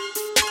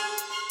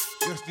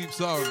 Yes, Deep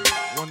Sound.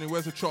 Wondering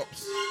where's the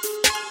chops?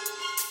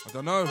 I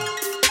don't know.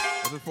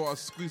 I just thought I'd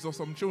squeeze off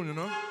some tune, you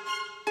know?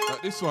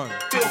 Like this one.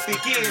 Filthy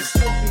Gears.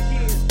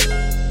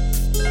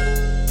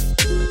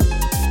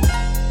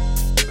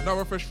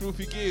 Another fresh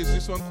Filthy Gears.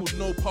 This one called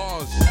No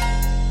Pause.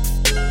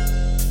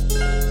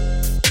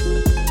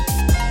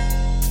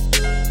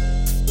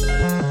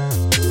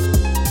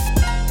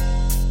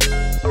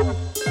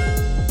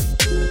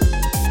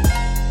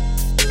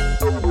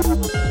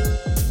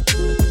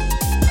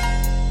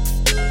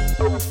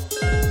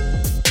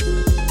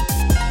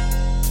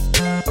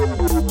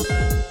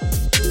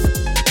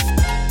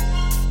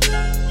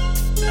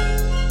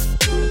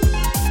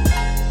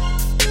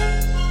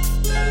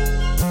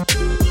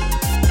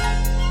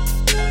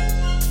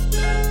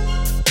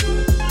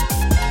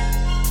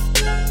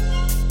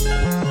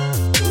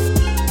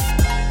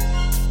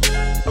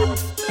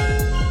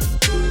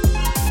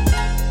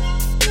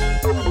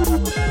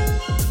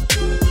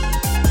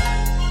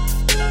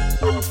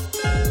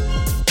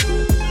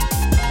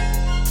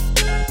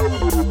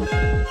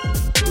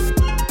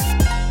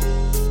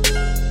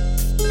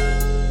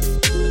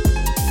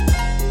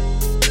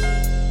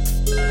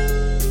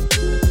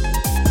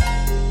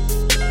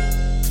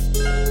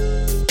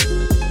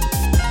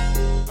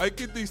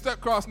 Step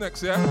cross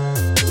next, yeah?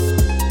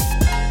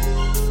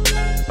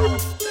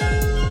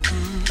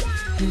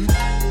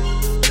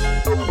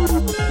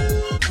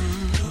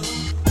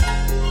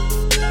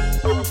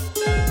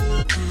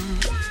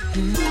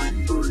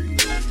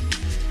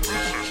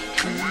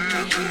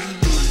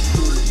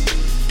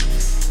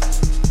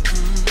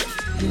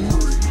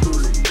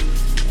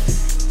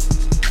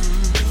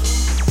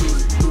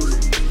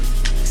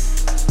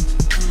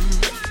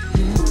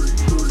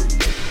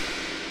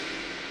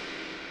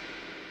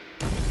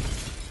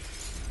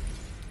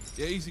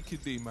 Yeah, easy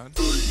Kid D, man.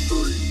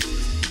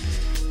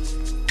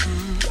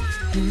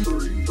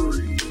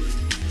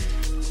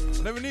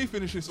 I never knew you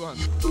finish this one.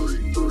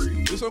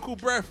 This one called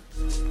Breath.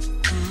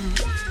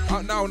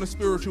 Out now on the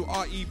Spiritual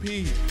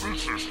REP.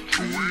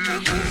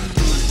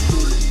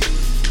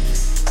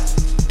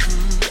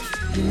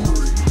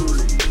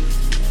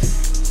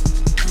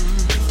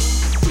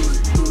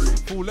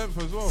 Full length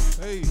as well.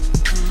 Hey.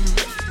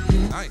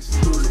 Nice.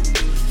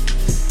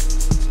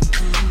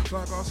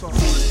 Like our song.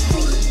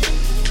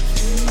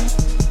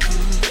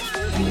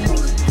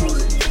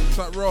 It's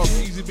like Rob,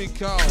 Easy Big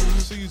Cow,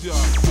 Caesar.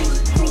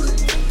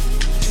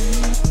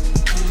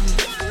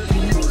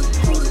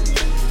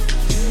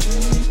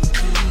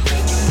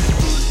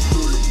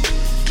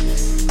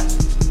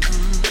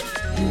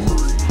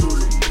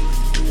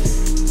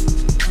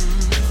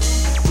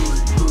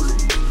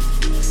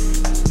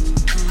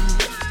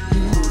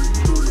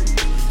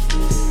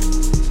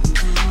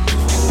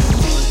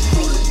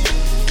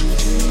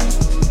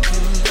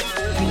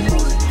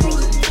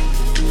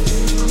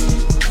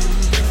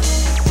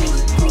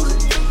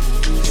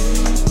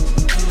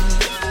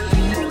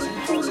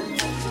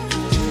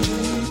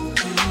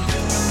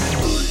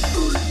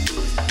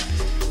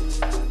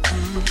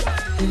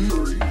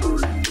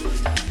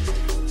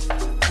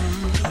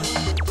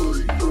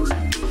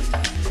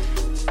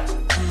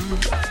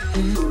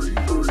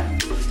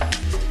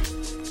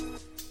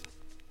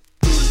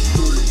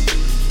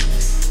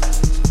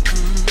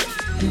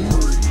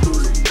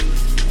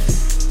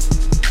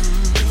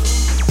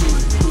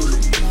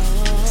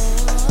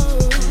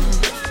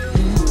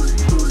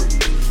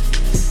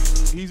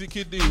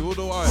 Kid D, all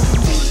the way.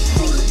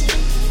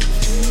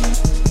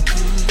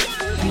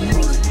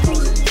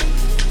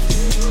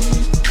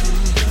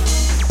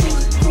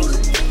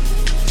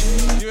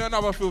 Give me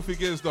another Filthy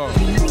Gears though.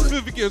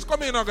 Filthy Gears,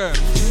 come in again.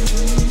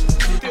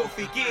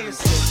 Filthy Gears.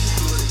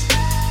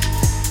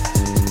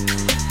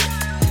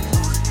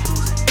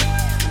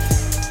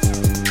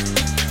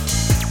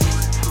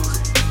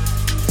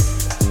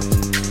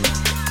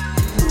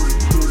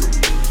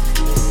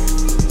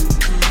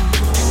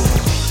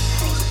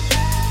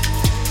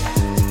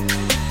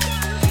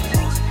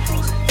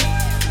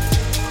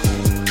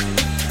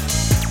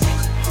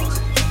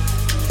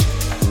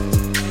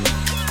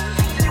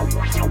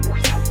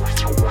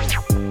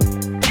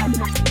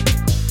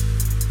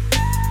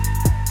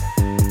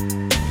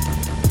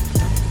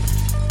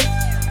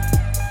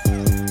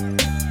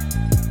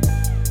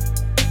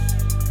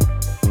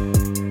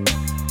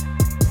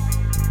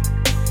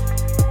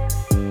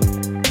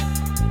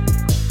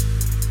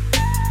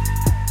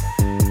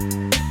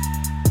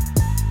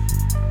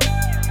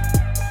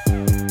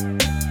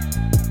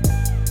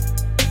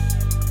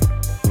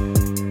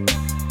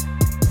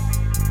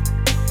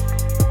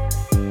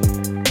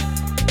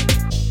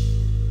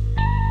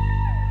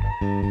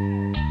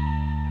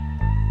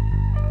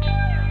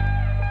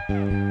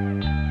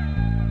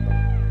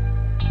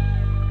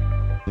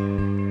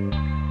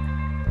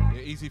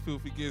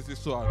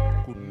 this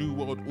one called New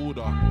World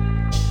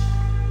Order.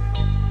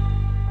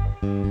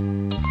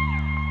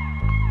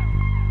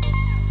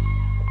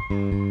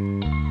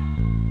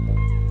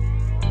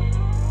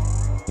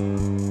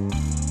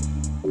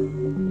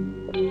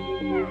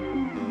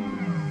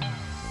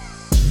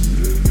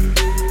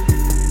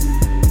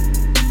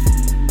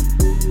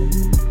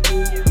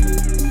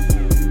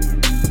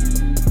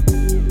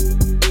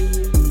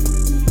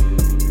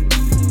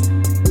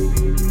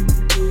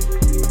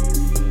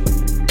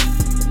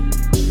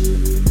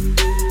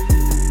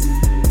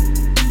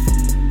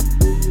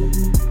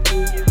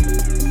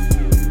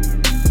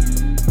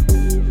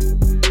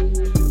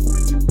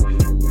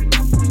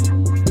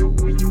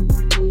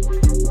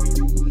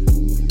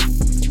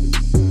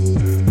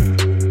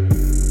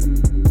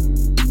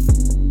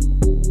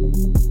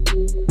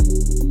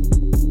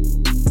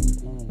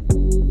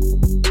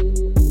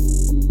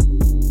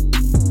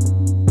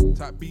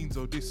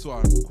 This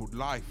one called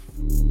Life.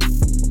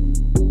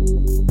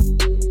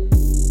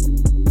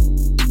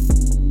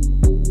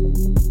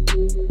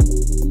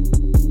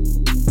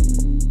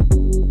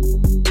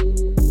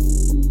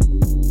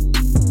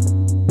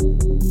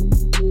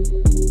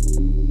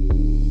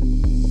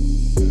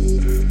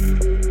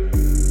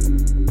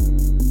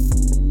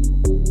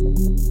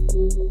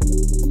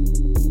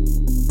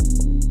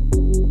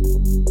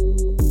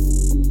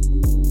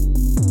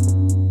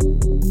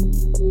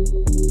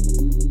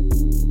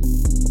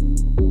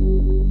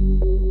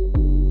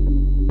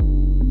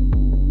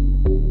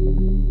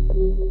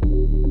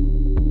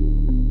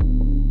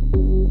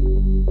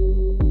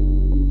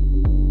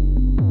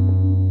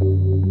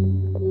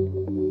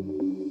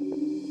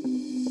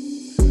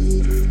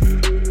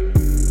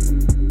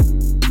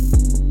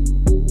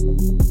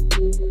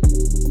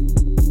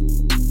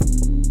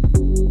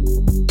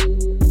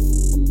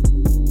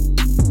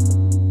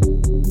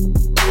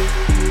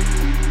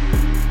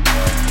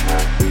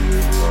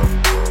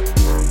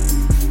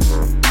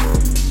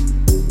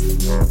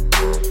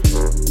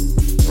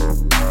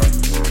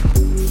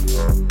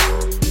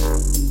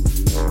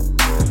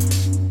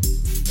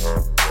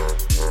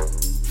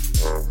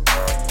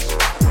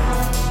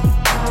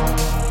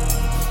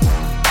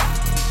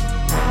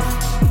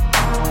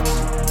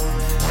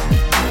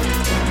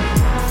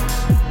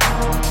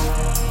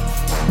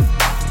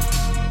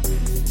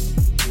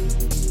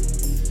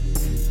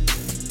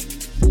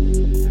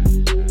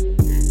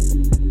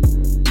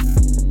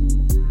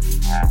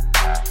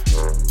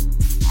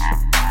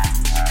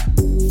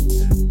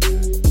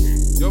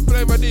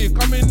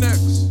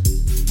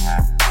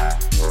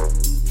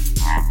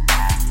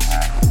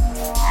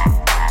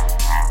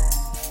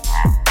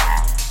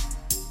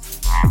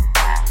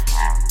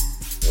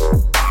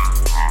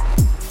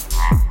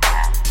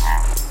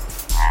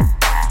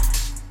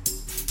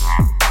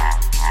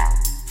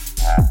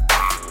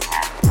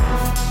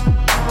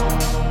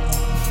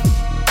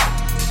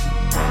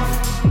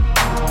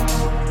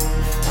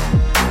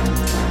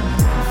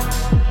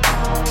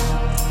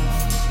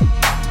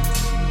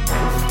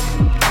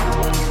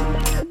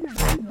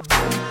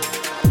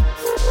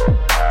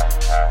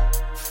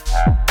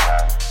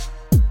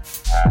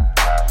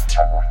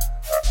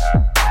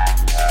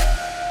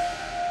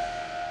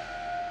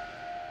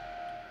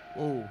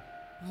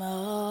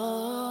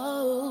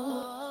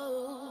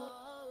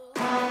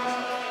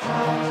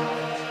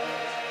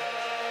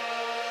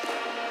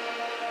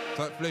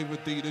 Type Flavor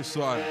D this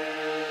one.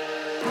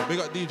 Big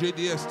up DJ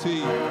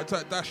DST. I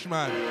type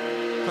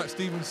Dashman. Type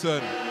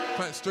Stevenson.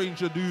 Type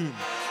Stranger Doom.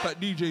 Type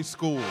DJ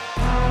School.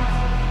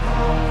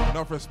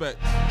 Enough respect.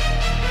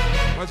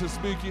 That's a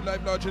spooky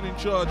live large and in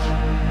charge.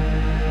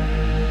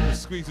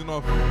 Just squeezing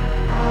off.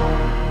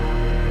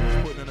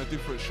 Just putting in a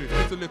different shift.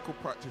 Just a little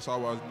practice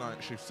hours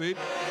night shift. See?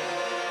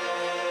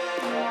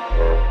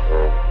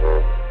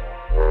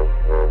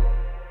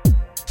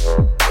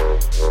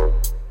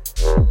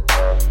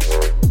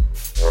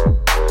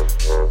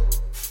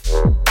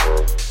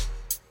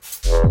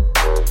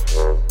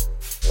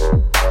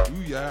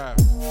 Ooh, yeah.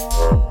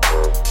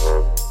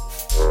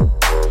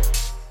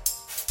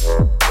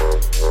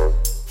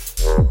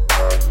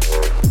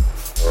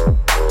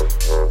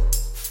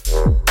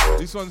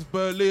 This one's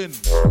Berlin.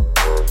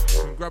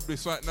 You can grab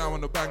this right now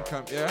on the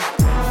Bandcamp, yeah?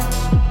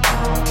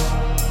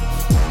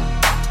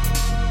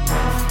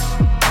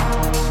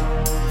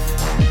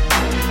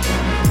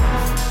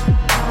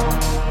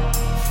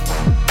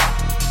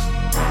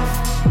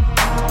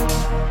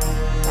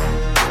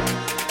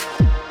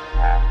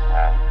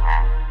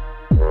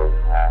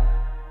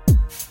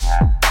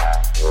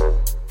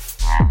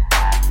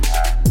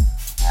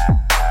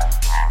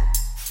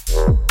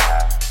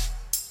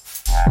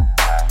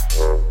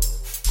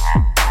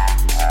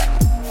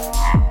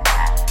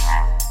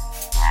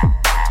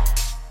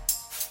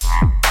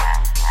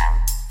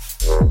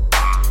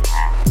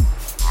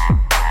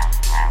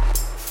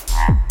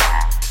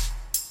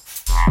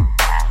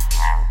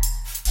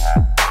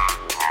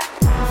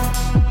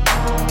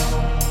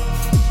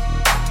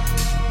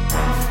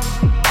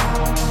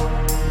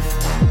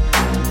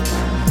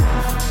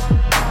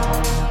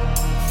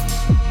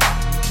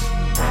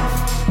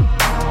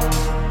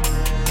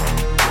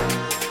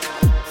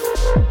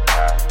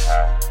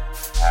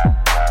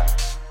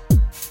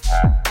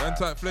 And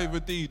type Flavor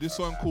D, this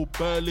one called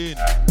Berlin.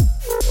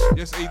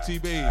 Yes,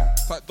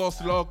 ATB. Type Dos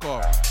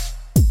Loca.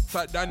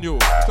 Type Daniel.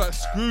 Type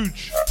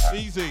Scrooge.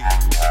 Easy.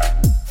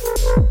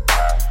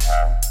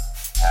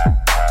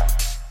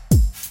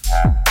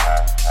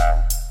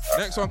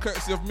 Next one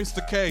courtesy of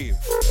Mr. K.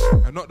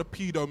 And not the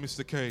pedo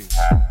Mr. K.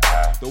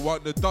 The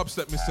one, the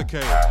dubstep Mr. K.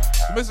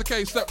 So Mr.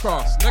 K, step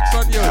cross. Next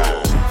one,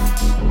 yo.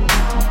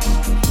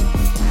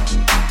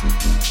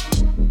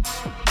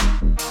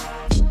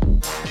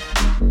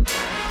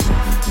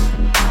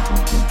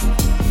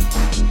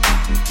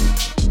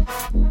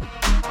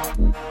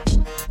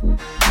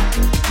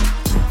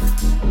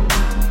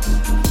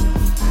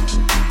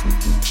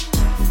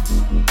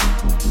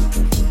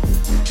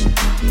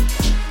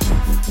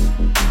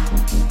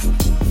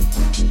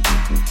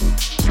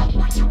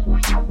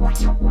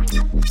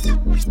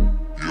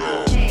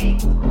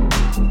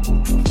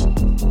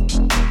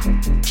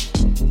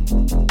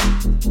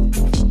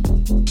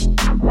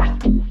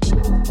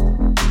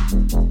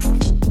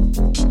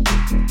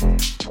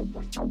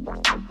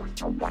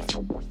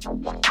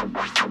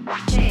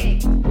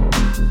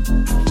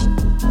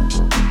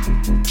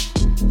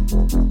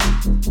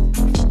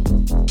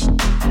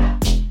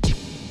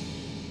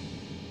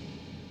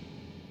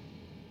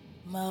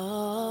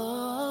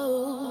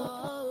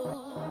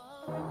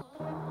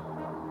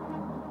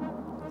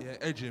 Yeah,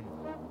 edge him.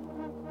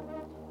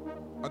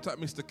 I'll tap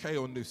Mr. K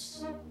on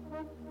this.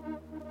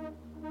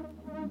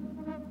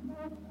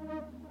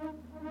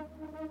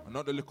 I'm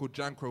not the little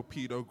Jankro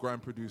pedo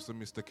grand producer,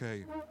 Mr.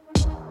 K.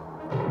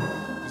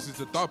 This is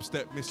the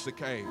dubstep, Mr.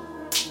 K.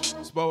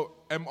 Spell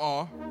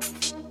MR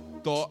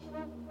dot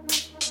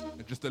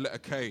and just the letter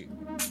K.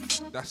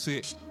 That's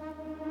it.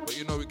 But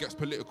you know it gets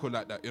political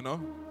like that, you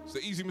know? So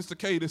easy, Mr.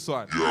 K, this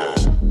one.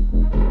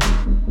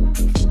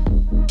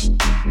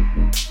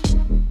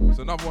 It's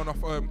another one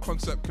off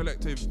Concept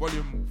Collective,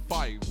 Volume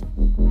 5.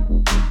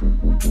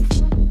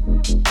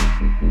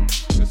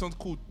 This one's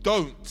called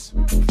Don't.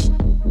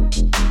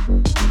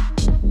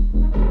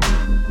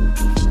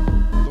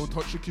 Don't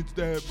touch the kids,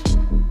 them.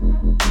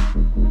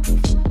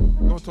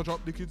 Don't touch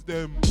up the kids,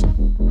 them.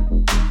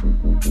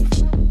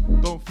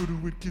 Don't fool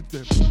with kids,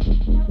 them.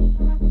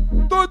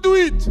 Don't do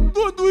it!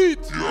 Don't do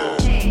it!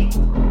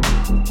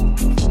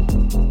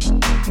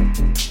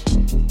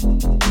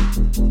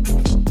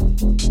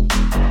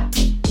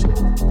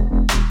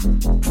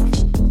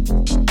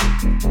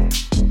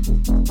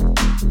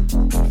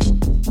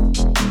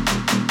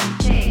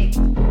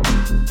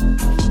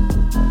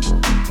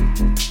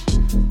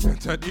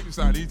 Turn deep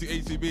sound, easy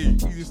ACB,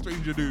 easy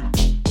stranger dude.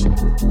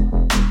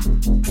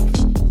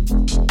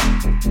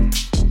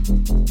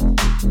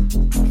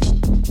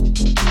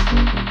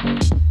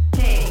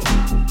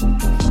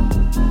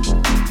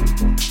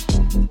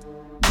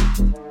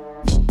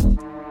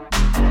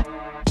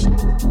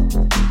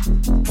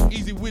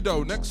 Easy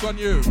Widow, next one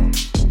you.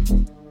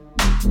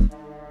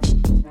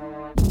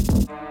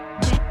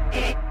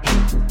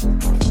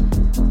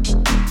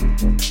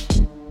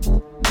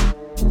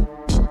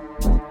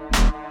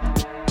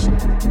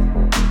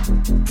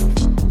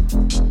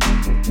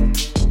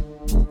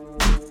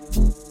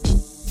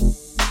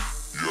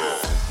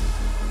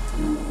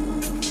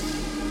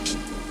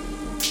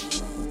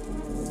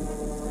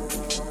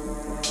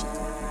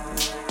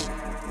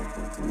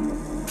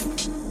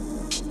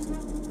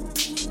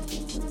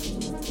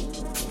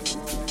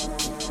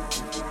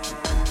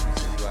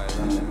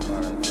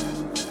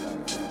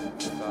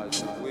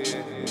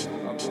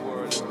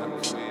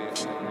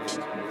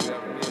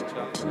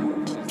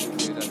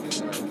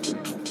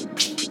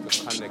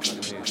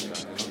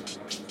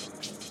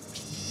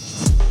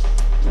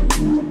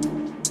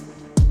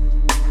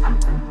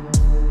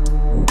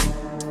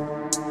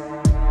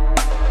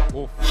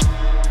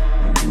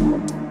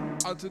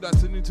 To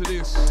that and into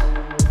this.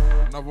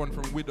 Another one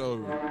from Widow.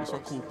 This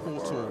one called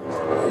Portal.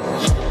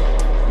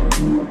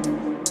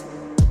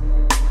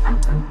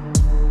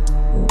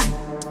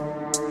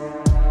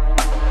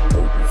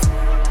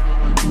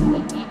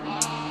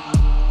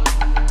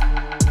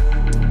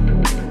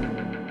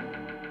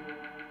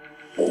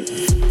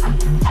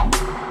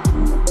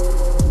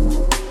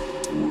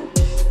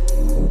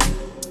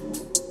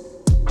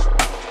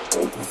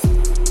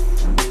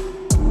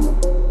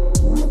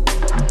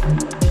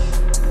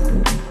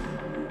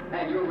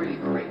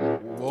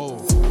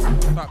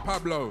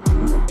 Pablo,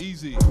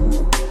 easy.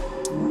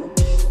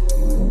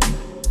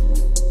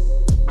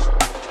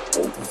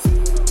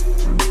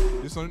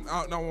 This one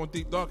out now on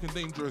Deep Dark and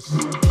Dangerous.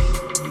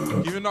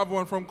 Give another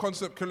one from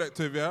Concept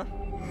Collective, yeah?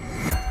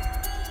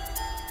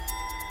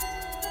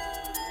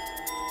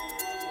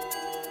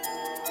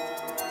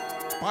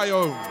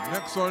 Biome,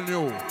 next one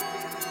you.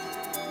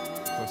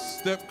 So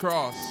Step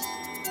Cross.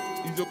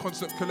 Easy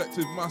Concept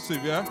Collective,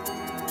 massive, yeah?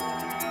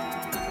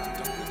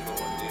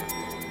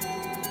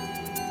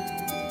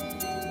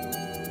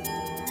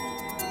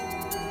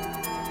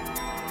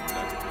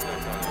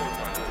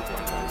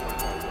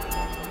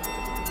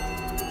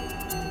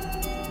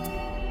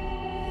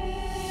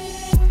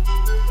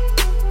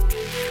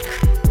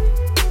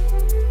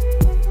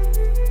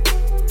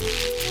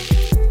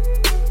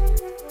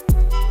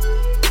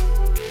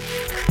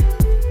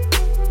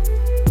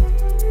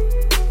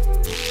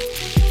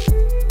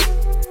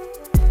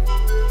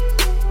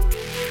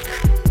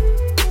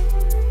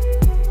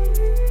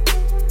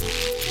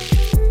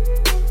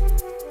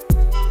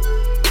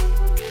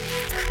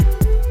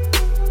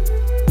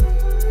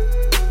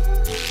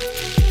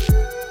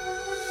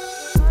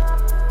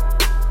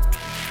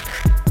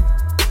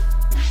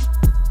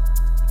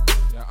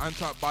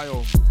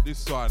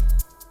 this one.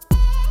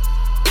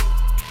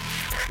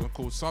 One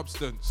called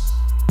Substance.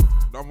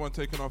 Another one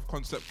taken off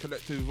Concept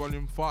Collective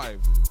Volume 5.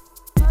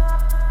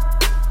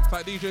 It's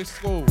like DJ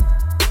School.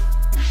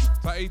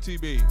 It's like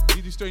ATB.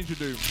 DJ Stranger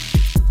Doom.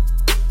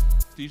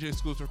 DJ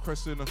School's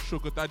requesting a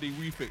Sugar Daddy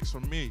refix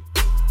from me.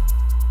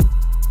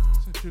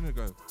 So Tuna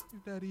go,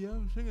 Daddy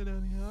O, Sugar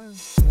Daddy O.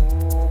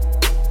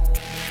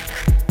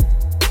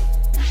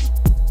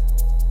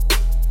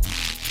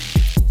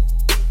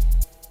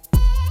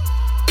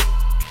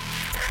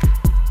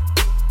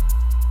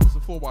 It's a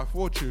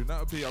 4x4 tune, that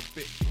would be a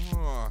bit.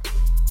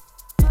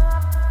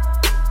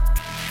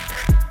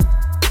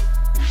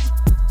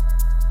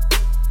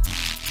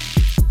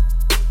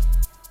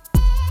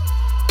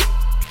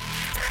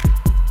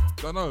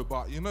 Don't know,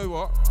 but you know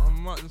what? I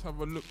might just have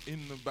a look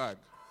in the bag.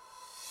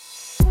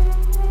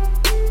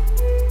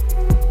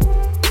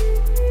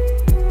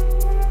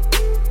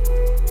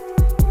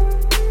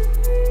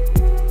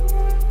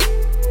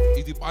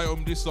 Easy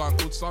Biome, this one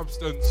called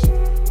Substance.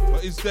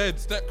 But it's dead.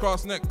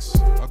 Stepcast next.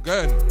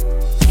 Again.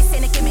 This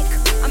ain't a gimmick.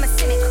 I'm a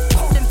cynic.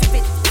 Cold and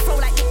vivid. Flow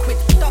like liquid.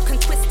 Dark and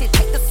twisted.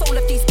 Take the soul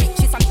of these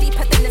bitches. I'm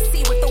deeper than the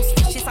sea with those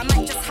fishes. I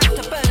might just have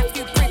to burn a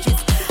few bridges.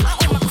 I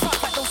own my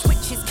craft like those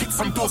witches. Kick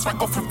some doors right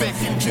off of their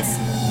hinges.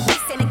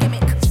 This ain't a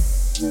gimmick.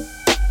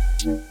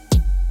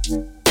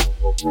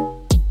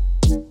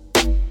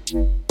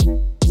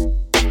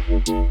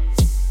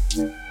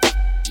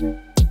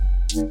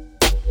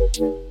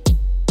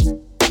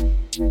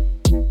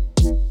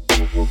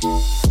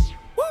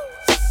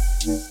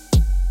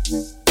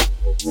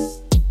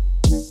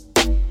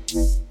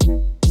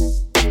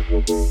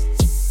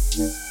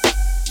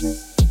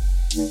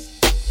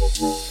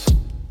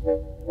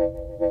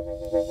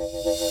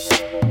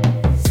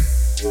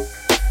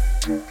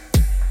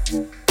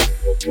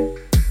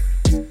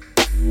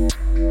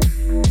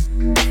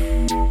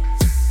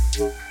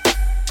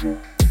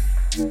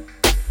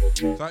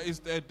 That is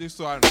dead, this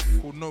one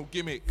called No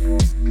Gimmick.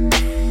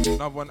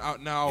 Another one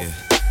out now.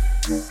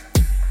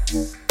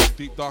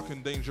 Deep, Dark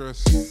and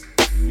Dangerous.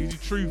 Easy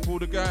Truth, all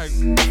the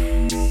gang.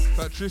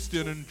 That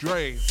Tristan and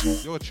Dre,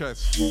 your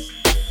chest.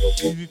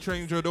 Easy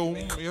Train Dome,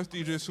 yes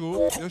DJ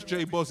School, yes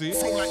J Bozzy.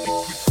 This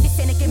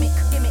ain't a gimmick,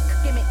 gimmick,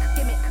 gimmick,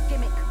 gimmick,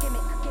 gimmick,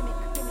 gimmick,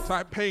 gimmick, gimmick.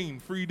 Type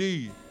Pain,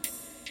 3D.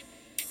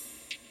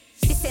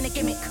 This ain't a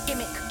gimmick,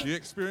 gimmick. Do you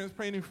experience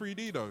pain in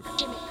 3D though? Gimmick,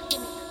 gimmick, gimmick,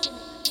 gimmick.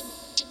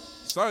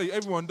 Sorry,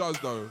 everyone does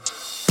though.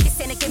 This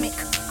ain't a gimmick,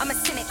 I'm a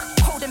cynic,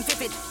 cold and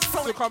vivid.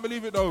 Still can't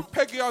believe it though.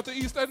 Peggy out to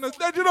East End,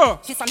 dead, you know?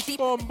 I'm deep.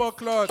 Bomber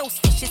Clad. Those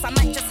fishes, I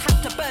might just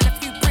have to burn a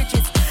few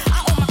bridges.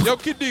 Yo,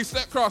 Kid D,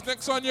 Stepcraft,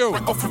 next on you.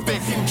 Right off of their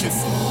hinges.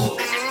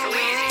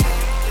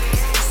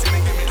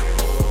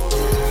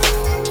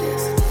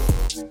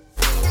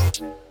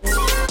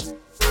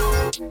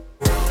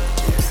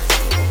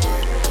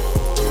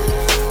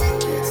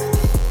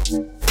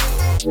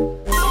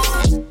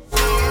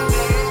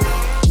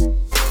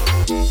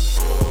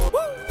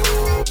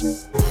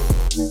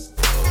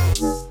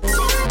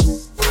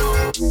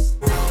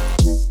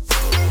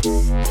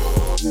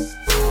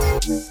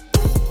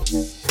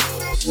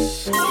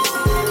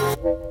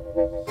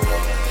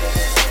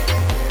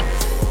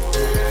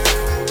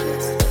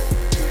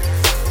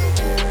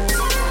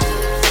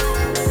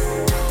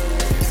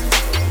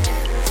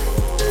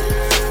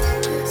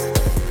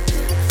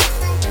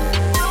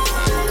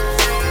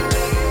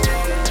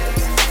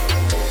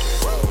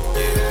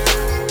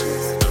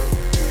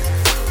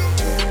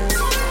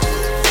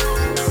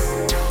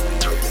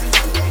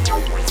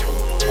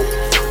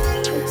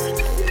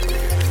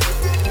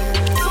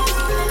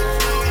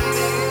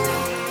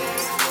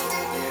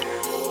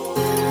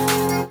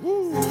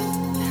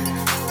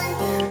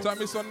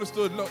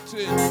 Misunderstood, locked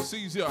in,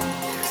 sees ya.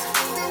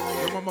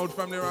 Get my mode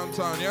family around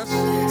town, yes?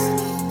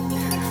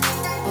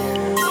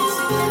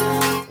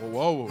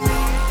 Whoa, whoa.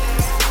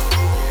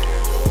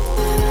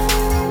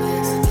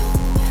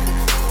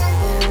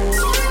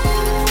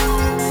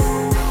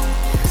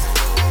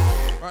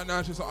 Right now,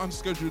 it's just an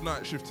unscheduled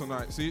night shift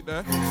tonight. See it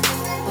there?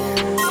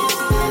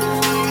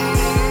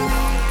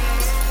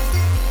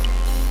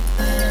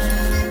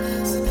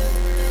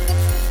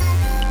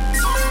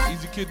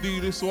 Easy Kid D,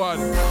 this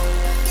one.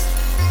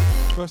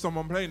 First time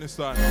I'm playing this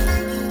time.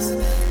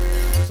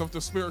 It's off the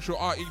Spiritual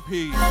Art EP.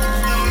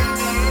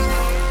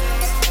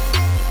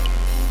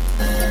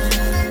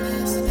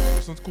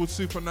 This one's called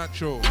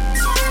Supernatural.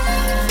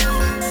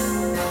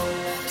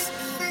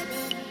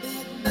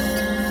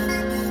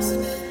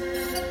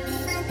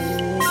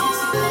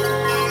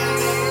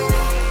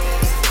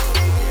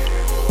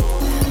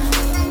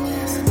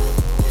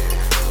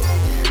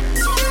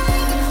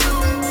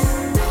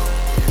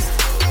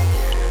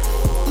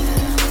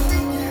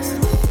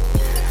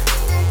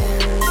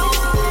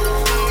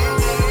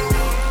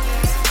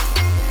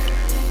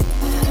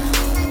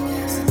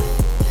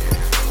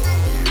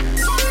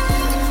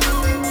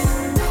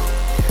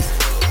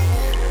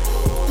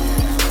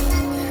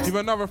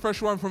 Another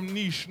fresh one from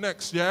Niche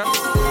next, yeah?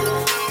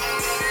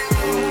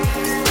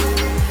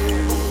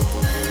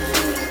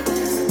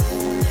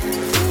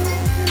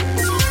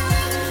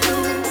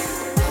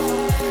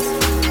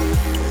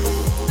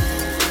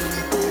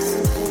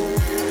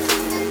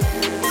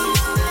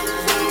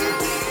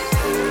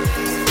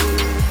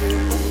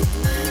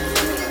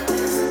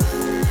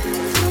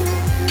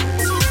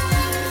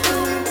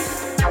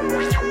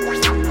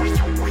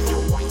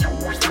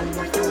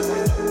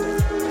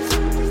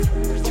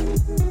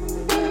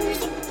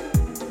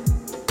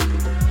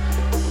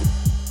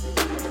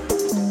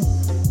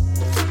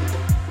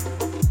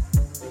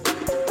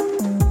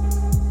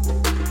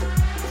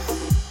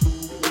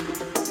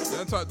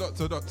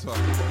 Doctor.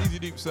 Easy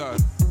deep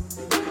sound.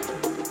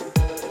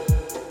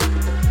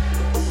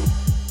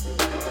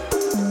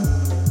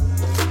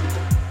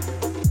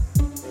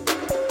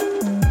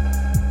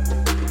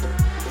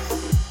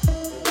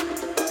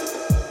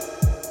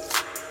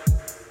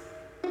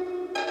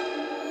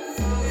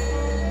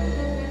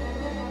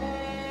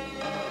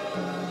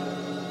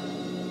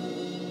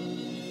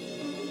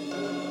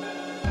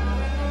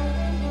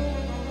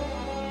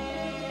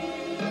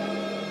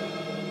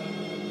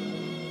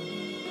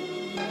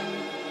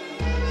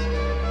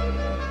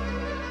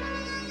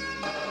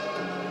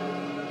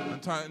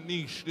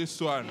 Niche, this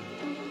one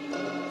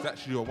is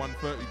actually a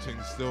 130 thing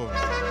still.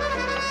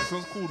 This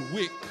one's called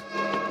Wick.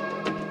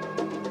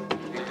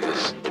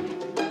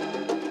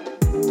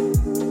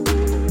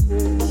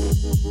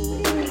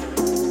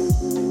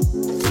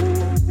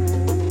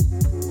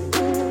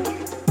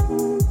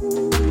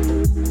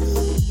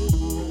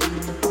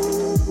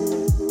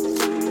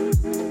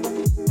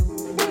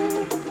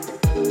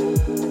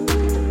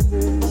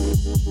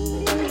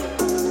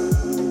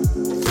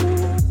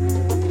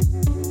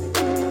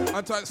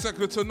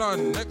 Second to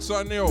none. Next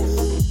one, Neil.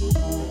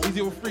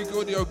 Easy with Freak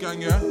Audio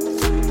Gang, yeah?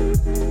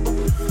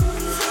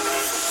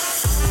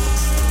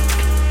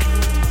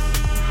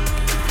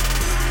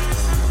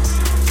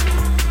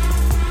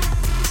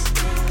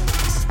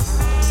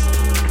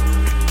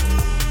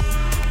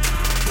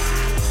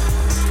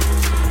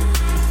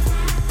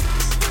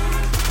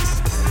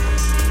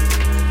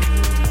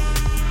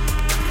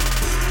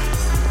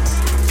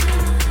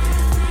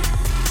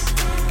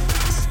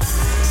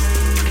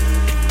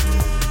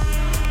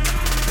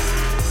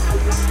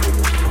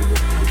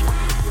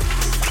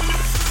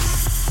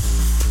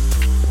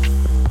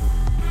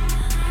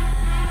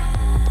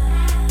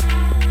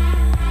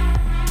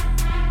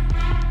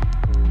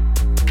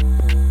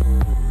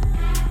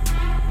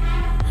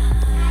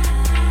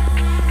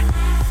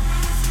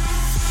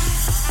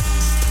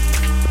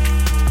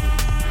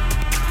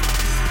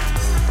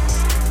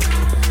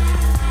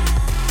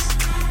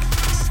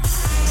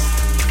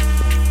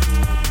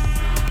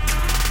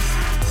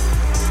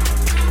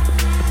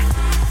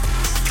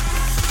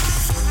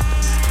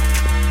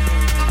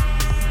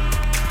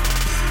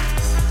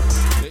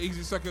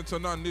 Second to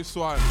none, this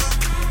one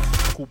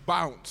called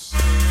Bounce.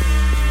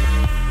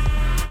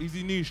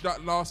 Easy Niche,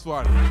 that last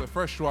one, it's a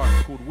fresh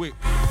one called Wick.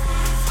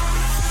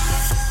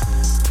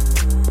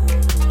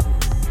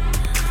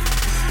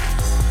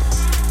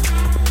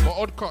 But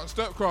Odd Cut,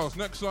 Step Cross,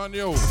 next one,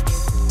 yo.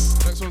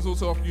 Next one's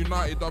also off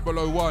United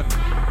 001.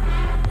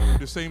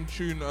 The same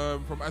tune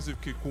from Asif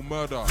Kid called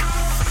Murder.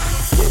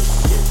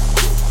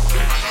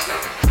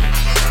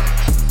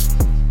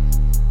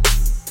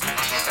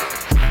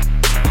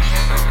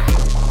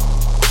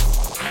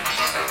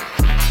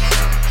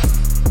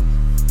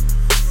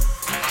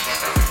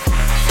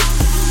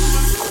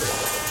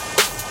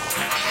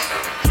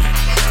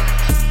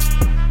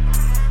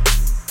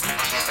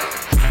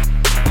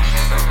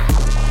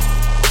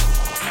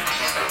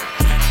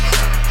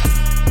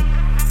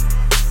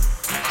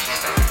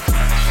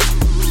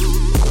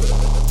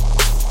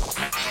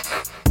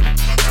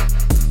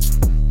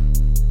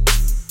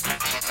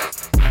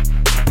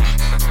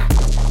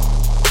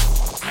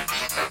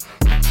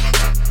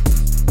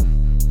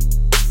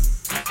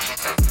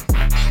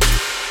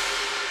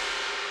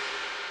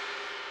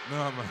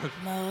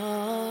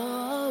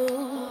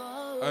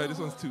 Hey, this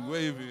one's too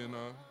wavy, you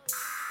know. It's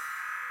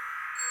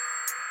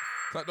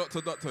like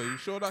Doctor, you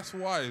sure that's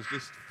wise?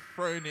 Just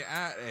throwing it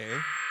out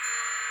there.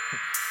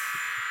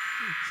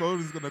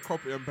 Someone's gonna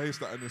copy and paste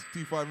that in this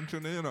T5 and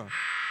tune, you know.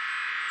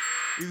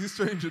 Easy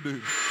Stranger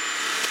dude.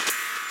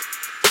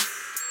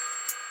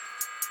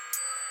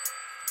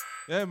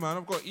 Yeah, man,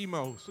 I've got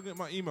emails. Look at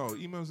my email.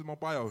 Email's in my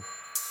bio.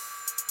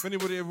 If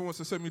anybody ever wants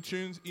to send me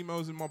tunes,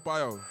 email's in my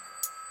bio.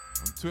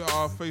 On Twitter,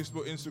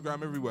 Facebook,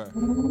 Instagram, everywhere.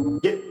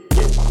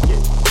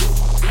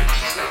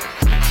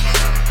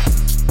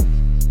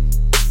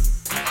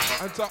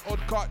 And to Odd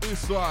Cut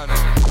this one.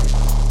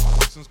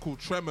 This one's called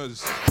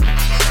Tremors.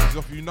 It's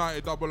off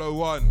United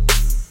 001.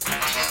 It's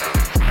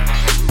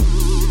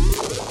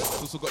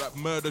also got that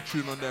murder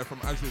tune on there from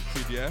Asif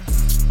Kid, yeah?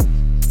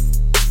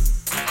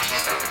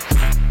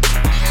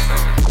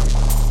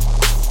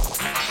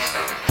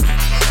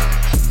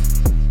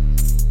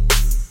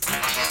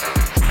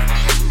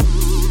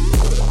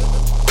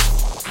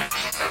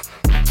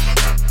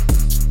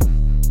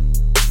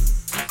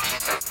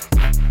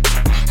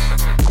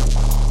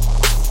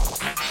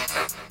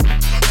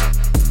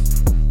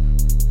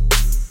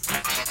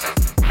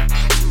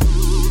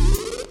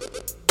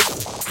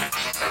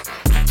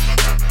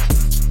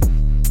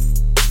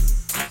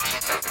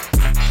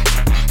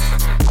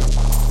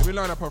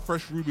 Line up a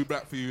fresh Ruby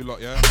Black for you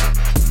lot, yeah?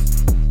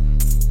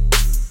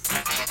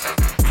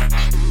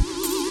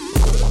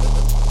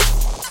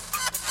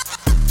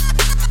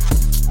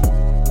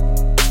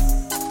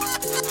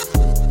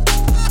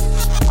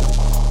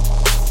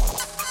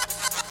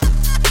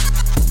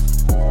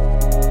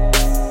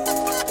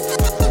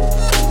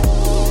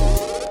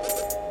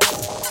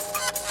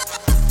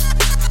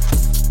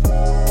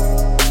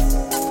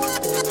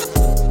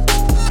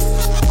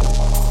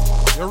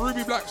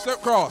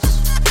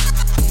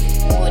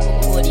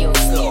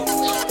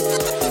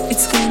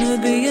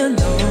 be a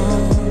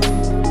long,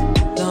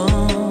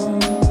 long,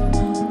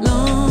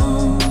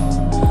 long,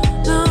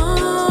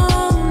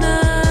 long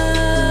night.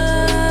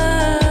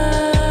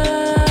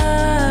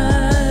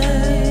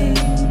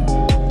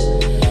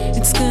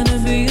 It's gonna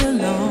be a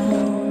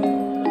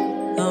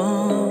long,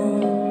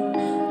 long,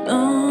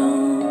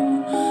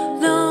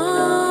 long,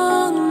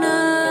 long night.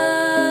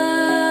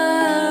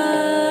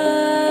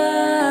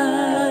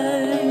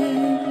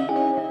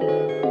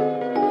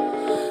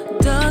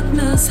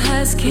 Darkness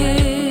has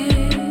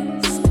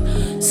kissed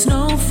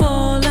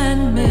snowfall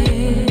and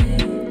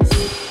mist.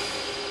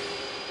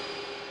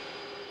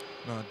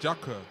 Nah,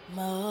 Jacka.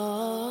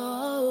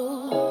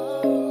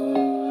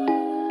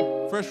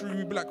 Fresh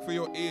Ruby Black for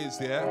your ears,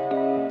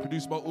 yeah?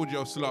 Produced by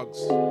Audio Slugs.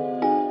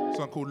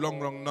 Song called Long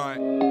Long Night.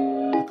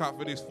 Look out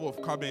for this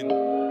forthcoming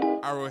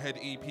Arrowhead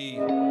EP.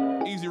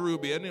 Easy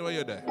Ruby, anyway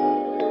you're there.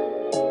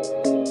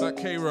 That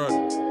K-Rod,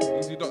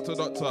 Easy Doctor,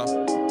 that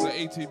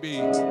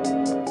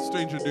ATB,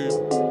 Stranger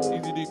Doom,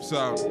 Easy Deep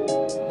Sound,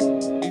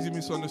 Easy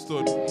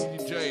Misunderstood,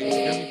 Easy J,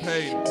 Easy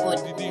Pain,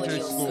 Easy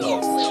DJ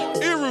School.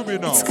 Here Ruby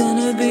now. It's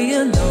gonna be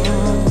a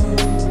long,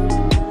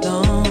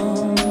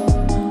 long,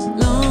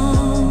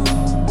 long,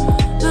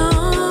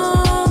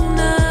 long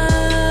night.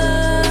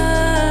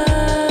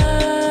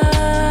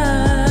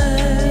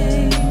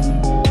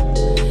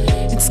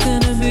 It's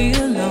gonna be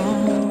a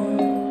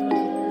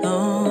long,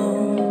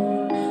 long,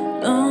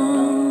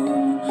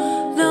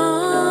 long,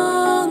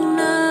 long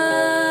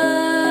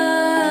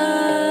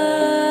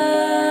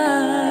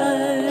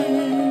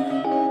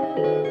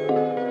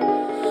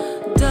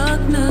night.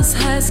 Darkness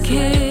has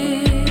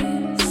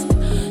kissed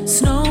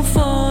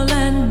snowfall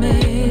and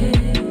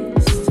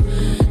mist.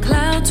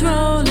 Clouds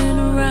rolling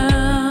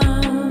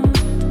around,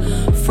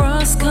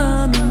 frost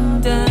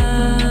coming down.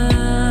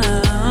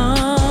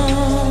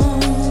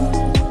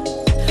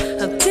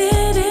 How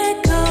did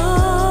it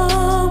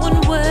go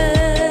and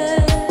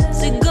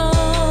where's it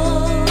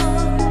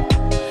gone?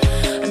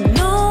 I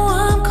know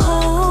I'm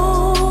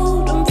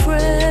cold and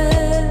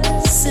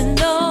pressing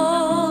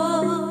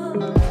on.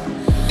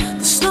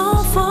 The snow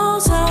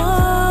falls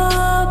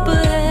up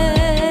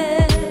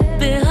ahead,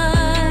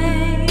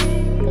 behind,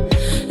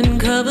 and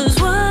covers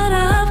what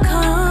I've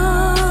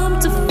come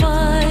to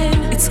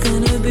find. It's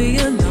gonna be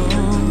a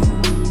long,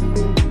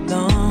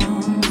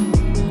 long,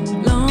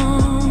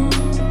 long,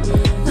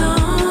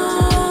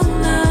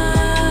 long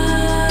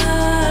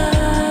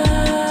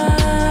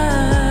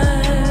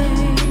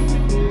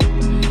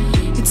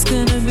night. It's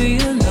gonna be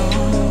a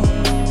long,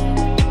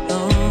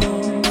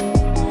 long,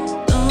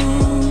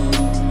 long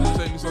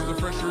Saying this one's a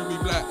Fresh Ruby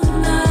Black.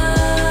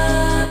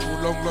 night.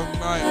 Called Long Long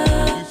Night.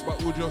 Produced by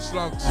Audio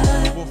Slugs.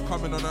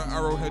 Forthcoming on an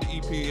Arrowhead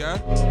EP, yeah?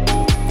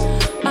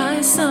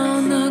 Ice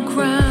on the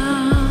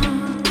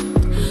ground,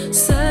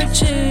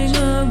 searching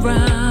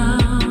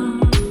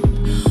around.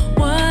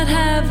 What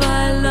have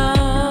I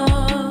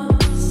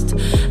lost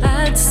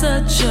at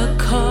such a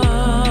cost?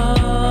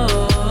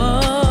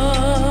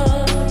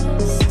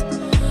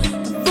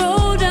 The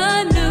road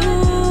I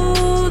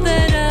knew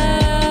that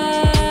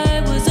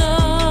I was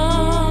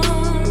on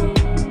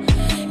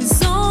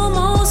is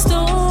almost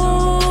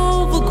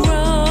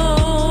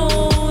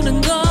overgrown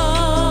and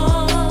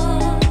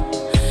gone,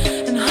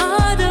 and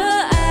harder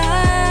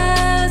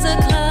as I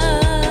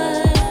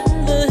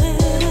climb the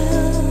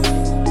hill.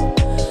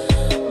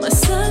 My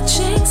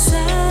searching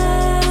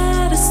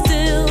sadder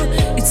still.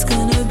 It's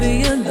gonna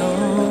be a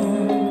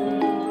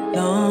long,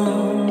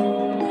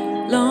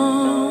 long,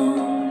 long,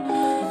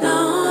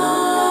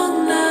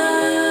 long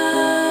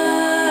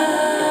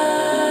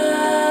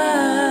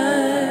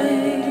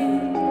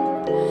night.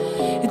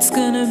 It's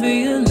gonna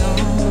be a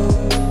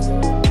long,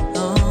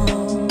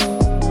 long,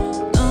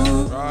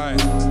 long, Right.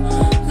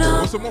 long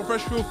Want some more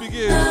Fresh Filthy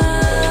Gears?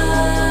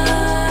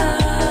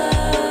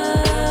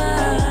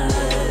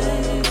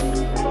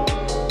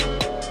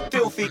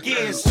 Filthy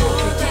gears.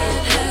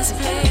 has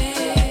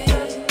paid.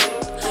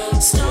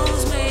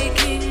 Snow's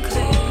making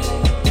clear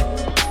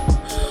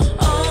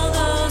all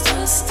those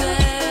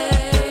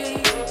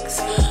mistakes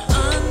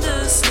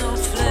under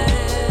snowflakes.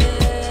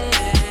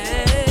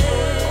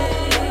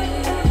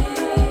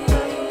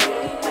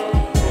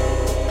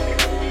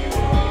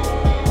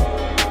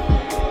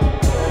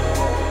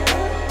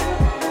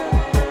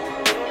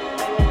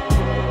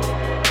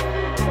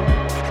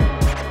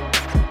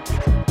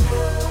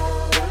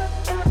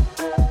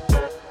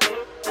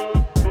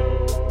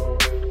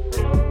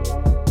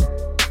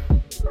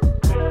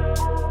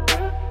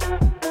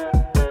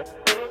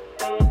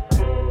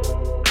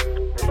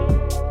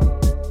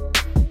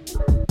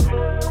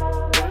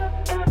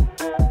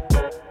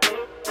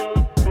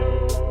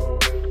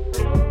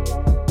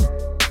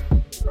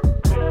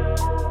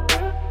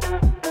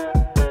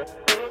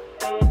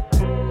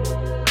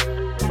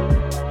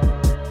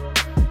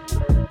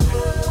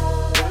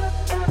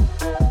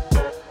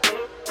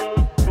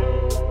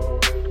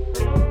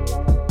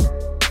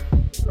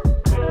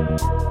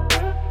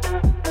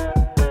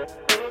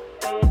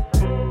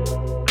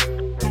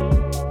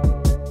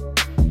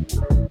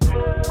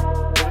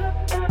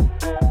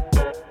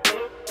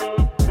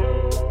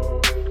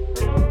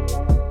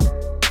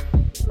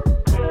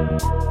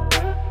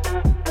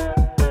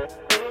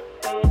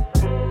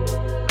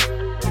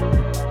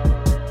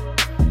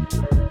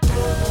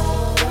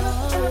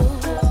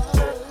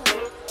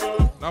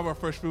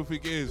 fresh filthy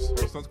gears.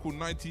 This one's called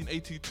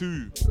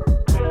 1982.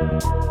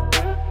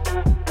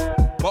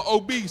 But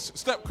Obese,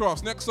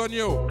 Stepcross, next on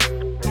you.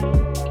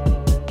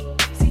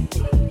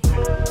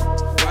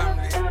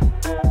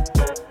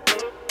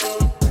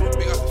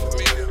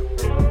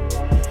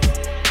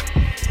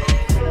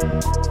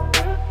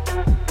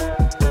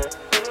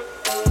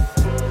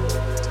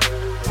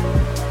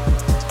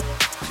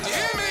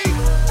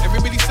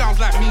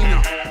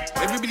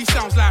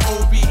 Sounds like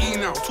OBE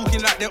now,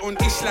 talking like they're on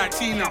ish like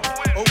T now.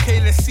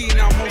 Okay, let's see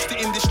now, most of the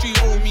industry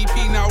owe me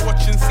P now.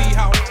 Watch and see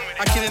how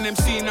I kill an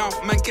MC now.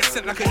 Man get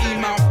sent like an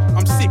email.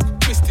 I'm sick,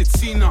 twisted,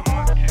 see now.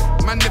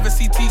 Man never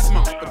see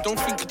T-smart, but don't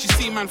think that you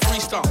see man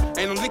freestyle.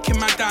 Ain't no licking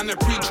man down at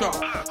preacher.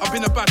 I've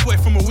been a bad boy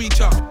from a wee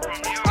child.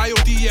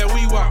 IOD, yeah,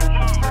 we were.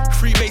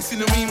 Free bass in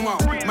the meanwhile.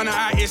 Man,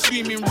 I out here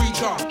screaming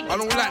reach out. I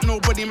don't like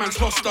nobody, man's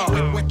hostile.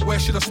 Where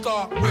should I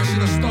start? Where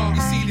should I start?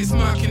 You see this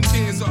murking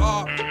thing is an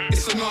art.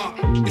 It's an art,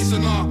 it's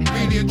an art.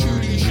 Really and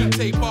truly, you shouldn't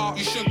take part.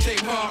 You shouldn't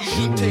take part. You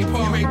shouldn't take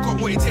part. You ain't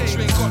got what it takes.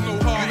 You ain't got no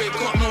heart. You ain't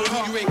got no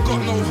heart. You ain't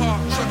got no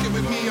heart. Chuck it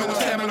with me, I don't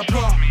tear man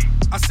apart.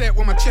 I say it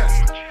with my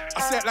chest.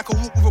 I say it like a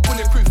whoop with a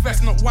bulletproof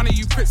vest. Not one of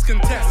you pricks can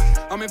test.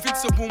 I'm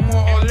invincible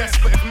more or less,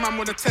 but if man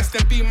wanna test,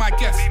 then be my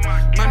guest.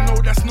 Man,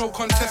 no, that's no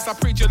contest. I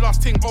prayed your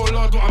last thing, oh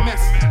Lord, what a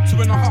mess.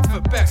 2.5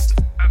 at best.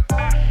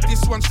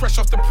 This one's fresh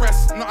off the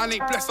press. Not I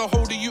ain't blessed, I'll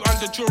hold you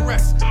under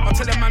duress. I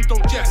tell a man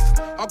don't jest.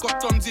 I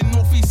got dons in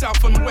north, east,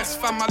 south and west.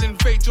 Fam, I'll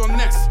invade your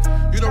nest.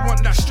 You don't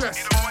want that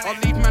stress. I'll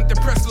leave man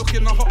depressed,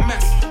 looking a hot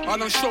mess. I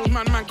done showed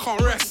man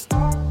can't rest.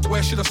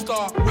 Where should I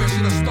start? Where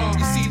should I start?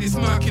 You see this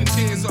murking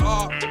thing is an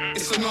art.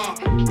 It's an art,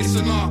 it's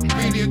an art.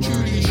 Really and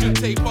truly, you shouldn't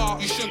take part.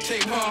 You shouldn't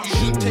take part. You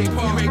shouldn't take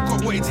part. You ain't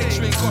got what it takes.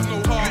 You ain't got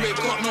no heart. You ain't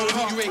got no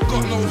heart. You ain't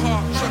got no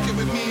heart. Chuck it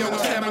with me, I will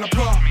tear man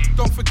apart.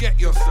 Don't forget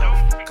yourself,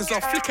 cause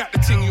I'll flick at the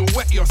ting, you'll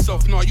wet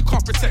yourself. No, you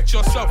can't protect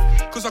yourself,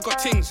 cause I got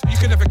tings, you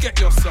can never get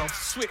yourself.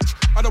 Switch,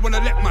 I don't wanna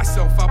let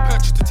myself. I'll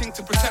purchase the ting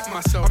to protect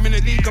myself. I'm in a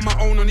league of my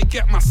own, only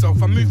get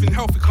myself. I'm moving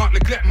healthy, can't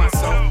neglect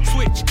myself.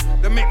 Switch,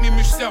 then make me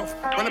move self.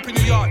 Run up in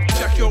the yard,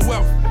 jack your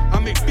wealth. I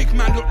make big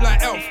man look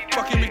like elf.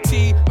 Fucking with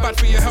tea, bad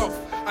for your health.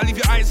 I leave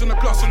your eyes on the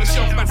glass on the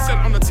shelf. Man sent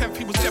on the 10th,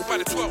 people's dead by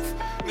the 12th.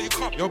 No, you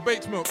can't. Yo,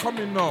 Baked Milk, come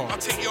in now. I'll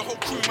take your whole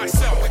crew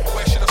myself.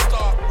 Where should I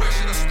start? Where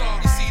should I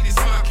start? You see this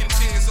murking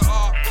thing is an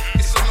art.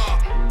 It's an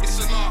art, it's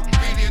an art.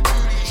 Really and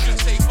truly, you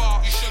shouldn't take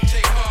part. You shouldn't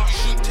take part. You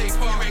shouldn't take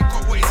part. You ain't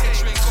got what it takes.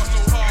 You ain't got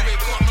no heart. You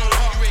ain't got no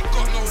heart. You ain't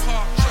got no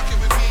heart. Chuck it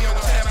with me, I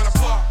will tear man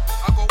apart.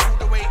 I go all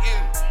the way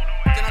in,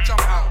 then I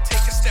jump out,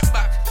 take a step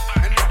back,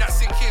 and let that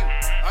sink in.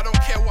 I don't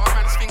care what a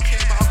man's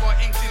thinking, but I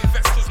got inkling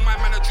vex cause my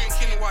man are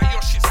drinking while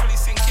your shit's fully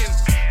sinking.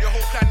 Your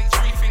whole plan needs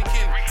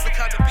rethinking. Look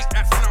how the big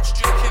acts now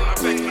drinking. I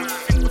beg man to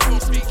think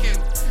before speaking.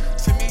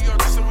 To me, you're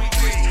just a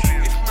weakling.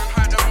 If man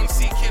had their own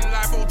seeking,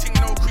 live voting,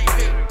 no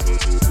creeping.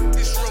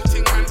 This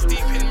roting, man's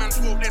deep in, man's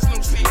walk, there's no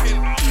sleeping.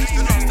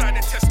 The last night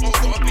the test, all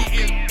got a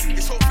beating.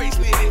 This whole face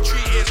nearly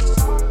treating.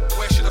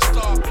 Where should I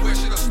start? Where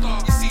should I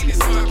start? You see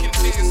this murking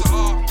thing is an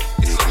art.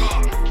 It's an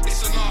art,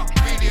 it's an art.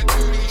 Really and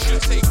truly, you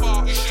shouldn't take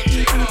part. You shouldn't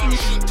take part. You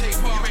shouldn't take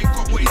part. You ain't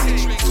got what it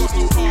takes. You ain't got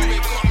no heart. You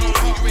ain't got no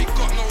heart. You ain't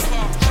got no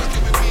heart. Chuck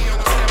it with me, I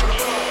will tear man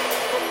apart.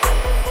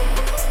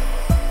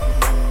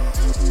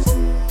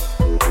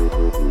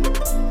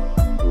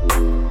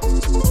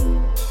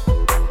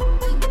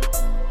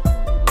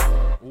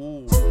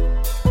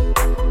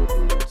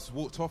 Just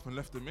walked off and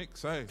left the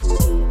mix, eh?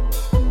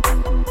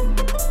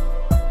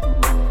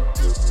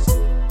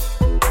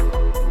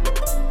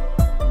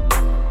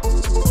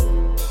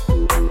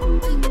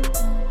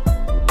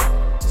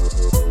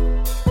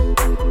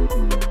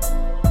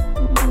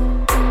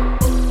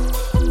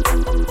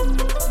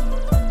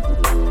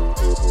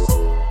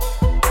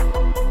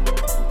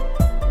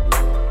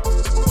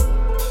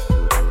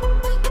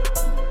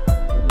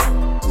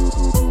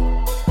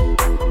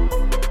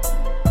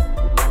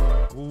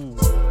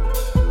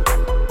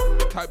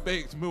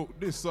 Baked Milk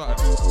this side.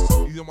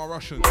 These are my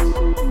Russians.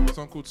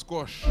 Song called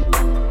Squash.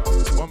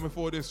 One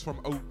before this from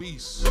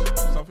Obese.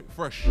 Something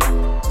fresh.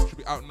 Should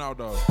be out now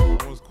though.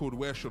 One was called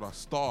Where Should I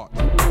Start?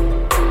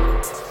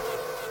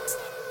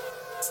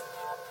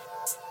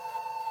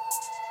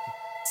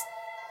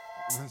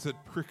 Man said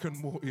Rick and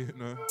Morty, you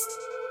know.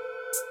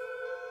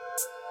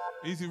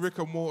 Easy Rick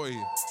and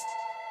Morty.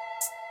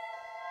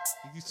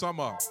 Easy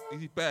Summer.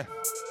 Easy Beth.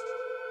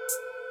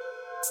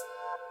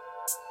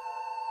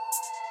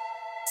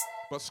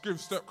 But Scriv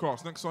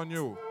Stepcross, next on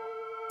you.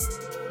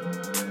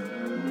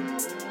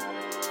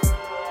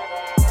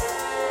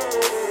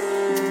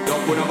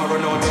 Don't put a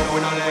run out, don't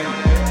win a leg.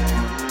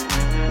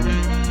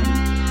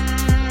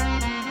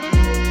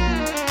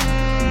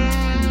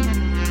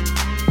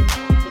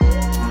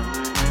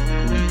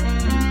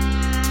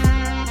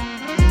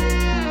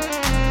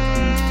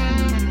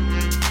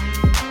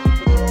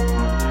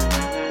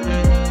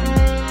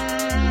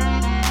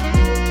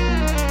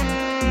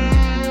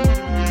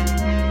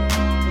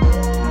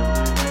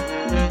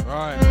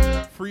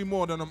 Three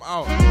more than I'm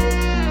out.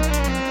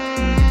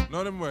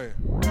 Not them way.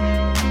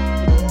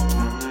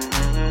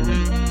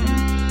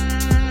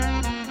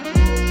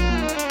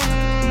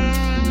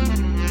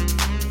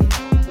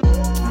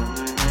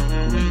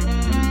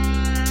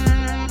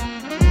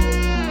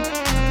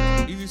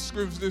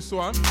 this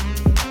one.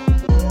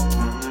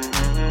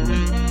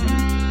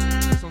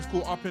 This one's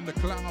called Up in the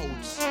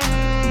Clouds.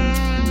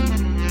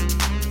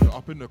 Yeah,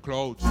 up in the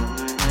clouds.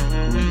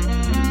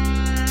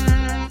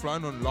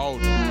 Flying on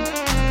loud.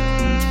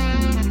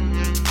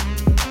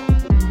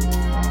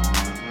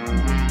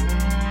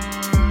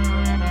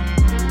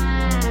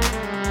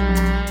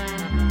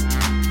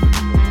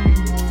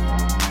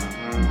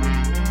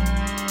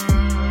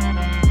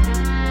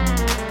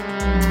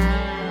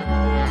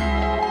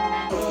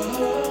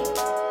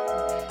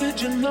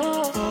 Did you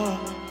know?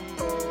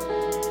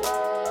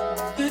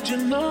 Did you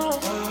know?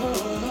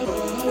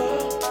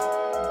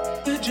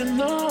 Did you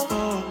know?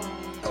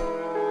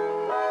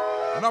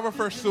 Another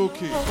fresh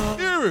Silky.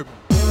 Hear him.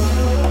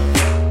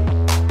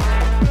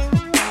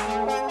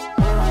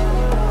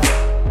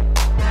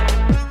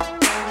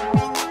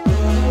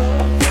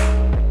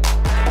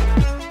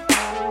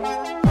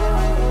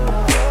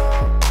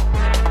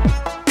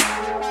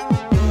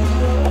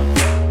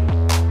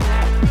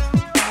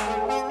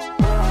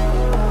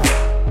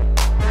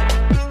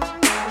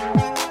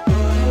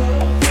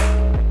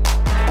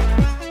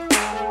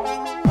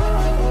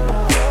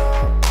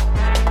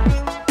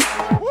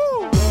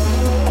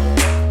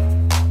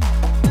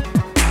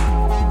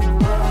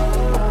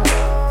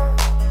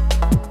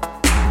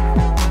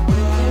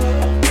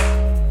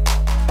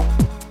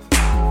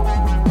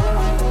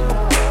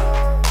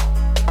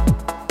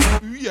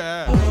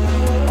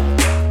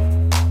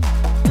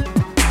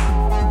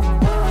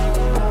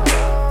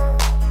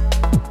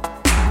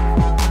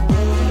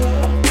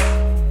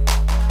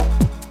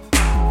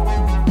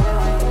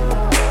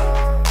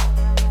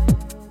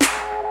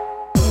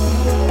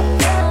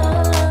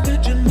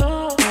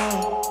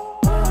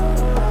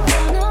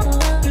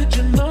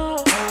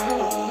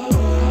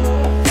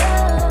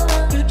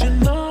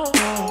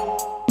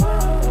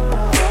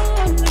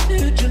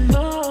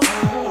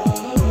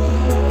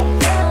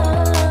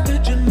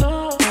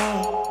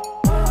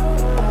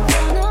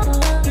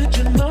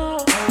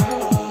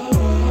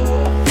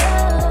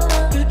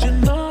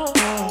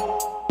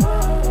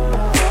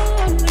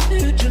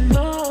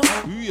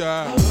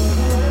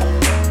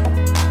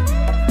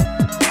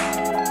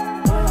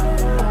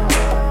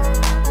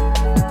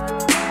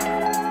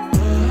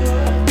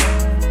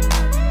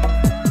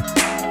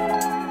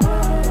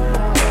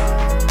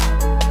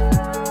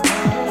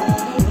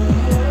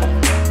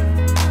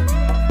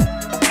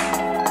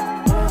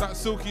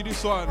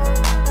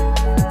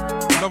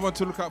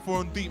 To look out for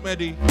on Deep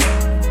Medi.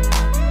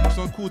 This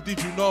one called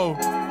Did You Know?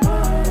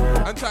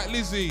 Anti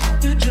Lizzie.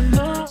 Did you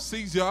know?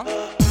 Caesar.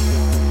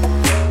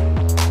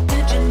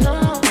 Did you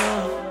know?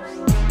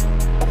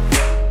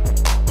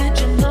 Did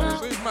you know?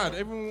 So it's mad.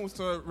 Everyone wants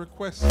to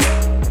request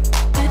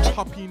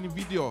Puppy in the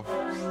video.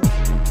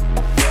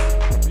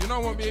 You know I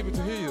won't be able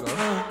to hear you though.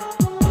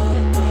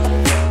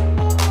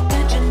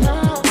 Did you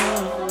know?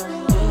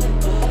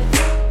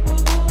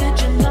 Did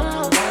you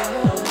know?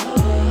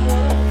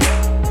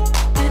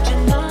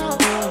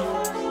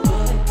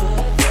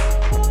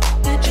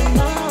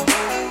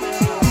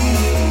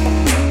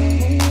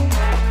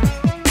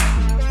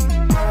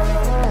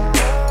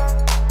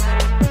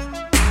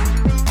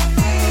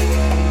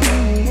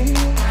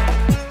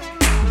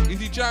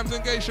 Jams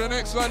and Geisha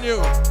next on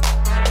you.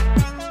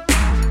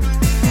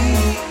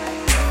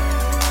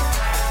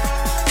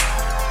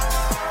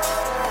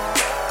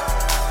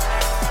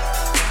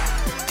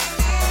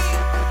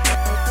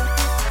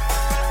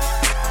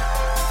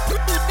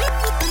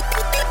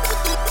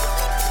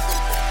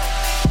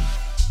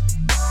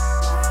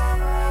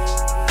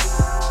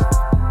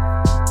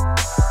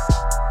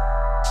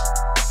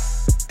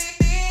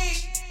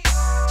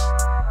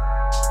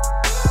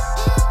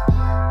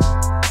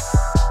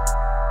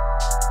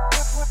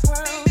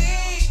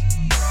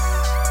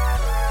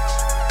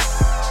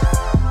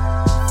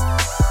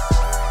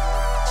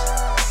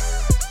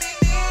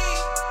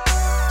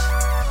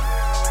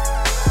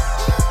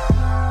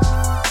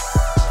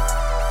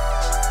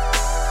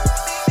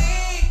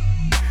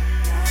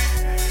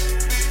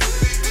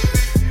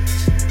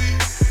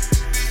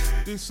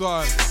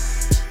 Song is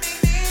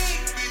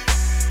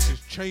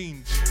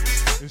Change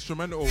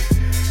instrumental. With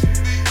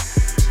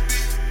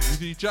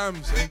the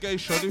Jams and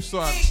Geisha, this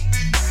one.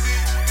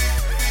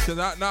 To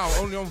that now,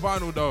 only on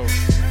vinyl though.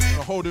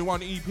 The Holding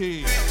One EP.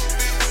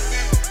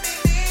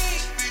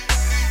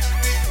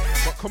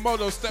 But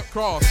Komodo Step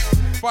Cross,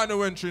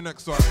 final entry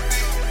next one.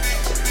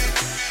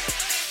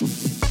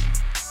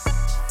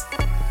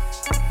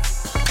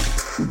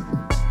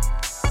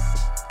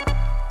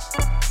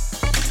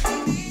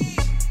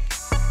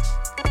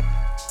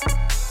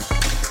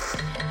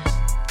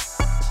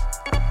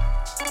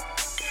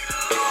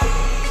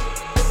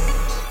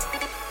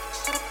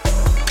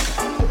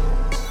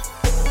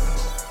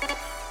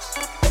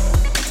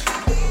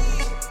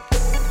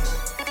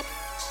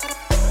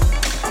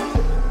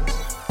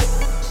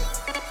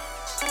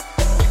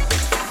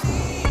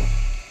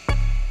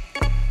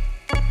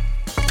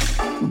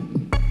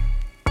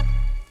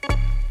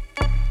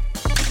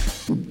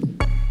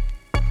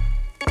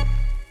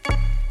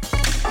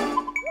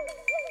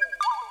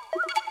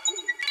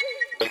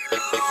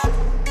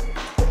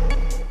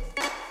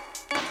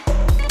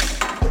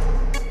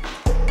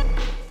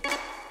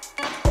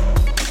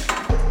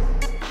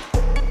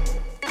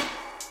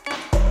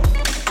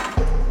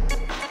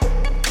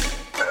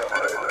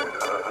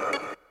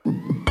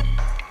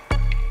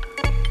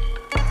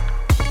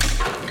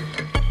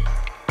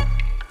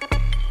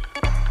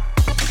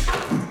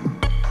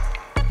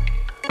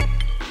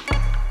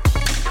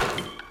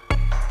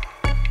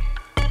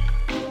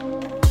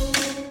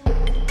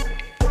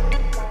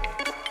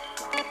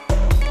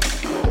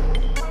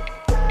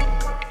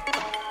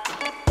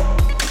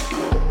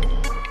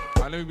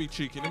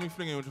 cheeky. Let me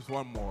fling in with just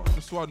one more.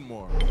 Just one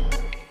more.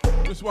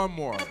 Just one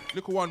more.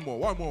 Little one more.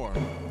 One more.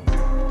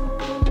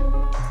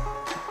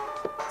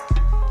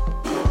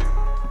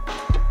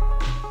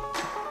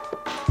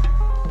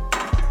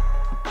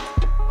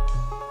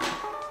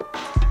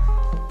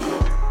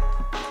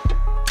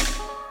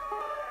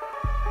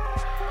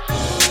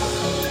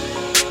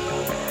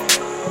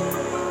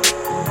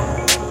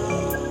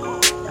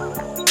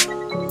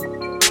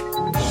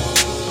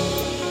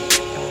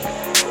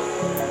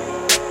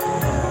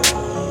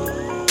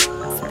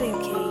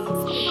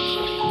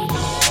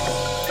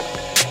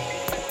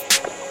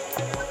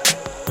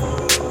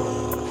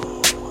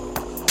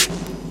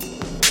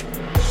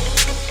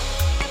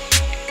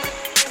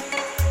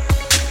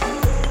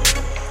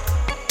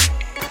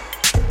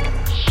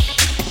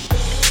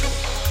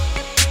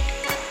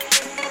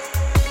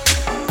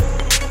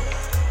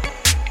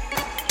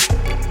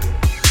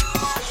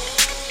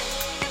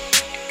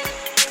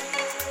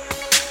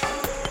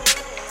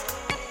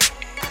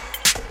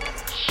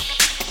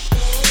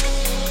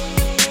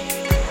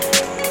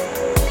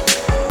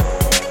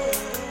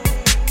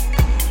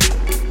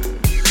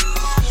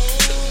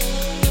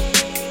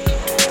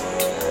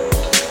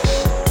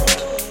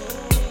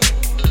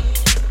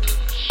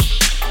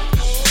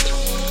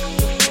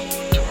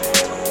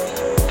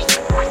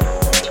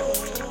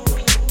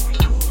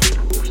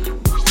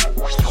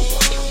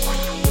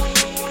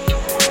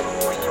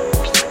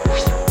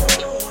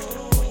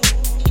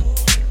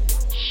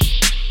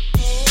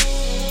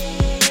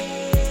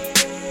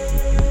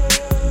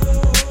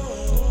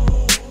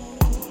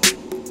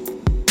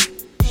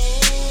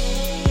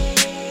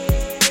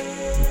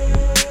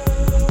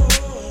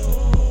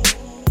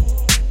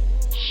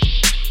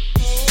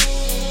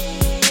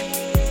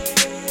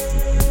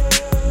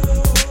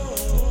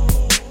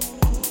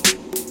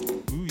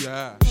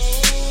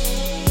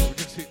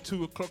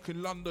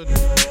 In London, 2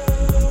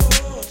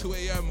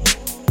 a.m.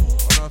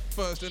 on a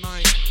Thursday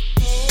night,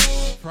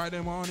 Friday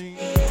morning.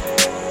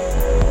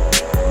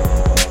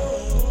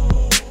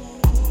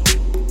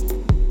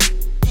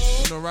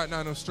 You know, right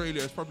now in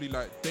Australia, it's probably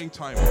like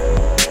daytime.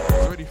 It's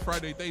already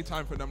Friday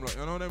daytime for them, like,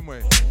 you know them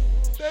way.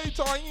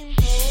 Daytime!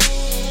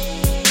 It's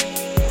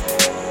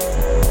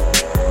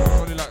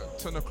only like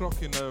 10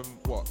 o'clock in, in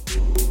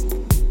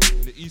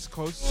the East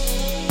Coast.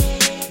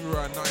 We were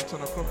at 9,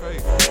 10 o'clock,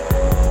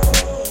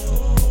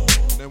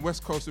 Then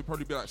West Coast would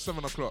probably be like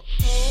 7 o'clock.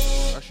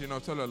 Actually, no,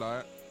 tell her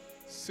like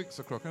 6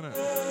 o'clock, innit?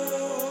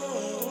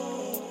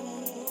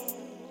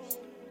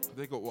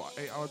 They got what,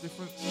 8-hour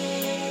difference? I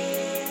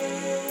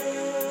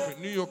think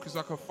New York is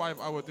like a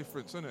 5-hour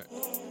difference, innit?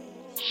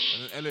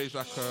 And then LA is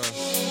like a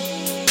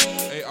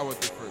 8-hour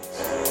difference.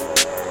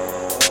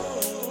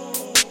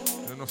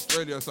 And then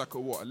Australia is like a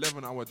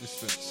 11-hour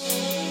distance.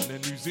 And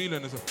then New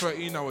Zealand is a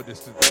 13-hour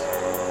distance.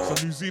 So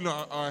New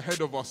Zealand are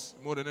ahead of us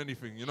more than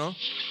anything, you know?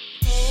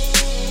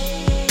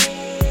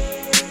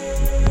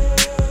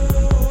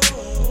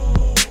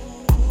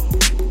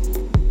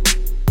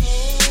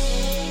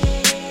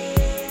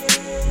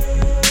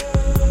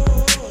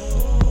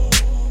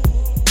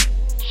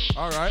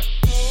 Alright.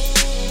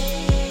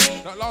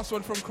 That last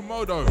one from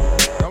Komodo.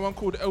 That one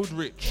called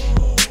Eldritch.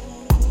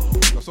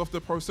 That's off the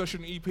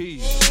Procession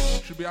EP.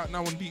 Should be out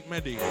now on Deep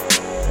Medi.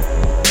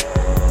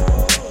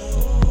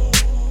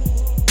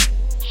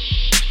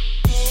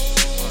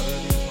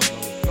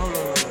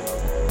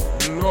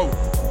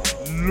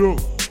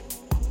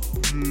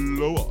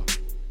 Lower.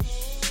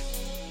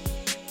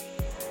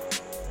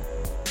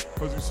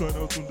 As we sign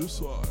out on this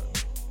side.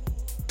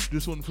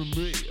 This one from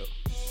me.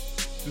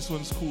 This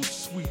one's called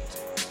Sweet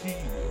Tea.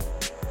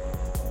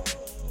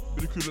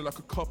 Really cool, like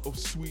a cup of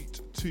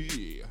sweet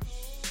tea.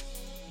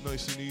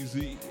 Nice and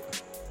easy.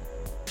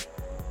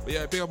 But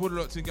yeah, big up all the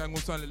lots in gang, all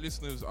silent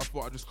listeners. I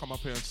thought I'd just come up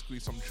here and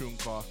squeeze some tune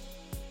car.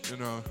 You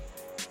know.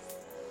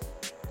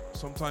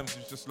 Sometimes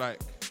it's just like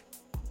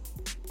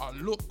I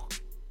look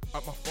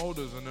at my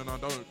folders and then I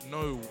don't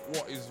know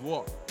what is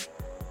what.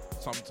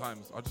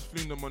 Sometimes I just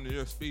fling them on the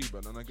USB,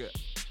 but then I get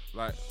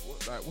like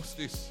what's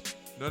this?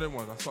 You know them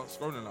ones. I start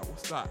scrolling like,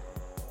 what's that?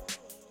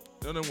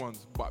 You know them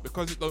ones. But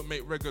because it don't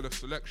make regular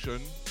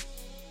selection,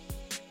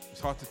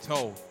 it's hard to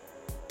tell.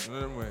 You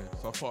know them way.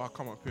 So I thought I'd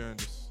come up here and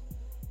just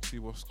see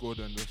what's good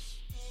and just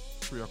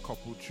free a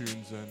couple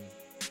tunes and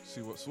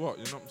see what's what.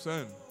 You know what I'm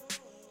saying?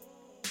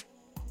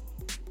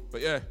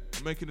 But yeah,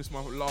 I'm making this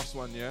my last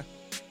one. Yeah,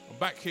 I'm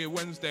back here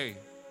Wednesday.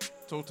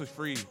 Total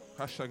free,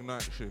 hashtag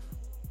night shift,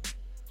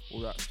 all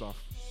that stuff.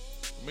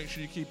 Make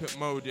sure you keep it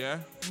mode, yeah?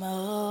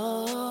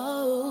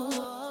 Mode.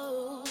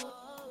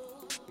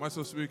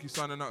 Myself Spooky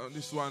signing out on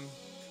this one.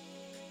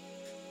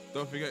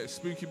 Don't forget, it's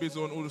Spooky Biz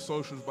on all the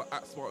socials, but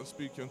at Spartan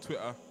Spooky on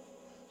Twitter.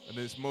 And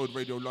then it's Mode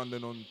Radio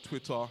London on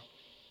Twitter,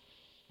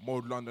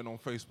 Mode London on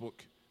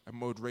Facebook,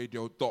 and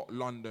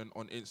moderadio.london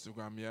on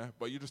Instagram, yeah?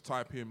 But you just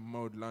type in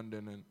Mode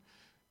London and,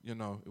 you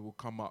know, it will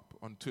come up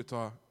on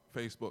Twitter,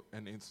 Facebook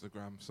and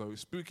Instagram. So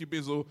it's Spooky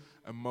Bizzle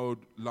and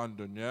Mode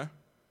London, yeah?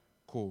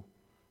 Cool.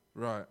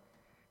 Right.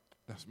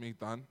 That's me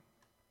done.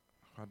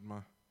 Had my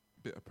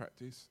bit of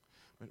practice.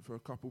 Went for a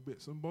couple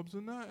bits and bobs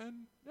and that,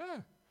 and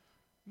yeah.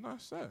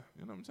 Nice set,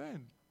 you know what I'm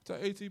saying? It's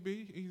at ATB,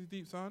 Easy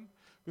Deep Sound.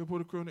 We'll put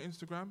the crew on the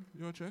Instagram,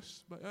 your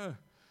chest. But yeah,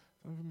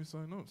 time for me to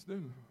sign up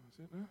still.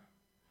 See it there?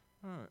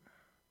 Alright,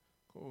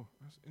 cool.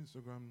 That's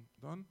Instagram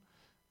done.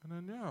 And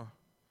then yeah,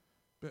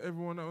 bet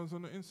everyone that was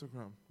on the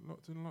Instagram,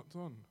 locked in, locked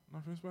on.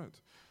 Enough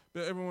respect.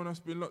 Bet everyone that's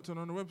been locked in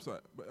on the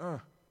website. But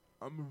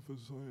I'm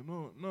emphasizing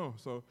no.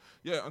 So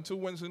yeah, until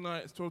Wednesday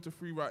night, it's 12 to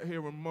 3 right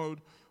here on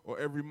Mode, or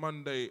every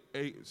Monday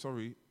 10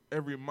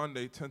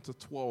 to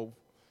 12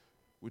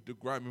 with the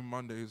Grimy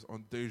Mondays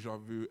on Deja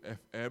Vu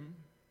FM.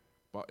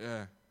 But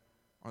yeah,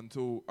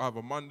 until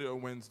either Monday or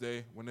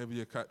Wednesday, whenever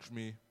you catch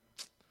me,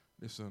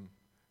 listen,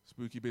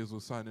 Spooky Basil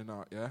signing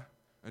out, yeah?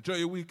 Enjoy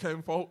your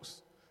weekend,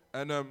 folks.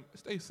 And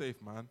stay safe,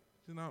 man.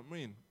 You know what I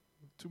mean?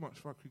 Too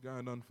much fuckery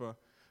going on for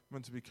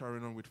meant to be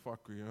carrying on with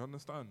fuckery, you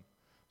understand?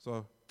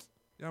 So,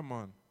 yeah,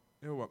 man.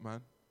 You know what,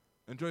 man?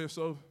 Enjoy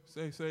yourself.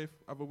 Stay safe.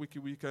 Have a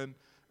wicked weekend.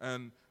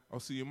 And I'll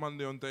see you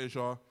Monday on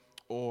Deja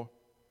or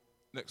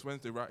next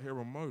Wednesday right here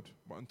on Mode.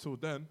 But until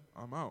then,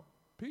 I'm out.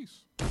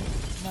 Peace.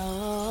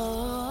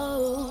 No.